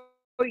show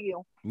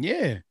you.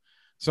 Yeah.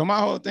 So my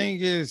whole thing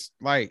is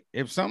like,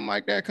 if something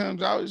like that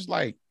comes out, it's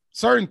like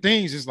certain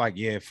things. It's like,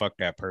 yeah, fuck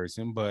that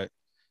person. But at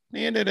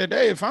the end of the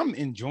day, if I'm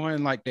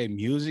enjoying like their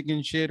music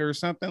and shit or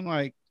something,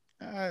 like,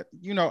 I'm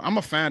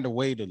gonna find a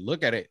way to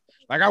look at it.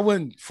 Like I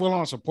wouldn't full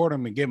on support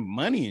them and give them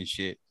money and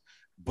shit,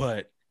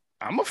 but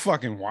I'm gonna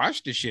fucking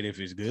watch the shit if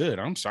it's good.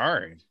 I'm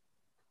sorry.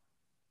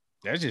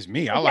 That's just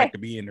me. I like to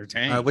be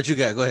entertained. All right, what you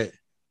got? Go ahead.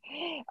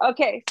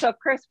 Okay, so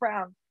Chris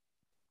Brown.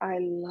 I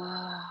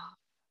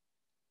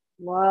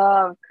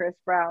love Chris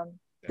Brown.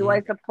 Do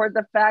I support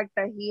the fact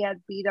that he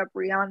had beat up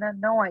Rihanna?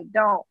 No, I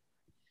don't.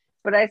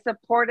 But I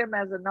support him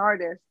as an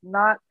artist,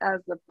 not as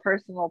a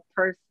personal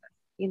person.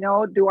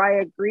 Do I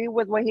agree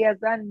with what he has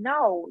done?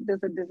 No. Does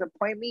it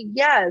disappoint me?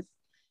 Yes.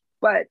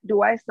 But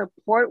do I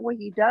support what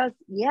he does?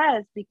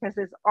 Yes, because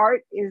his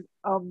art is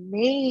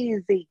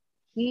amazing.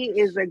 He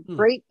is a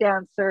great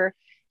dancer.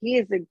 He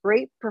is a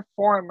great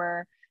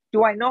performer.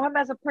 Do I know him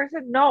as a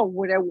person? No.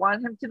 Would I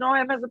want him to know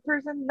him as a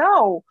person?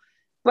 No.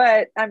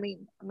 But I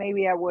mean,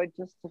 maybe I would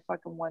just to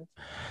fuck him once.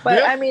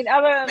 But I mean,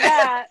 other than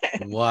that,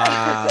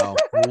 Wow.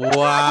 Boom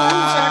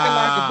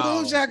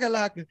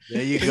shakalaka.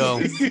 There you go.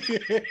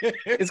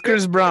 It's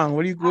Chris Brown.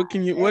 What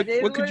could you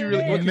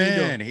really?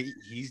 Man,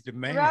 he's the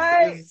man.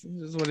 Right? This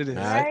is what it is.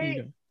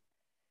 Right?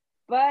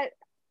 But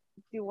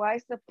do I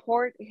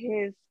support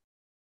his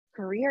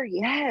career?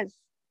 Yes,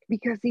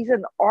 because he's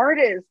an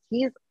artist.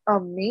 He's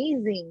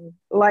amazing.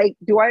 Like,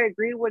 do I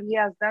agree with what he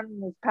has done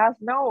in his past?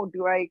 No.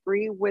 Do I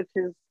agree with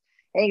his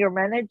anger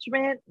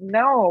management?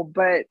 No,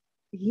 but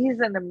he's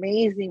an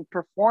amazing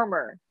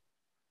performer.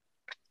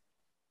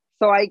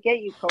 So I get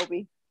you,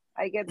 Kobe.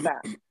 I get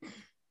that.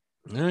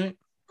 All right.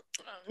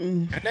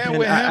 And then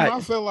with him,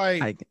 I feel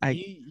like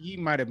he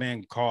might have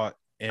been caught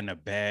in a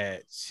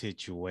bad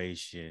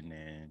situation,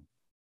 and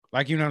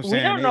like what I'm saying.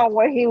 We don't know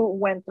what he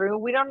went through.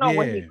 We don't know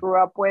what he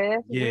grew up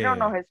with. We don't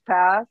know his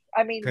past.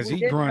 I mean, because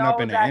he growing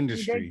up in the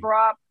industry. He did grow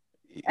up,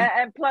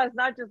 and plus,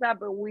 not just that,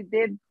 but we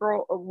did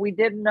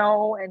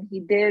know, and he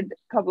did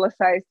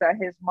publicize that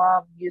his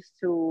mom used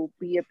to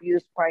be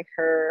abused by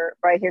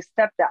his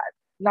stepdad,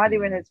 not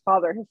even his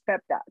father, his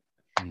stepdad.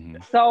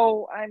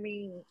 So, I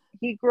mean,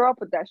 he grew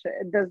up with that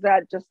shit. Does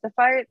that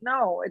justify it?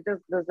 No. It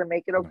doesn't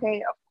make it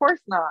okay? Of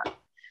course not.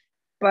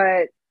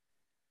 But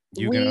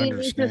we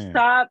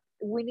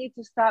need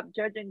to stop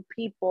judging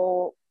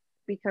people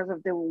because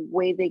of the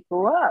way they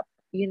grew up.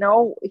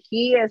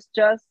 He is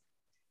just,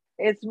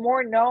 it's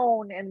more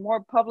known and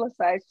more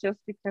publicized just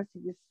because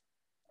he's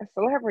a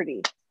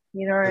celebrity.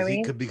 You know what I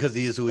mean? Because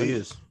he is who he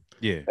is.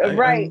 Yeah.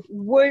 Right.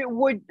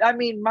 Would I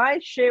mean my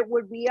shit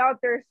would be out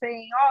there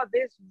saying, oh,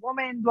 this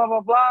woman, blah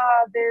blah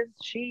blah, this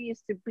she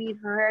used to beat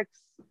her ex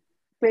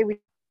baby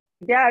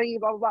daddy,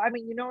 blah blah blah. I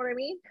mean, you know what I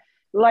mean?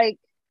 Like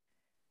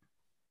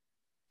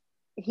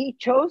he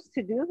chose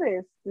to do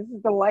this. This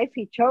is the life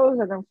he chose,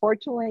 and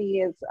unfortunately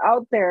it's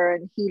out there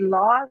and he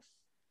lost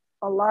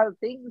a lot of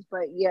things,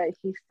 but yet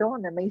he's still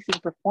an amazing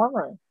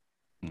performer.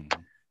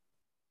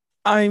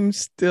 I'm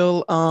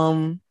still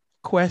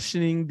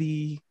questioning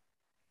the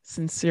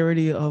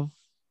sincerity of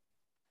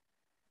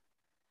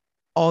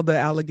all the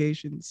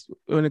allegations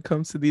when it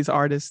comes to these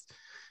artists,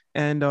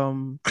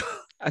 and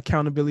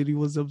accountability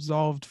was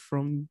absolved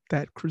from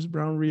that Chris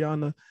Brown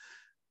Rihanna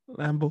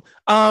Lambo.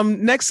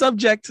 Next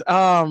subject.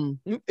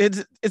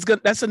 It's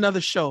good. That's another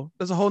show.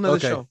 That's a whole nother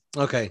show.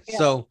 Okay. Yeah.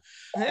 So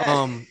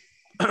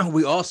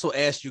we also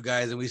asked you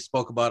guys and we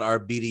spoke about our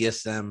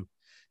BDSM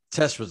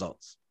test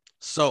results.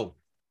 So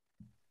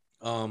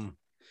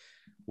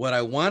what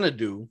I want to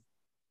do,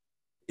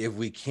 if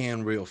we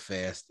can real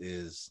fast,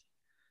 is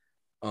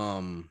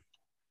do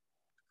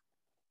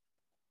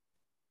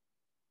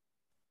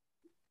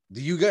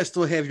you guys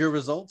still have your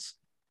results?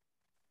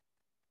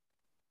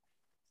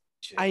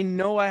 I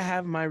know I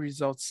have my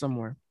results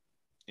somewhere.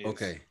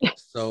 Okay.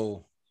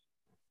 So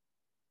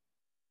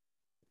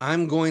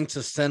I'm going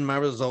to send my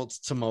results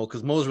to Mo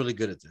because Mo's really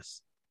good at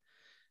this.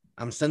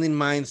 I'm sending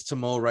mine to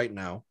Mo right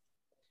now.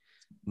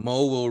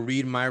 Mo will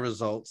read my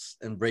results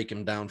and break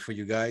them down for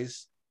you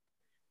guys.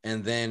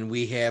 And then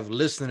we have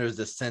listeners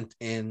that sent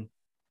in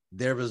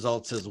their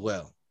results as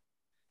well.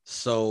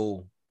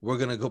 So we're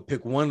going to go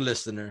pick one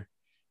listener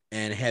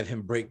and have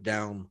him break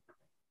down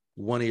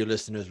one of your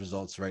listeners'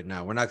 results right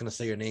now. We're not going to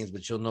say your names,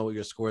 but you'll know what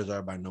your scores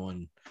are by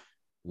knowing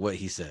what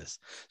he says.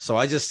 So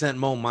I just sent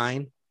Mo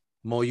mine.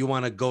 Mo, you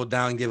want to go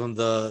down, give him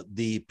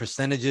the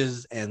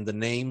percentages and the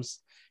names,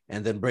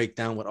 and then break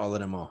down what all of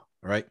them are, all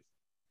right?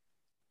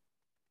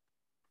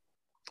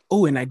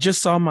 Oh, and I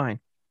just saw mine.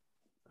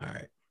 All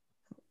right.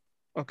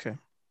 Okay.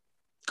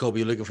 Kobe,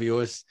 you looking for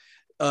yours?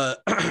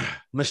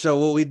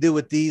 Michelle, what we did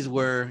with these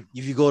were,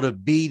 if you go to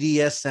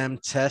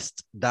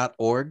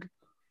bdsmtest.org,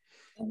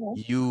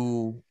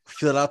 you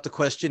fill out the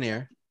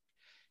questionnaire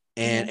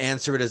and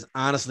answer it as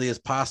honestly as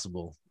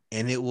possible.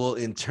 And it will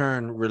in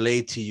turn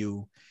relate to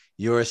you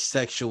your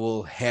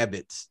sexual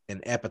habits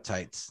and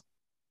appetites.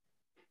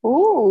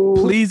 Ooh.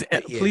 Please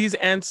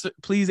answer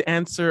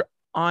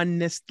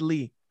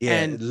honestly. Yeah,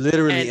 and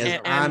literally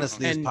as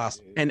honestly as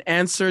possible. And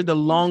answer the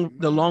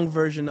long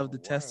version of the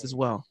test as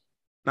well.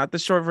 Not the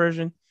short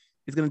version.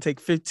 It's gonna take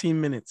 15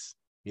 minutes.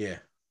 Yeah.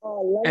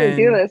 Oh, let me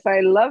do this.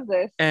 I love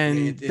this.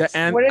 And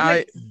what is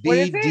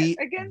it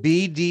again?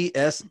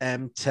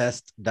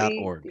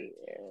 BDSMtest.org.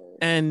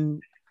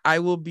 And I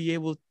will be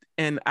able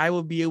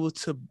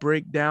to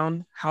break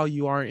down how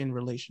you are in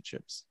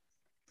relationships.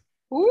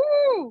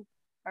 Ooh.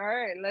 All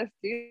right, let's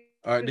do.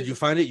 All right, did you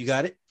find it? You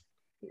got it?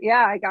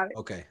 Yeah, I got it.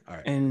 Okay, all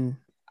right. And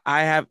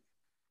I have,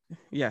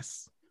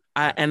 yes,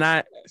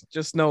 I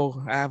just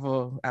know I have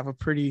a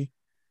pretty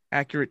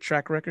accurate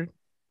track record.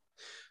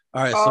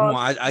 All right, so Mo,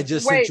 I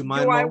just sent you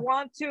mine. Do I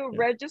want to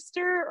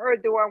register or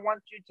do I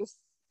want you just?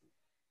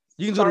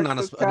 You can do it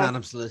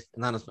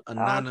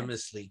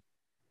anonymously.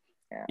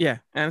 Yeah,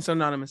 answer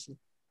anonymously.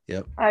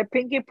 Yep. I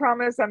pinky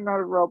promise I'm not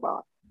a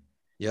robot.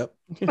 Yep.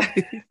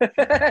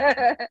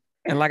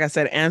 And like I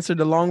said, answer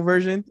the long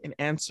version and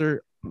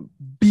answer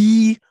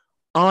be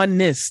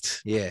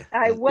honest. Yeah.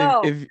 I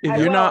will.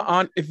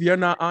 If you're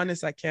not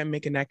honest, I can't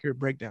make an accurate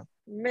breakdown.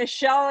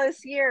 Michelle is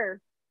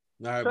here.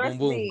 All right, Trust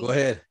boom, me. Go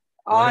ahead.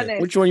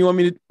 Honest. Which one you want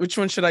me to? Which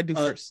one should I do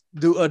first?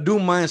 Do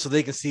mine so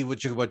they can see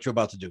what you're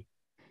about to do.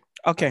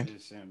 Okay.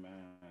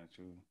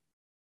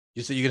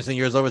 You said you're gonna send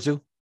yours over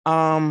too?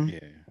 Yeah.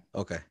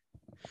 Okay.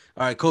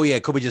 All right, cool. Yeah,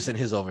 Kobe just sent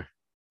his over.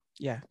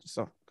 Yeah.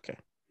 So okay.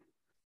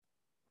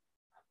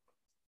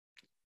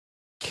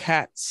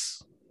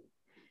 Cats.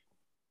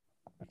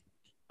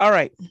 All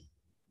right.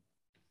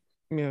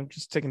 I'm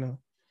just taking a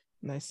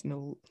nice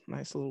little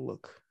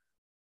look.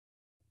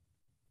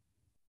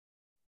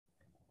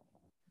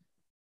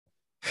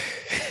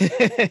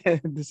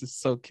 This is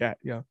so cat,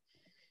 yo.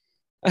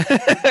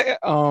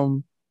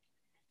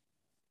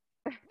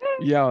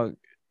 Yo.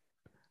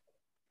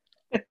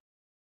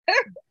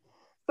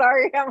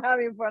 Sorry, I'm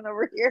having fun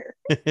over here.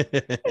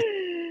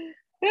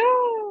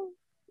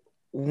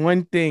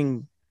 One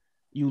thing,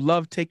 you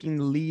love taking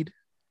the lead.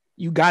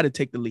 You got to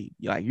take the lead.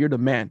 You're the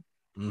man.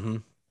 Mm-hmm.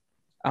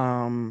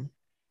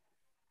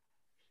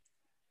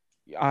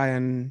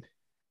 And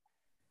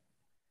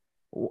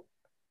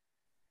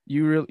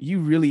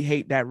you really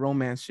hate that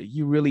romance shit.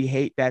 You really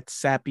hate that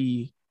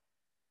sappy.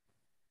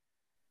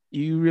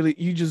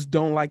 You just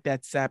don't like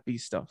that sappy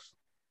stuff.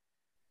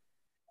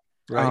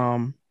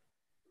 Right.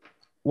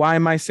 Why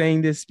am I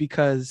saying this?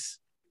 Because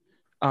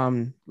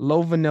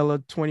low vanilla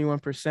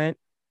 21%,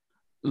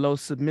 low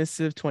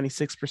submissive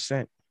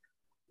 26%.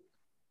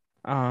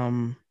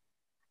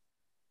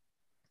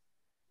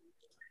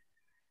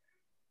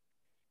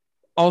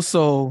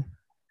 Also,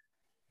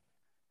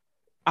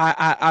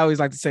 I always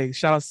like to say,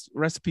 shout out,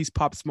 rest in peace,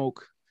 Pop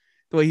Smoke.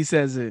 the way he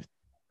says it,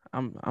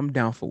 I'm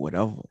down for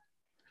whatever.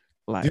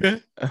 Like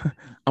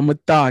I'm a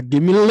thought.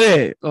 Give me the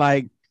lid.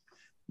 Like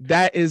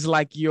that is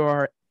like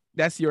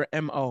that's your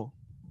MO.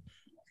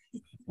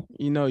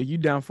 You know, you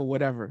down for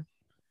whatever.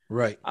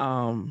 Right.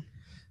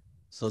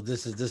 So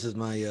this is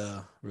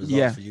my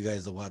results for you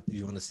guys to watch.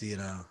 You want to see it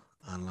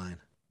online.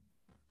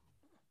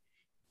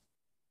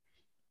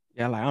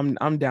 Yeah, like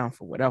I'm down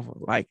for whatever.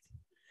 Like,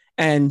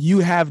 and you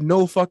have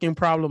no fucking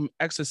problem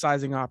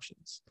exercising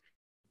options.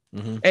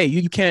 Mm-hmm. Hey,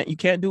 you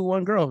can't do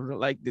one girl.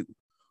 Like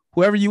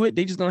whoever you with,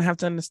 they just gonna have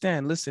to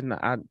understand. Listen,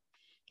 I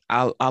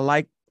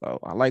like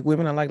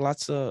women. I like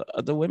lots of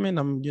other women.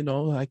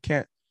 I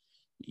can't.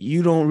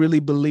 You don't really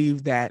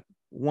believe that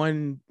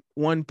one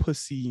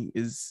pussy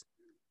is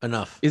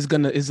enough. Is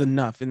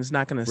enough, and it's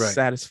not gonna Right.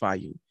 satisfy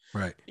you.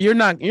 Right. You're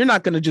not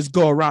gonna just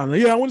go around.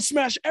 I want to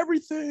smash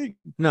everything.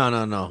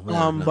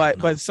 No.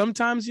 But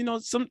sometimes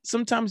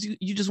sometimes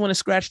you just want to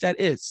scratch that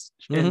itch.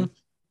 And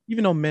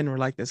even though men are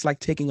like this, like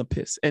taking a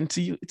piss, and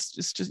to you, it's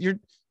just you're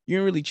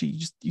really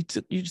cheap.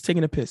 You're just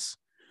taking a piss.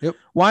 Yep.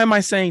 Why am I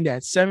saying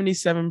that?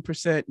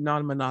 77%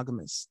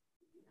 non-monogamous.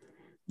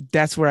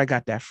 That's where I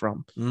got that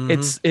from.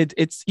 It's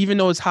even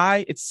though it's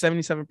high, it's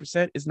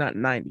 77%. It's not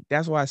 90.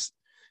 That is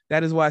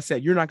why I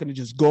said you're not going to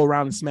just go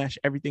around and smash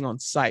everything on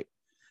sight.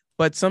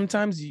 But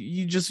sometimes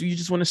you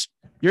just want to.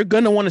 You're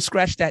gonna want to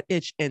scratch that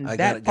itch, and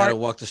gotta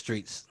walk the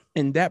streets.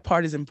 And that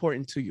part is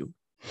important to you.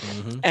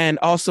 And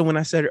also, when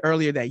I said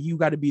earlier that you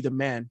got to be the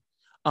man,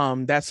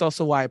 that's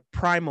also why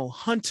Primal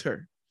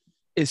Hunter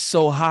is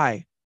so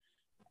high,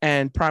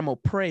 and Primal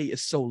Prey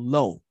is so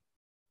low.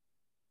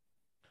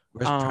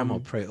 Where's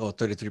Primal Prey? Oh,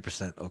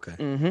 33%.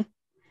 Okay.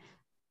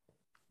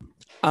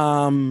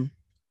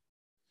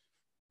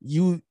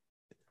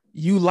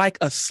 You like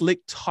a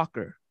slick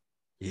talker.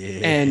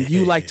 Yeah. And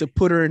you like to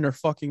put her in her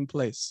fucking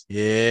place.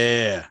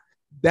 Yeah.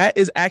 That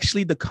is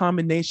actually the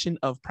combination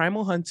of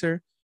Primal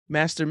Hunter,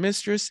 Master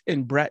Mistress,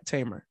 and Brat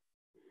Tamer.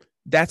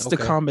 That's the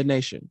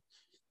combination.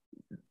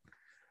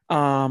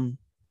 You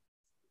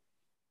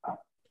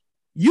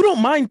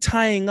don't mind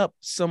tying up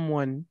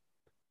someone.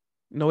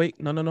 No. You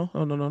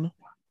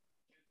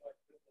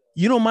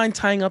don't mind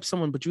tying up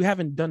someone, but you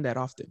haven't done that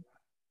often.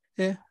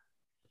 Yeah.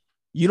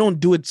 You don't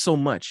do it so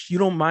much. You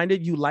don't mind it.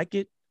 You like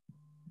it,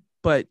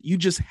 but you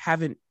just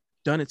haven't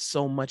done it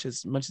so much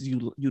as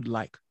you'd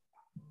like.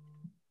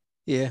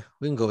 Yeah,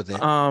 we can go with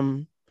that.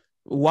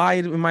 Why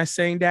am I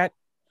saying that?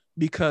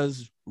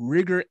 Because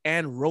Rigger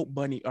and Rope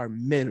Bunny are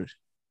mid.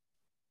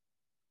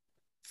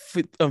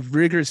 Of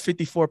Rigger is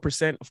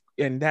 54%,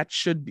 and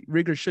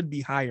Rigger should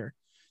be higher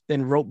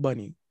than Rope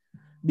Bunny,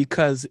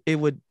 because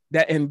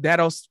that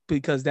also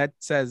because that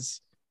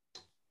says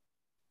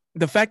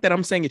the fact that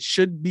I'm saying it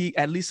should be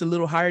at least a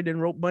little higher than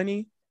Rope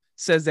Bunny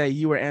says that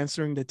you are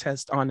answering the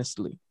test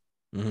honestly.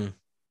 There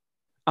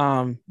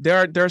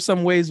are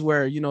some ways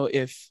where,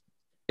 if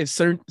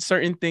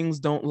certain things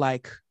don't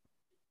like,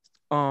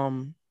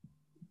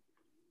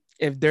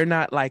 if they're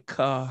not like,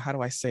 how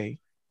do I say?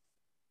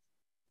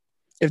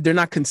 If they're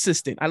not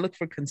consistent, I look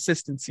for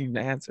consistency in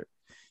the answer.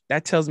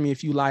 That tells me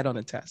if you lied on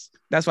a test.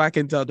 That's why I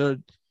can tell.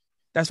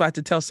 That's why I have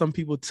to tell some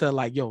people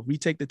to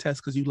retake the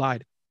test because you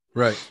lied.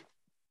 Right.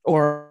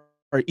 Or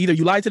either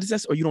you lied to the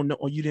test or you don't know,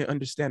 or you didn't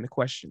understand the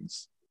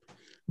questions.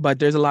 But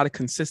there's a lot of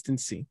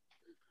consistency.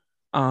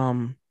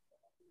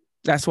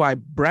 That's why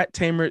Brat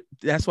Tamer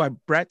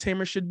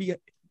should be,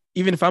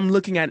 even if I'm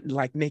looking at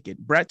like naked,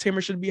 Brat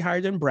Tamer should be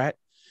higher than Brat.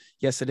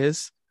 Yes, it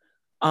is.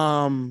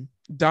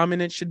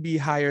 Dominant should be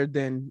higher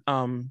than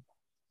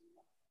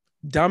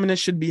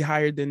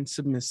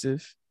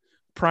submissive.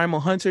 Primal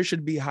Hunter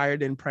should be higher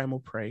than Primal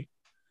Prey.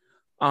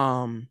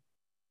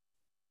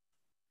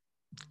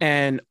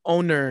 And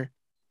Owner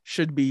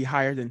should be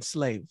higher than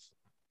Slave.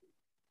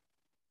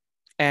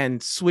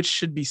 And Switch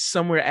should be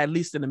somewhere at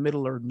least in the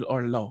middle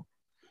or low.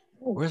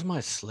 Where's my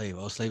Slave?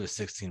 Oh, Slave is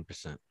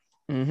 16%.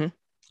 Okay.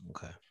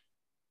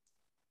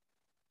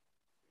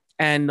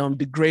 And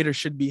Degrader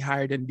should be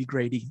higher than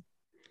Degradee,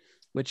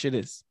 which it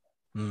is.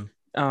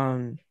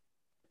 That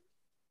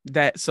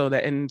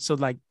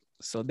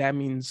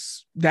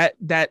means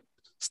that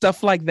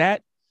stuff like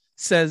that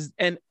says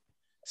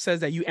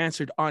that you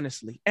answered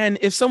honestly. And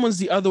if someone's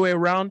the other way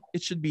around,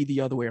 it should be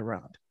the other way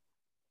around.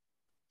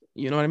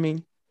 You know what I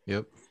mean?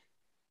 Yep.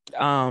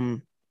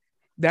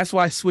 That's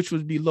why Switch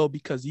would be low,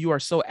 because you are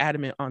so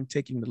adamant on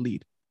taking the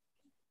lead.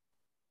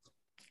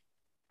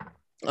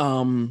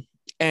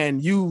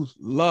 And you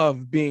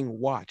love being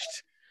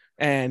watched,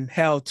 and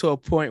hell, to a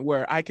point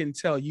where I can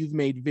tell you've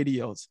made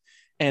videos,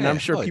 and I'm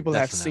sure people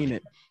have seen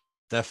it.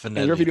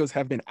 Definitely. And your videos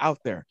have been out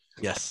there.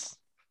 Yes.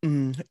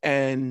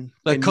 And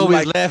like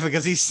Kobe's laughing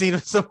because he's seen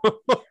it somewhere.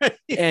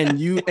 and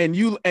you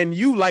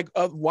like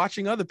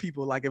watching other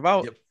people. Like if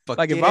I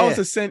was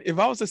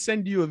to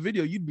send you a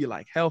video, you'd be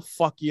like, hell,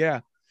 fuck yeah.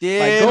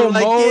 Yeah,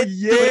 like, Mo,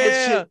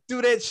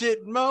 do that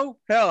shit, Mo.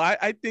 Hell,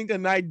 I think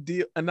an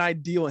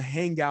ideal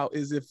hangout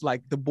is if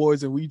like the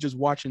boys and we just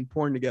watching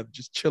porn together,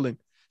 just chilling.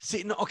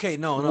 See, no, okay,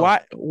 no.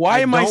 Why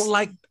am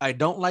I I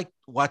don't like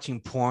watching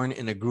porn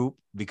in a group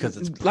because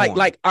it's porn.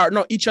 like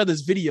each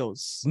other's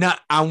videos. Now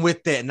I'm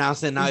with that. Now I'm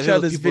saying now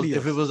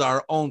if it was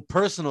our own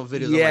personal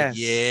videos, I'm like,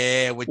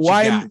 yeah,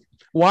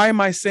 why am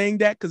I saying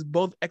that? Because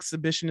both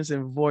exhibitionist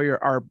and voyeur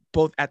are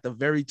both at the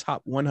very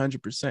top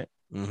 100%.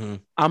 Mm-hmm.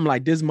 I'm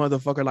like, this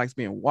motherfucker likes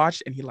being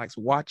watched and he likes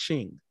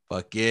watching.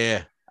 Fuck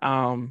yeah.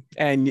 And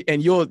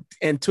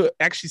to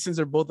actually, since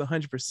they're both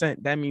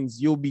 100%, that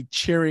means you'll be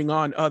cheering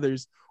on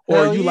others,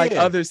 or you like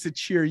others to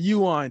cheer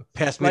you on.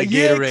 Pass me the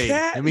Gatorade.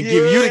 Let me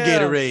give you the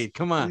Gatorade.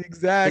 Come on.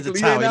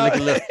 Exactly.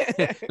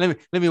 Let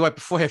me wipe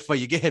your forehead for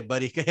you. Go ahead,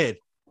 buddy. Go ahead.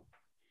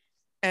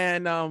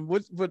 And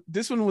what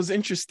this one was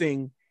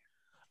interesting.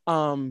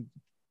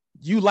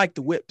 You like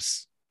the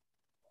whips.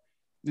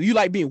 You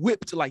like being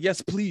whipped, like,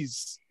 yes,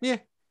 please. Yeah.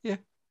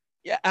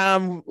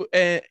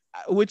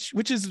 Which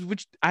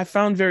I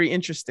found very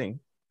interesting.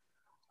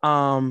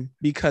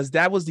 Because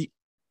that was the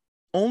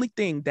only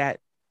thing that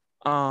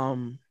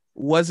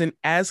wasn't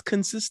as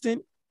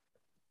consistent.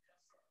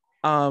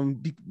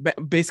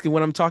 Basically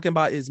what I'm talking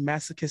about is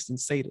masochist and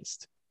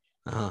sadist.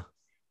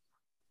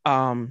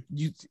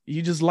 You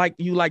just like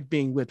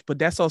being whipped, but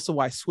that's also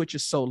why Switch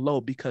is so low,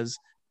 because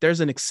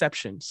there's an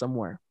exception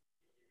somewhere.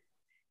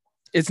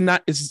 It's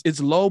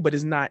low, but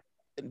it's not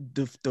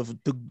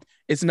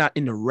it's not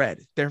in the red.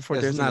 Therefore,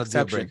 there's an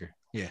exception.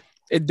 Yeah.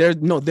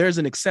 There's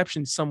an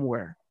exception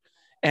somewhere,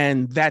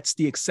 and that's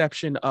the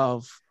exception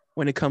of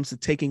when it comes to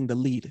taking the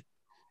lead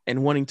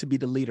and wanting to be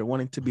the leader,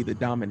 wanting to be the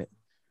dominant.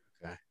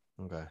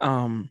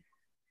 Okay.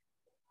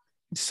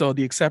 So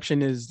the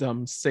exception is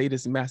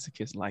sadist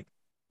masochist. Like,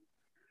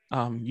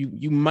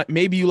 you might,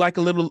 maybe you like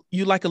a little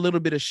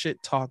bit of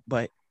shit talk,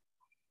 but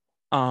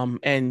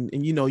and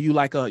you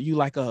like a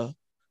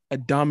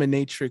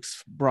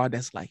dominatrix broad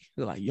that's like,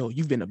 yo,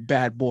 you've been a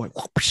bad boy.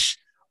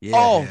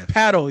 Yeah,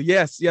 paddle.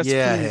 Yes, yeah, please.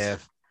 I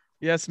have.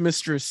 Yes,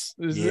 mistress.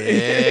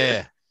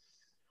 Yeah.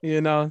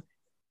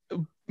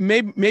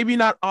 Maybe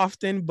not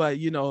often, but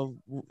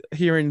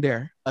here and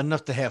there.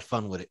 Enough to have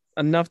fun with it.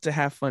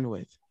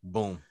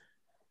 Boom.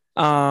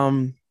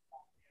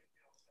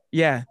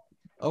 Yeah.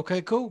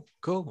 Okay, cool.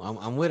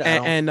 I'm with it.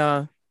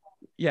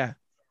 Yeah.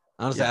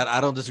 Honestly, yeah.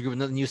 I don't disagree with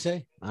nothing you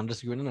say. I don't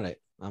disagree with none of that.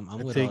 I'm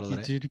with all of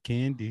that. Take you to the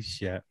candy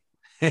shop.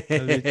 That's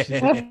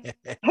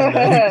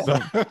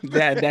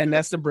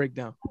the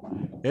breakdown.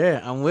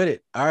 Yeah, I'm with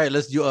it. All right,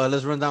 let's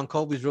run down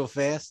Kobe's real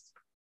fast,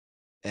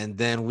 and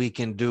then we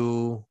can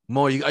do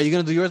more. Are you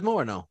gonna do yours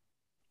more or no?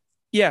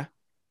 Yeah.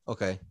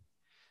 Okay.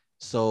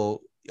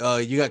 So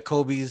you got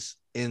Kobe's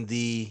in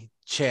the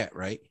chat,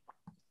 right?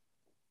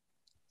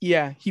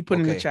 Yeah, he put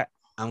in the chat.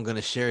 I'm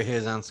gonna share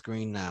his on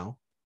screen now.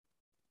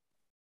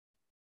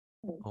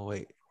 Oh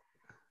wait.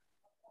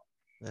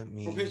 Let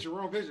me.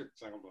 Wrong picture.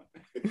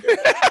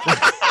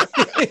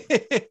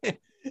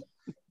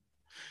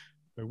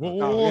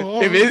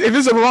 Whoa. If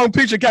it's a wrong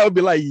picture, Cat would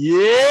be like,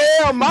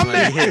 "Yeah, my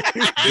man." Yeah,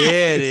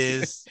 it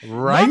is.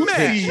 Right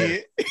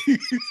picture.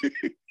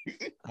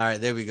 All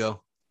right, there we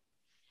go.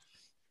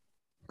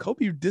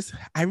 Kobe,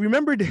 I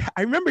remember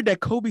that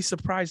Kobe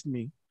surprised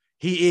me.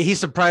 He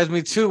surprised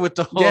me too with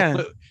the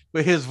whole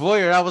with his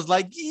voyeur. I was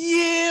like,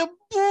 "Yeah,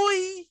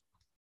 boy."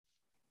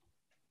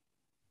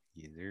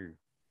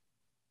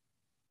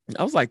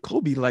 I was like,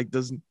 Kobe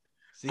doesn't.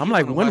 See, I'm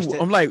like one woman.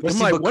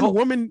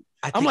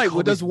 I'm like,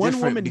 well, does one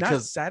woman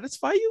not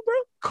satisfy you, bro?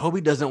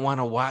 Kobe doesn't want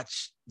to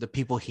watch the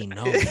people he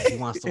knows. He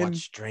wants to watch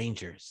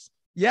strangers.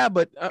 Yeah,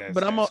 but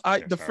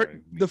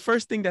the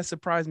first thing that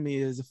surprised me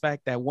is the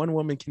fact that one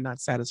woman cannot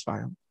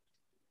satisfy him.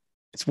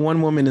 It's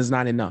one woman is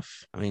not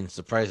enough. I mean, it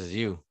surprises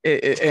you.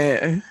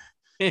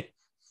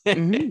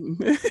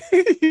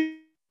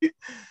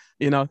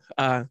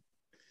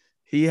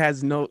 He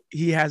has no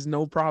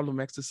problem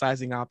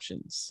exercising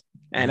options,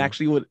 and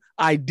actually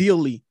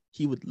ideally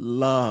he would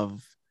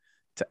love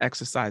to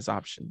exercise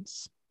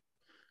options.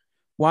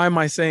 Why am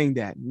I saying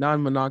that?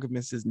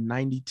 Non-monogamous is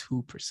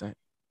 92%.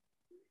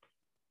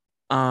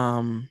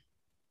 Hold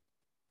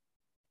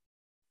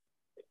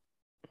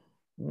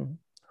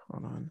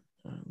on.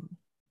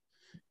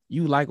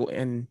 You like,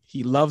 and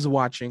he loves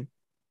watching.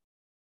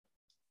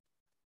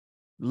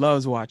 Which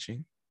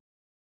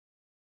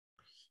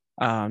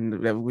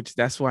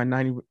that's why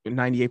 98%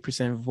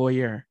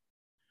 voyeur,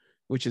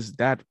 which is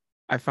that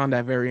I found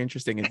that very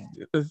interesting.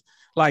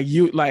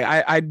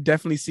 I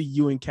definitely see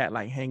you and Kat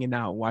like hanging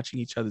out, watching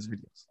each other's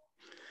videos.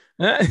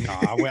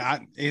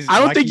 I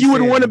don't think you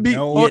would want to be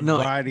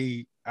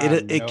nobody.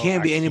 It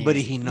can't be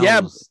anybody he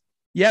knows.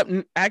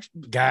 Yep.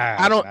 Actually,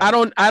 God,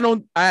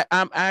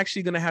 I'm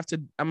actually gonna have to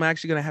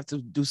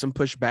do some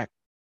pushback.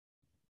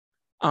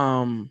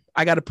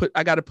 I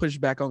gotta push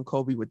back on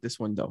Kobe with this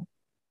one though.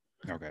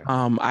 Okay.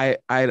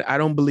 I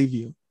don't believe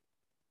you.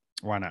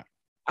 Why not?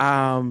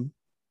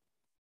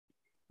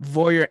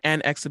 Voyeur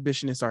and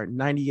exhibitionist are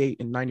 98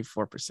 and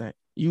 94%.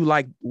 You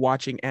like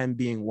watching and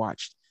being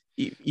watched,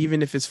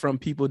 even if it's from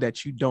people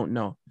that you don't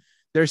know.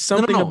 There's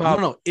something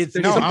about it's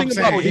something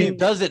about he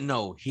doesn't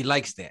know. He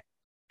likes that.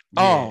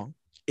 Oh,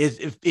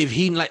 is if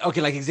he like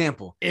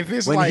example, if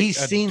it's when like he's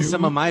a seen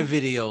some of dude- my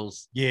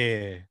videos,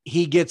 yeah,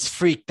 he gets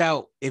freaked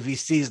out if he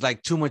sees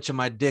like too much of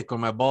my dick or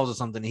my balls or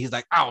something. He's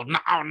like, oh no,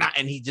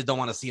 and he just don't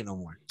want to see it no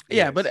more.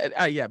 Yeah, but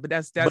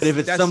that's But if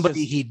it's that's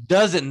somebody just- he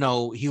doesn't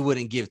know, he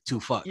wouldn't give two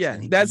fucks. Yeah,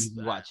 and that's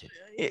he'd watch it.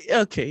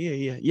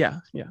 okay. Yeah.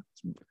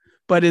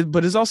 But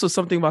it's also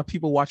something about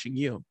people watching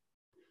you.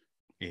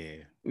 Yeah.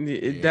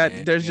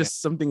 That there's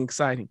just something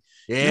exciting.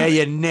 Yeah,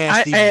 you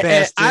nasty I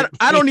bastard.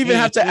 don't even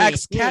have to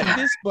ask Kat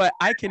this, but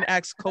I can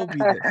ask Kobe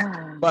this.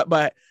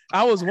 But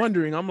I was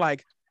wondering, I'm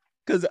like,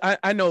 because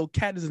I know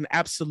Kat is an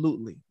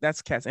absolutely.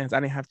 That's Kat's answer. I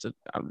didn't have to.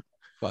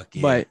 Fuck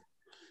yeah. But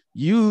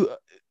you've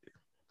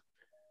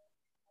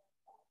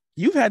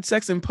had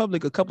sex in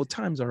public a couple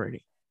times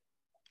already,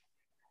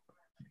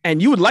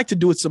 and you would like to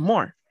do it some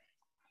more.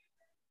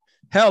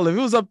 Hell,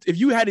 if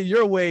you had it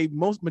your way,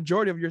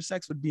 majority of your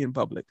sex would be in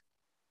public.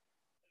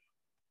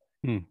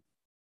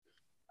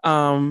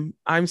 I'm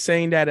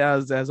saying that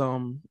as that's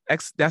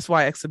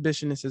why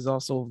exhibitionist is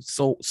also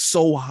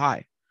so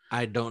high.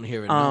 I don't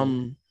hear it.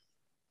 No.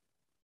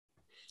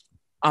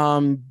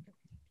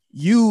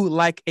 You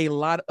like a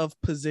lot of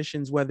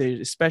positions, whether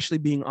especially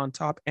being on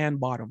top and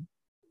bottom.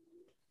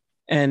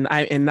 And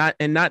not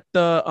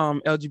the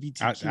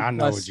LGBTQ I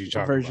know what you're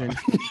talking version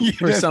about.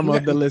 for some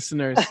of the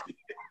listeners.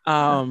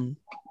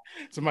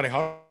 Somebody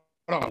hold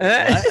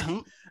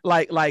on.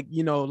 like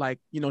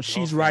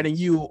she's riding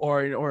you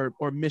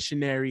or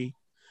missionary.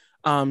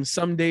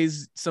 Some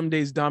days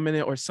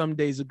dominant, or some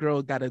days a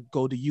girl gotta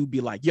go to you,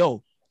 be like,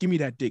 yo, give me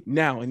that dick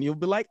now, and you'll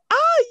be like,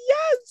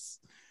 yes.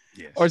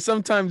 Or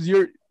sometimes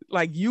you're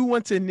like, you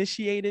want to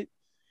initiate it,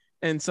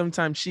 and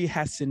sometimes she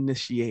has to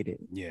initiate it.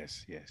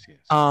 Yes.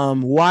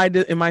 Why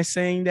am I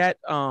saying that?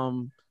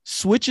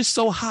 Switch is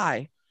so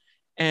high,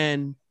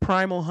 and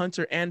Primal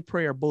Hunter and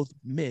Prey are both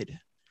mid.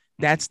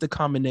 That's the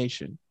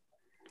combination.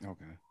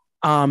 Okay.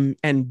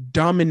 And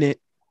dominant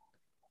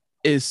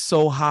is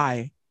so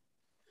high,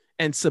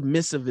 and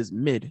submissive is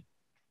mid.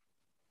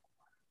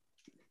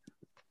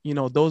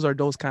 Those are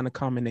those kind of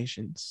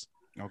combinations.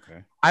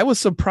 Okay. I was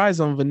surprised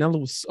on Vanilla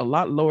was a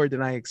lot lower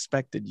than I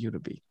expected you to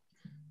be.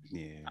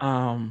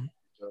 Yeah.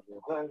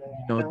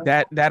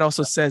 That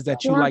also says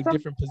that you like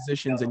different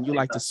positions and you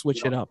like to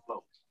switch it up.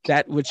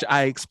 That which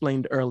I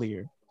explained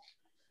earlier.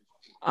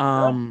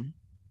 Let's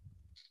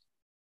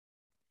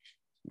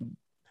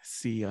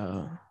see.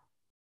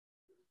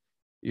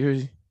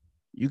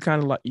 You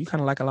kind of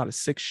like a lot of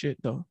sick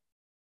shit though.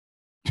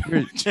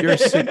 You're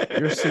sick.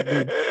 You're sick,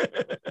 dude.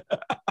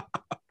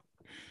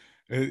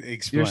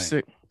 Explain. You're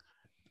sick.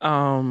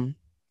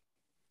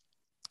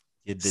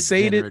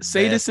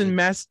 Sadists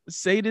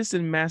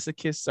and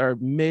masochists are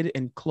mid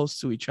and close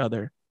to each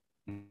other.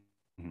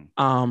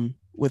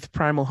 With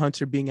Primal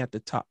Hunter being at the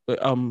top,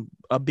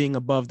 being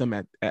above them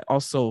at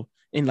also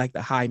in like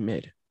the high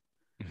mid,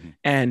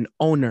 and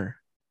Owner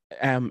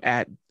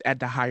at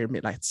the higher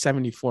mid, like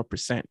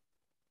 74%.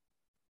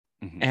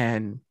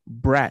 And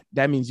Brat,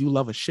 that means you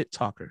love a shit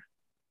talker.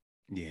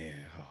 Yeah.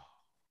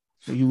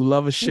 You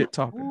love a shit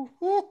talker.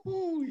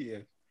 Yeah.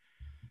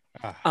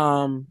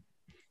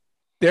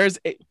 There's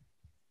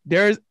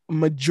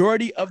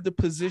majority of the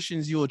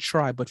positions you'll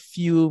try, but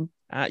few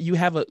you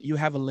have a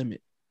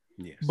limit.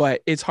 Yes.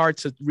 But it's hard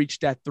to reach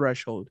that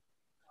threshold.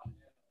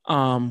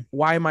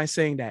 Why am I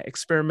saying that?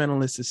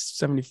 Experimentalist is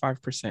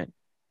 75%.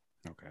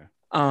 Okay.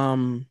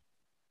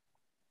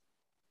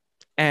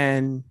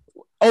 And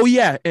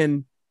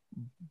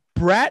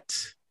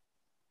Brat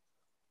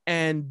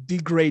and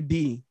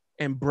Degradee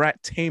and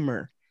Brat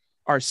Tamer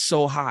are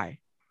so high,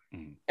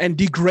 and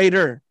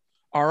Degrader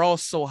are all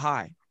so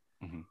high.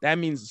 That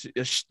means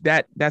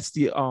that's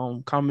the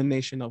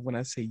combination of when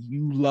I say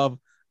you love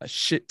a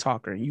shit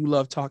talker and you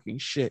love talking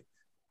shit,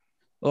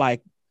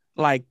 like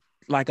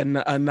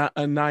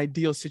an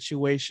ideal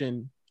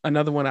situation.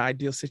 Another one,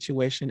 ideal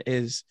situation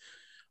is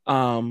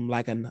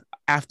like an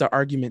after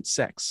argument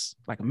sex,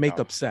 like a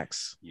makeup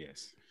sex.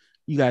 Yes.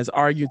 You guys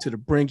argue to the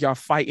brink, y'all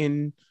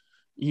fighting.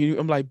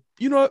 I'm like,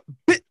 you know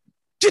what?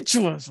 Get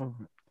your ass over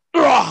it.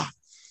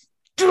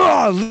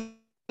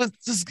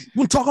 Let's just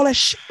we'll talk all that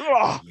shit.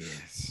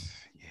 Yes.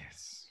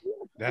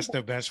 That's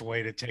the best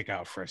way to take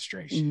out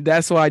frustration.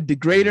 That's why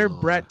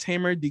Degrader, Brat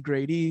Tamer,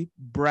 Degradee,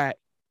 Brat,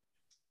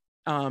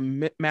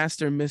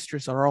 Master and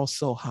Mistress are all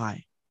so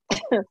high.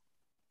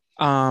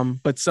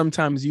 But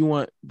sometimes you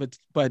want,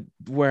 but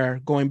where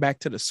going back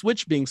to the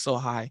switch being so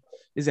high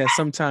is that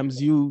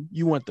sometimes you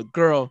want the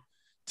girl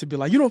to be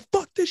like, you don't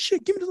fuck this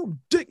shit, give me some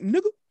dick,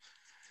 nigga.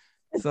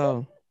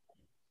 So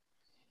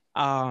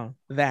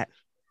that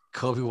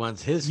Kobe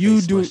wants his you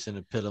face do smushed in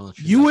a pillow. And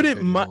you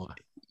wouldn't mind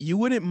you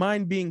wouldn't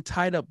mind being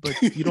tied up,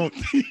 but you don't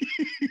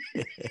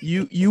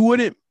you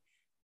wouldn't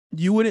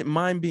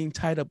mind being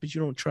tied up, but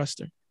you don't trust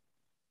her.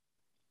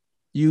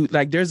 You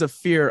like there's a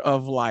fear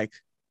of like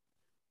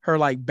her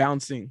like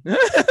bouncing,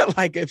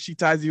 like if she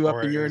ties you up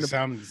Or and you're in a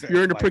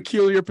like,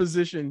 peculiar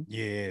position.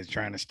 Yeah,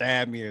 trying to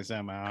stab me or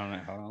something. I don't know.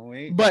 Hold on,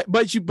 wait.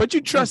 But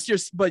you trust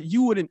but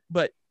you wouldn't.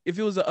 But if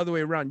it was the other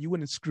way around, you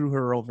wouldn't screw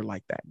her over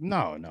like that.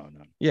 No.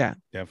 Yeah.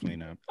 Definitely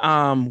not.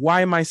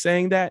 Why am I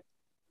saying that?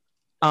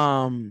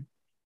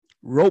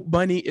 Rope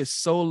Bunny is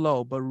so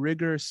low, but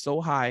Rigger is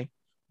so high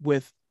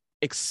with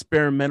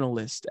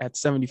Experimentalist at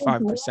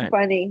 75%.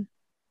 Funny.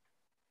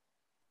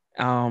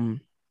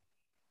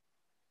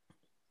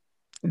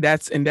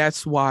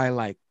 That's why,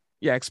 like,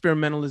 yeah,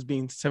 Experimentalist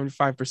being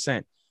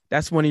 75%.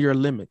 That's one of your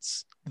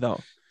limits, though.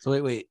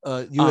 So wait.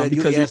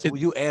 Because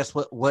you asked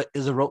what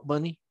is a rope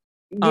bunny?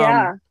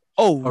 Yeah.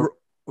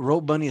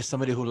 Rope bunny is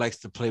somebody who likes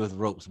to play with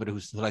ropes, somebody who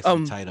likes to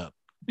be tied up.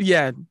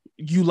 Yeah,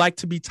 you like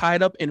to be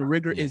tied up, and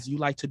rigger is you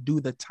like to do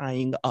the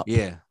tying up.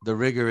 Yeah, the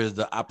rigger is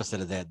the opposite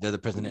of that. They're the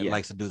person that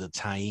likes to do the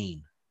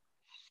tying.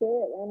 Shit,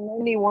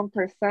 I'm 91%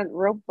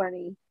 rope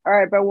bunny. All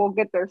right, but we'll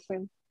get there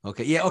soon.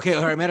 Okay. Yeah. Okay.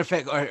 All right. Matter of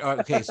fact. All right.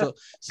 Okay. So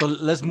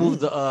let's move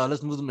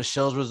the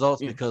Michelle's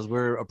results because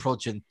we're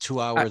approaching 2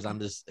 hours on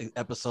this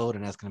episode,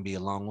 and that's going to be a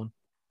long one.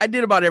 I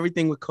did about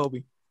everything with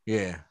Kobe.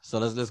 Yeah. So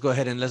let's go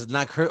ahead and let's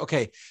knock her.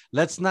 Okay.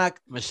 Let's knock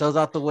Michelle's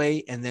out the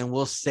way, and then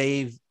we'll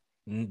save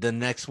the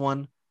next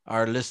one,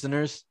 our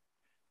listeners,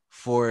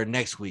 for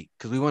next week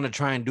because we want to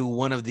try and do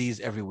one of these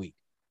every week.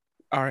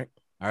 All right.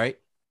 All right.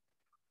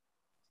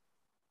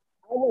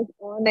 I was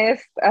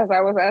honest as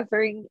I was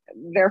answering.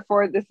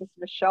 Therefore, this is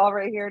Michelle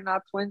right here,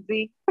 not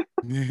Twinsy.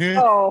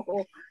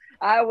 So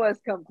I was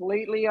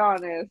completely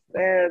honest,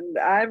 and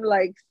I'm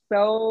like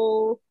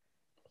so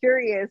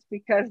curious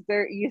because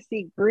there you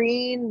see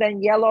green,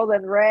 then yellow,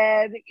 then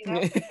red. You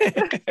know,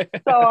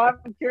 so I'm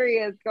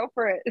curious. Go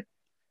for it.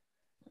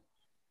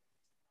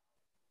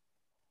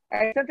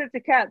 I sent it to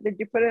Kat. Did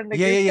you put it in the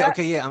group Yeah. chat?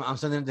 Okay. Yeah. I'm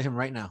sending it to him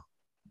right now.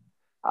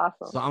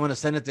 Awesome. So I'm gonna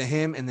send it to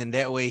him, and then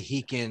that way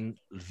he can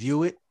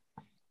view it.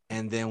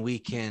 And then we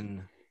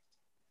can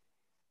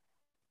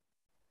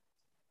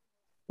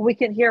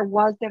hear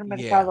was del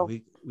mercado. Yeah,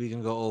 we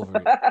can go over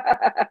it.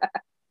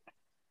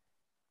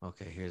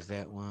 Okay, here's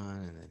that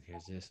one, and then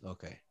here's this.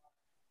 Okay.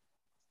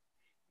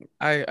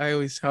 I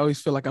always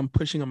feel like I'm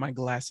pushing on my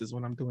glasses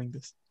when I'm doing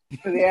this.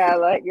 Yeah,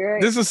 like you're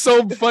right. This is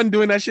so fun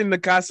doing that shit in the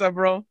casa,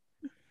 bro.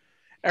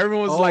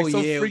 Everyone was like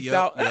so freaked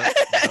out.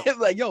 It's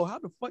like, yo, how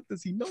the fuck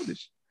does he know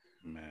this?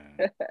 Man.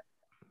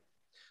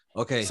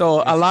 Okay.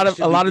 So a lot of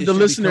the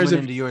listeners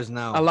into yours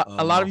now. A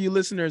lot of you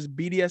listeners,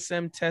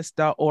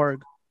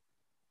 bdsmtest.org.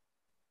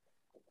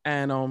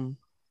 And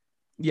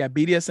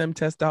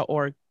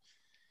bdsmtest.org.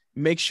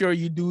 Make sure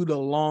you do the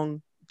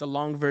long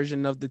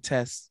version of the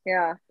test.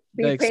 Yeah.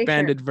 The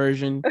expanded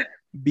version.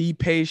 Be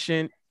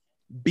patient.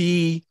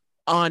 Be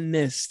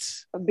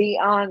honest. Be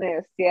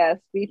honest. Yes.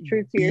 Be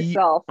true to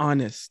yourself.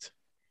 Honest.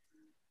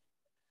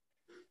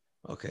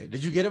 Okay.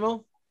 Did you get it,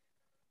 Mo?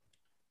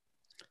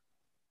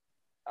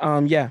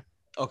 Yeah.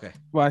 Okay.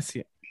 Well, I see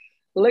it.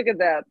 Look at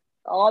that.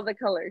 All the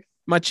colors.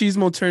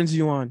 Machismo turns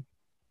you on.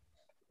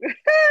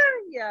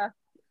 Yeah.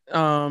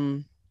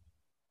 That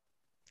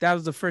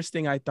was the first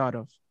thing I thought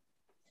of.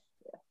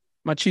 Yeah.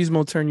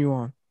 Machismo turn you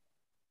on.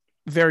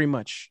 Very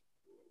much.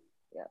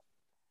 Yeah.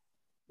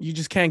 You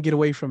just can't get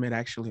away from it,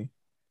 actually.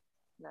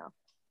 No.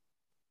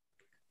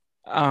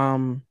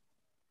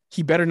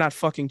 He better not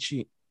fucking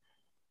cheat.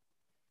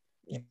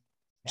 You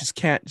just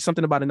can't.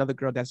 Something about another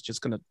girl that's just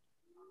gonna.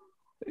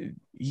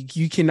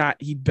 You cannot.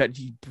 He better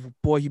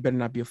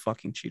not be a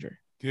fucking cheater.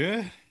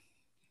 Yeah.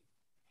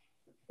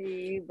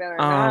 He better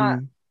not.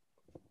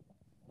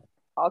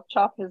 I'll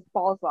chop his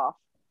balls off.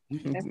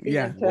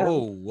 Yeah.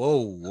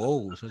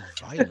 Whoa. Such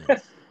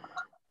violence.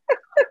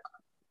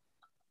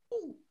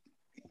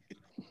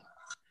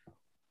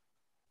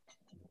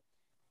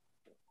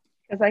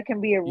 Because I can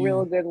be a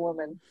real good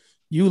woman.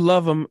 You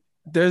love him.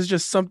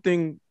 There's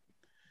something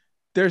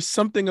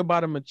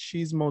about a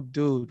machismo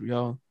dude,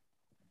 yo.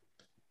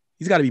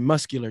 He's got to be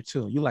muscular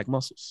too. You like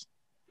muscles,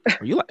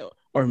 or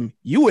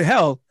you would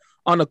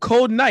on a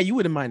cold night you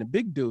wouldn't mind a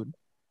big dude.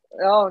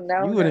 Oh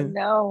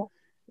no,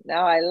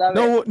 I love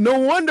it. No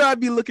wonder I'd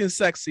be looking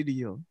sexy to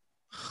you.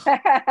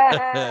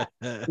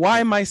 Why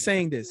am I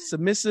saying this?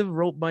 Submissive,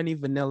 rope bunny,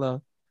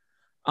 vanilla,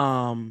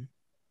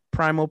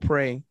 primal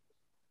prey,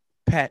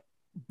 pet,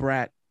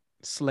 brat,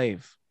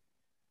 slave.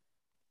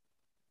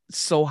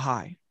 So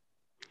high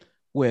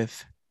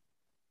with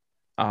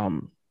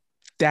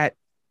that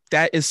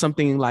is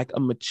something like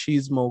a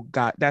machismo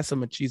god. That's a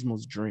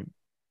machismo's dream.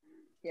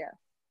 Yeah.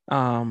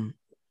 I'm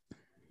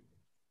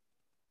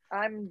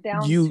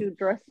down to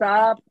dress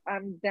up.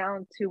 I'm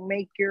down to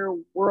make your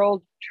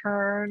world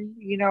turn.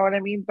 You know what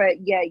I mean?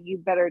 But yeah, you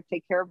better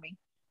take care of me.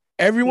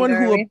 Everyone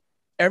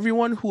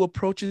who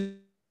approaches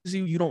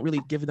you, you don't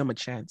really give them a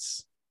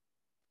chance.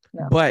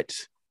 No. But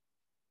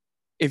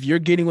if you're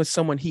getting with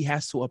someone, he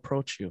has to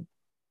approach you.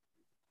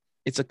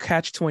 It's a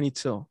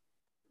catch-22. Yeah.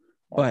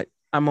 But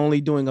I'm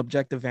only doing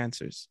objective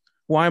answers.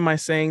 Why am I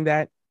saying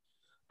that?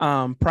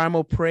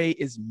 Primal prey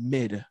is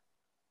mid,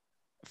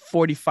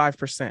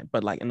 45%,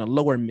 but like in the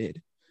lower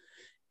mid.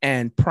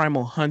 And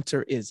primal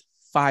hunter is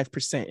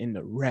 5% in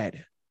the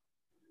red.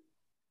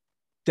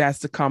 That's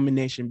the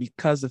combination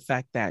because of the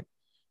fact that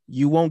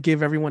you won't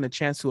give everyone a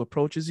chance who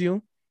approaches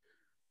you.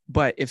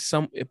 But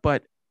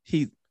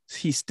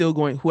he's still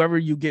going. Whoever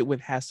you get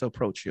with has to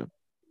approach you.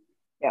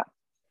 Yeah.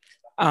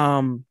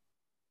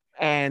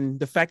 And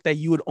the fact that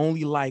you would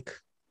only like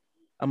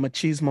a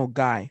machismo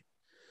guy,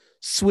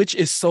 switch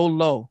is so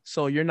low,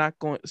 so you're not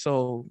going.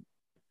 So,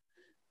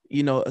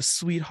 a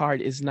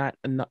sweetheart is not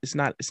enough. It's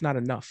not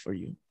enough for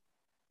you.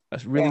 A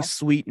really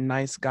sweet,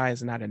 nice guy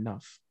is not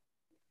enough.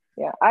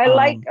 Yeah, I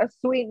like a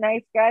sweet,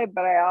 nice guy,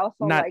 but I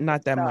also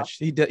not that much.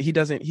 He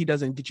doesn't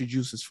get your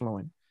juices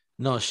flowing.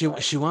 No,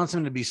 she wants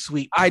him to be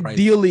sweet.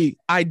 Ideally,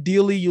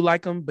 you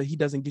like him, but he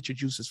doesn't get your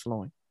juices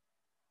flowing.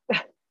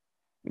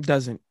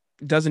 Doesn't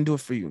do it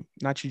for you.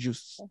 Not your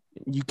juices.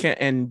 You can't,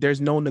 and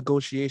there's no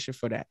negotiation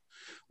for that.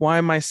 Why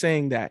am I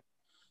saying that?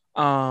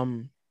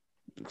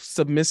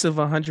 Submissive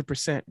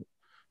 100%,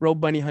 Road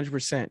Bunny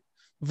 100%,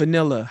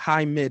 vanilla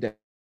high mid at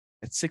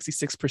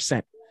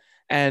 66%,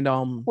 and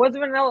what's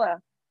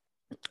vanilla?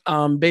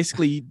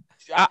 Basically,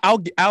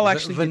 I'll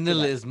actually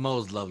vanilla is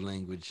Mo's love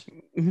language.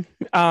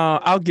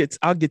 I'll get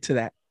to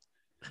that,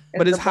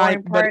 but it's high,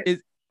 but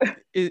it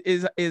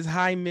is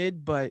high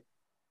mid, but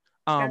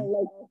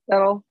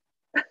subtle.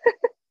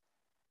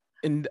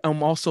 And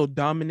also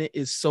dominant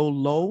is so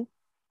low,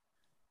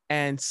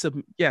 and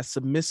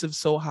submissive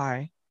so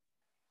high.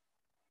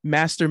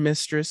 Master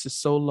mistress is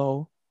so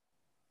low.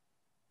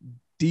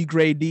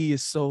 Degradee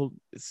is so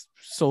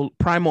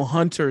primal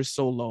hunter is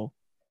so low.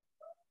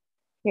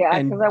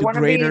 Yeah, because I want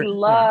to be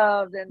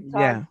loved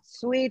and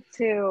sweet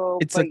too.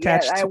 It's a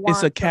catch.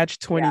 It's a catch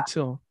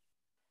 22.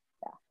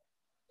 Yeah.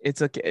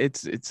 It's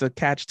a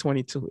catch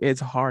 22.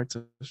 It's hard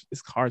to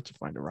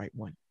find the right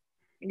one.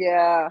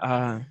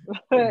 Yeah.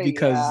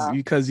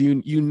 Because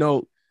you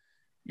know.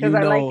 Because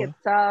I like it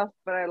tough,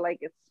 but I like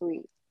it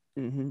sweet.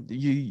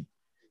 Mm-hmm.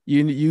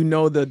 You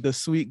know the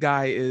sweet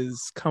guy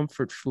is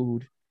comfort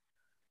food,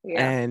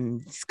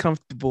 and he's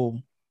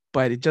comfortable,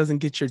 but it doesn't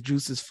get your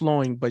juices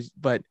flowing. But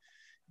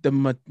the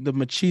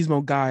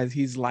machismo guys,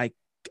 he's like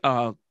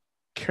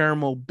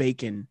caramel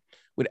bacon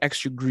with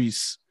extra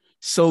grease.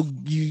 So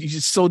you're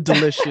so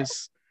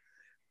delicious,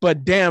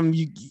 but damn,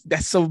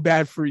 that's so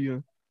bad for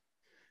you.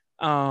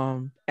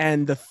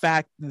 And the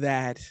fact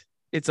that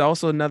it's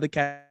also another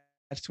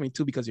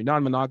catch-22 because you're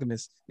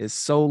non-monogamous is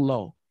so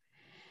low.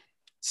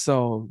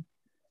 So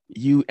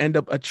you end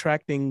up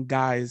attracting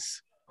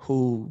guys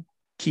who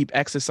keep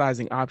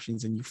exercising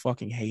options and you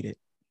fucking hate it.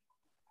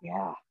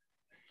 Yeah.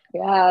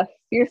 Yeah.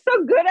 You're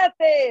so good at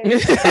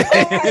this. Oh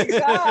my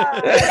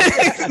God.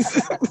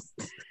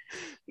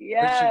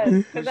 Yes.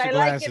 Because I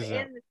like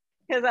it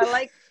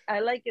I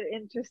like it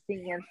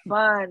interesting and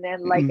fun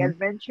and like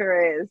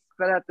adventurous,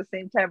 but at the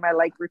same time I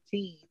like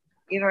routine.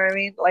 You know what I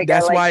mean? Like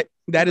that's why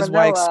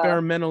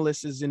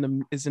experimentalist is in the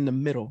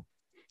middle.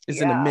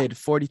 Is in the mid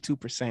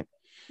 42%.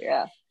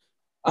 Yeah.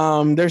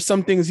 There's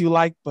some things you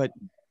like, but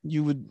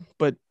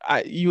I'm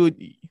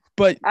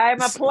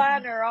a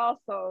planner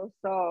also,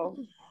 so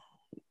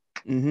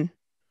mm-hmm.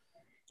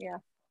 Yeah.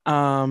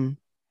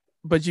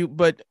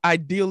 But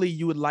ideally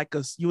you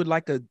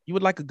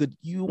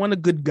want a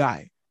good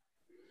guy.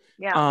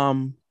 Yeah.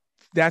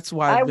 That's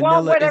why I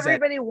want what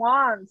everybody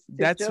wants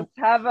to just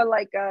have a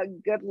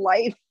good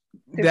life.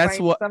 That's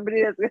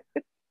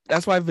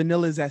why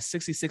vanilla is at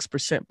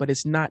 66%, but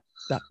it's not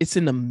it's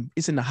in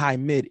the high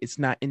mid, it's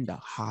not in the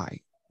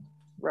high.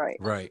 Right.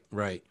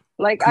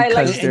 Like because I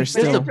like there's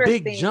a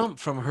big jump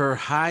from her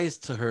highs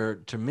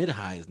to mid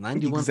highs.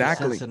 91%.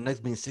 Exactly. So the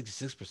next being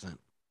 66%.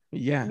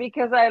 Yeah.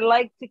 Because I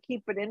like to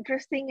keep it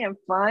interesting and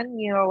fun.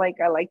 I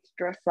like to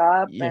dress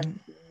up and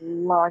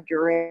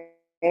lingerie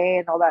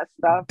and all that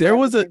stuff. There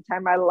was a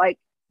time I like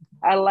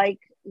a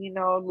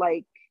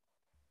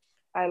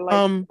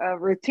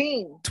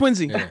routine.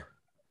 Twinsy. Yeah.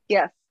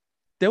 Yes.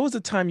 There was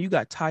a time you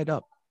got tied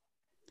up.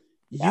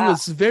 You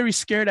was very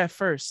scared at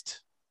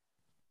first,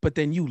 but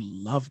then you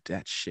loved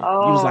that shit. You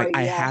was like,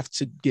 I have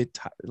to get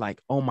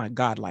oh my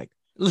God,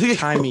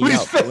 tie me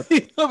up.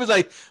 I was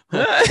like,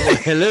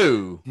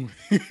 hello.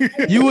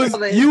 You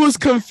was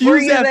confused. Were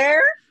you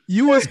there?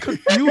 You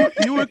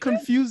were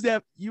confused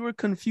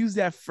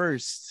at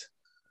first,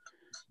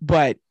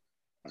 but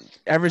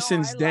ever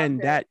since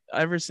then,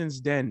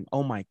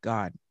 oh my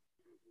God.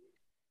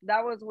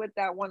 That was with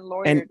that one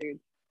lawyer dude.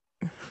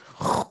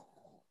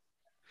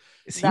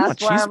 Is he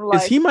machismo?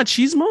 Is he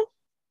machismo?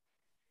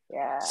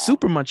 Yeah.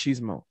 Super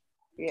machismo.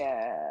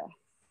 Yeah.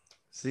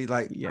 See,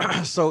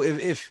 so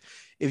if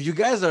you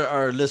guys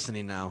are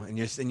listening now and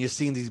you're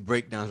seeing these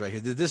breakdowns right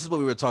here, this is what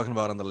we were talking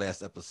about on the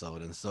last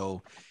episode. And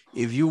so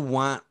if you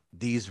want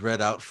these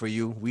read out for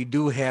you, we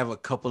do have a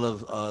couple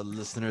of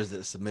listeners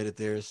that submitted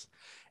theirs,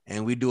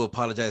 and we do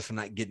apologize for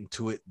not getting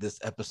to it this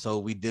episode.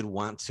 We did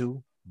want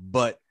to,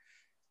 but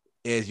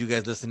as you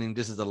guys listening,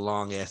 this is a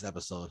long ass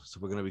episode, so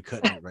we're gonna be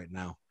cutting it right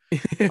now.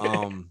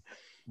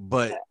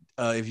 But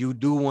if you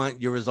do want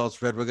your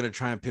results read, we're gonna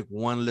try and pick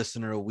one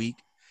listener a week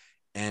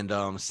and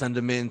send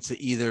them in to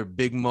either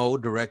Big Mo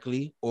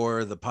directly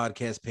or the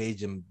podcast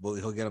page, and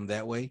he'll get them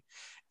that way.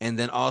 And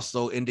then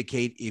also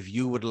indicate if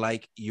you would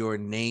like your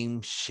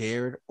name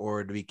shared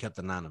or to be kept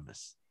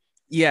anonymous.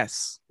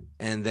 Yes.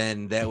 And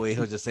then that way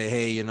he'll just say,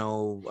 hey, you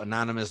know,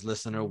 anonymous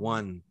listener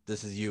 1,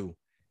 this is you.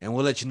 And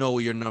we'll let you know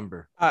your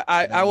number.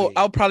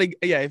 I'll probably,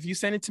 if you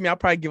send it to me, I'll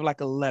probably give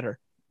like a letter.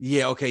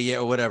 Yeah, okay, yeah,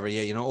 or whatever.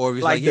 Yeah, you know, or if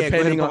he's Like, like, yeah, go ahead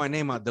and depending put on- my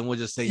name out, then we'll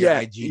just say your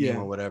IG name yeah.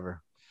 or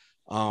whatever.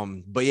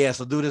 But yeah,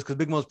 so do this because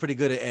Big Mo's pretty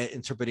good at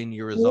interpreting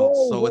your results.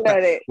 So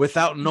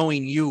without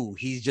knowing you,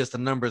 he's just a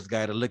numbers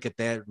guy to look at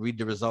that, read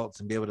the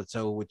results, and be able to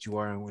tell what you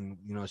are and when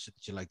you know shit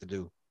that you like to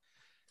do.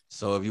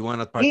 So if you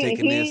want to partake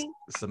in this,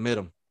 submit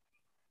them.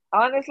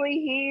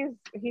 Honestly,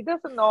 he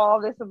doesn't know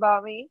all this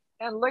about me.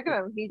 And look at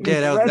him. He just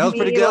that was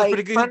pretty good. That was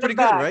pretty good. He's pretty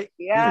good, right?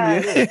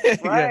 Yeah,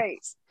 right.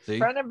 See?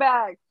 Front and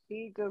back.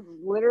 He just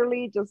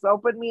literally just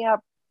opened me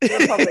up to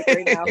the public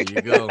right now. There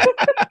you go.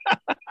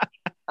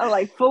 I'm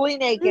like fully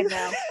naked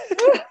now.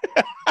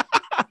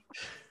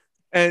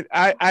 And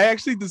I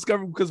actually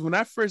discovered because when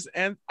I first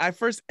did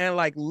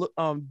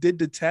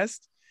the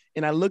test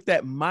and I looked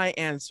at my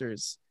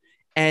answers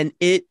and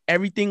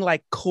everything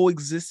like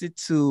coexisted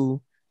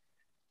to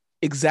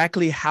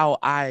exactly how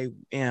I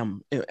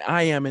am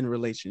in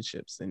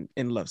relationships and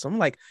in love. So I'm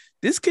like,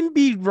 this can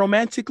be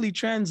romantically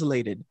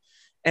translated.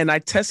 And I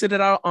tested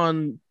it out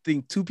on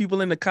the 2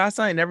 people in the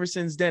casa, and ever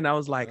since then I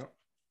was like,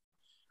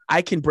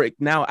 I can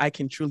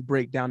truly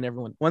break down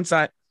everyone. Once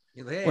I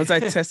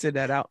tested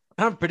that out,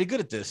 I'm pretty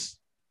good at this.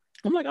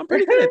 I'm like, I'm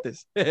pretty good at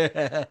this.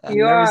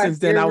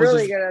 You're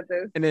really good at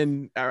this. And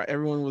then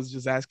everyone was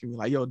just asking me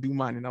like, yo, do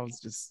mine. And I was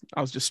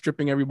just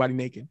stripping everybody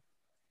naked.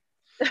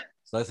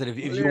 So I said, if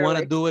you want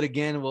to do it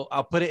again, well,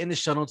 I'll put it in the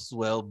show notes as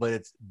well, but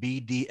it's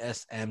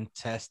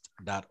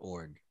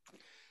bdsmtest.org.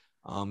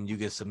 You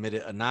can submit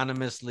it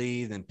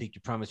anonymously, then pick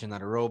your promise you're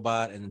not a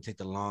robot, and then take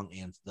the long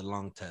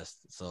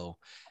test. So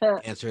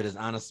answer it as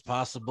honest as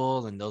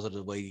possible, and those are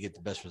the way you get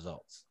the best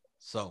results.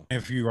 So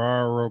if you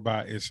are a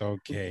robot, it's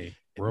okay.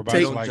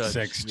 Robots like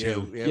sex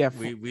too. Yeah,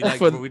 we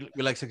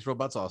like sex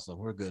robots also.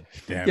 We're good.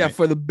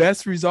 For the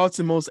best results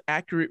and most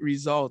accurate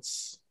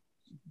results,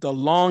 the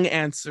long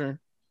answer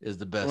is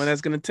the best. When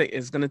it's gonna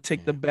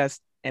take the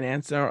best and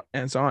answer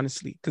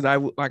honestly. Because I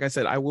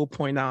will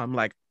point out,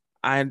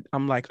 I'm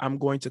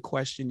going to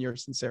question your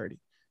sincerity.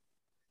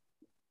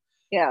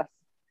 Yes.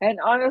 And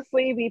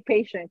honestly, be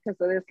patient because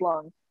it is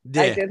long.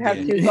 I did have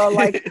to go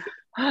like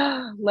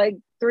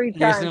 3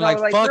 times. Like,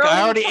 fuck, really?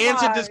 I already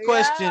answered this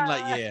question.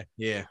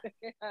 Yeah.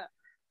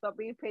 So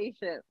be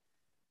patient.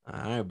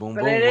 All right, boom,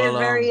 but boom. It is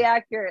very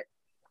accurate.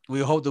 We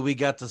hope that we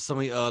got to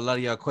a lot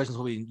of y'all questions.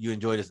 Hope you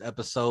enjoyed this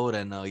episode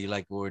and you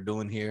like what we're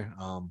doing here.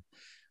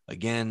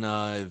 Again,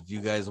 if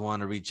you guys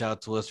want to reach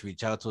out to us in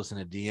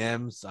the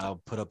DMs.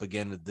 I'll put up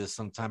again this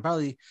sometime,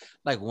 probably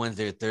like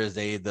Wednesday or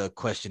Thursday, the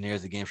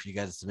questionnaires again for you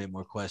guys to submit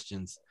more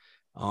questions.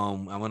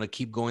 I'm going to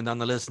keep going down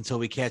the list until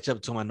we catch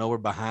up to them. I know we're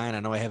behind. I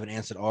know I haven't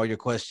answered all your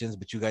questions,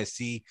 but you guys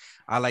see,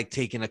 I like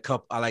taking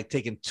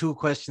 2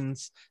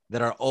 questions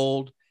that are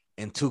old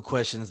and 2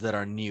 questions that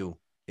are new.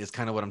 Is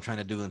kind of what I'm trying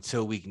to do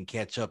until we can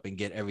catch up and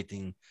get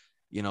everything,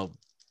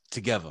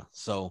 together.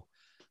 So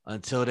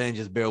until then,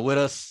 just bear with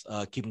us.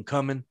 Keep them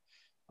coming.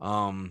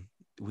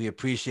 We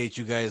appreciate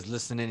you guys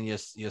listening and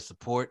your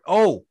support.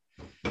 Oh,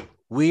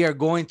 we are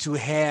going to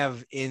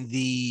have in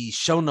the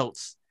show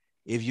notes,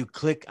 if you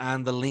click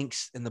on the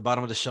links in the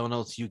bottom of the show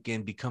notes, you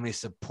can become a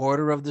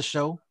supporter of the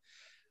show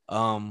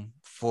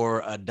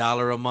for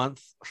 $1 a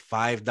month,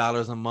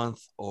 $5 a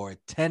month, or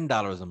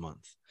 $10 a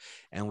month.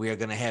 And we are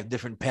going to have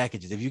different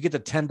packages. If you get the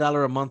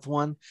 $10 a month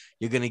one,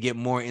 you're going to get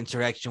more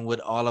interaction with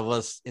all of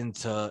us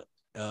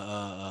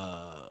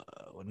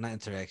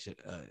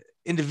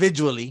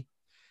individually.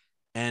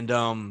 And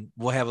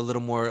we'll have a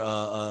little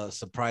more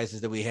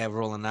surprises that we have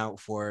rolling out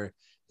for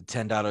the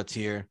 $10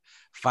 tier.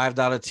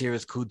 $5 tier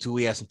is cool too.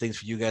 We have some things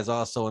for you guys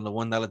also. And the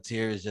 $1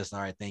 tier is just,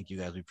 all right, thank you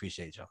guys. We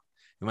appreciate y'all.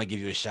 We might give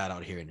you a shout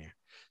out here and there.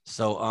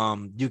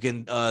 So you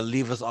can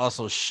leave us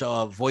also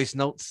voice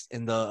notes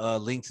in the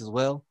links as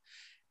well.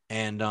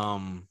 And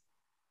boom,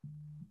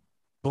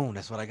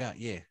 that's what I got.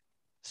 Yeah.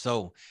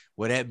 So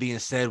with that being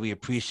said, we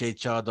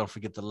appreciate y'all. Don't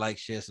forget to like,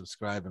 share,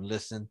 subscribe, and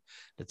listen.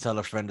 To tell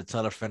a friend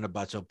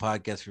about your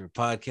podcast for your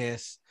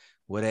podcast.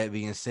 With that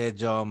being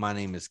said, y'all, my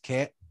name is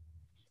Kat.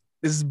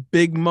 This is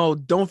Big Mo.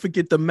 Don't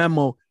forget the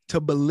memo to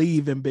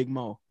believe in Big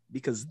Mo,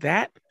 because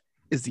that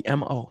is the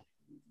MO.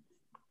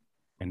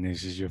 And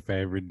this is your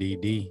favorite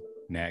DD,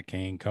 Nat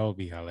King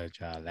Kobe. I'll let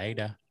y'all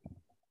later.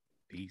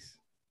 Peace.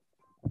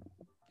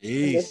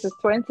 This is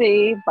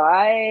 20.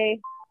 Bye.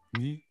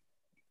 All right,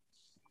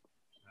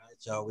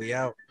 y'all. We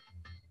out.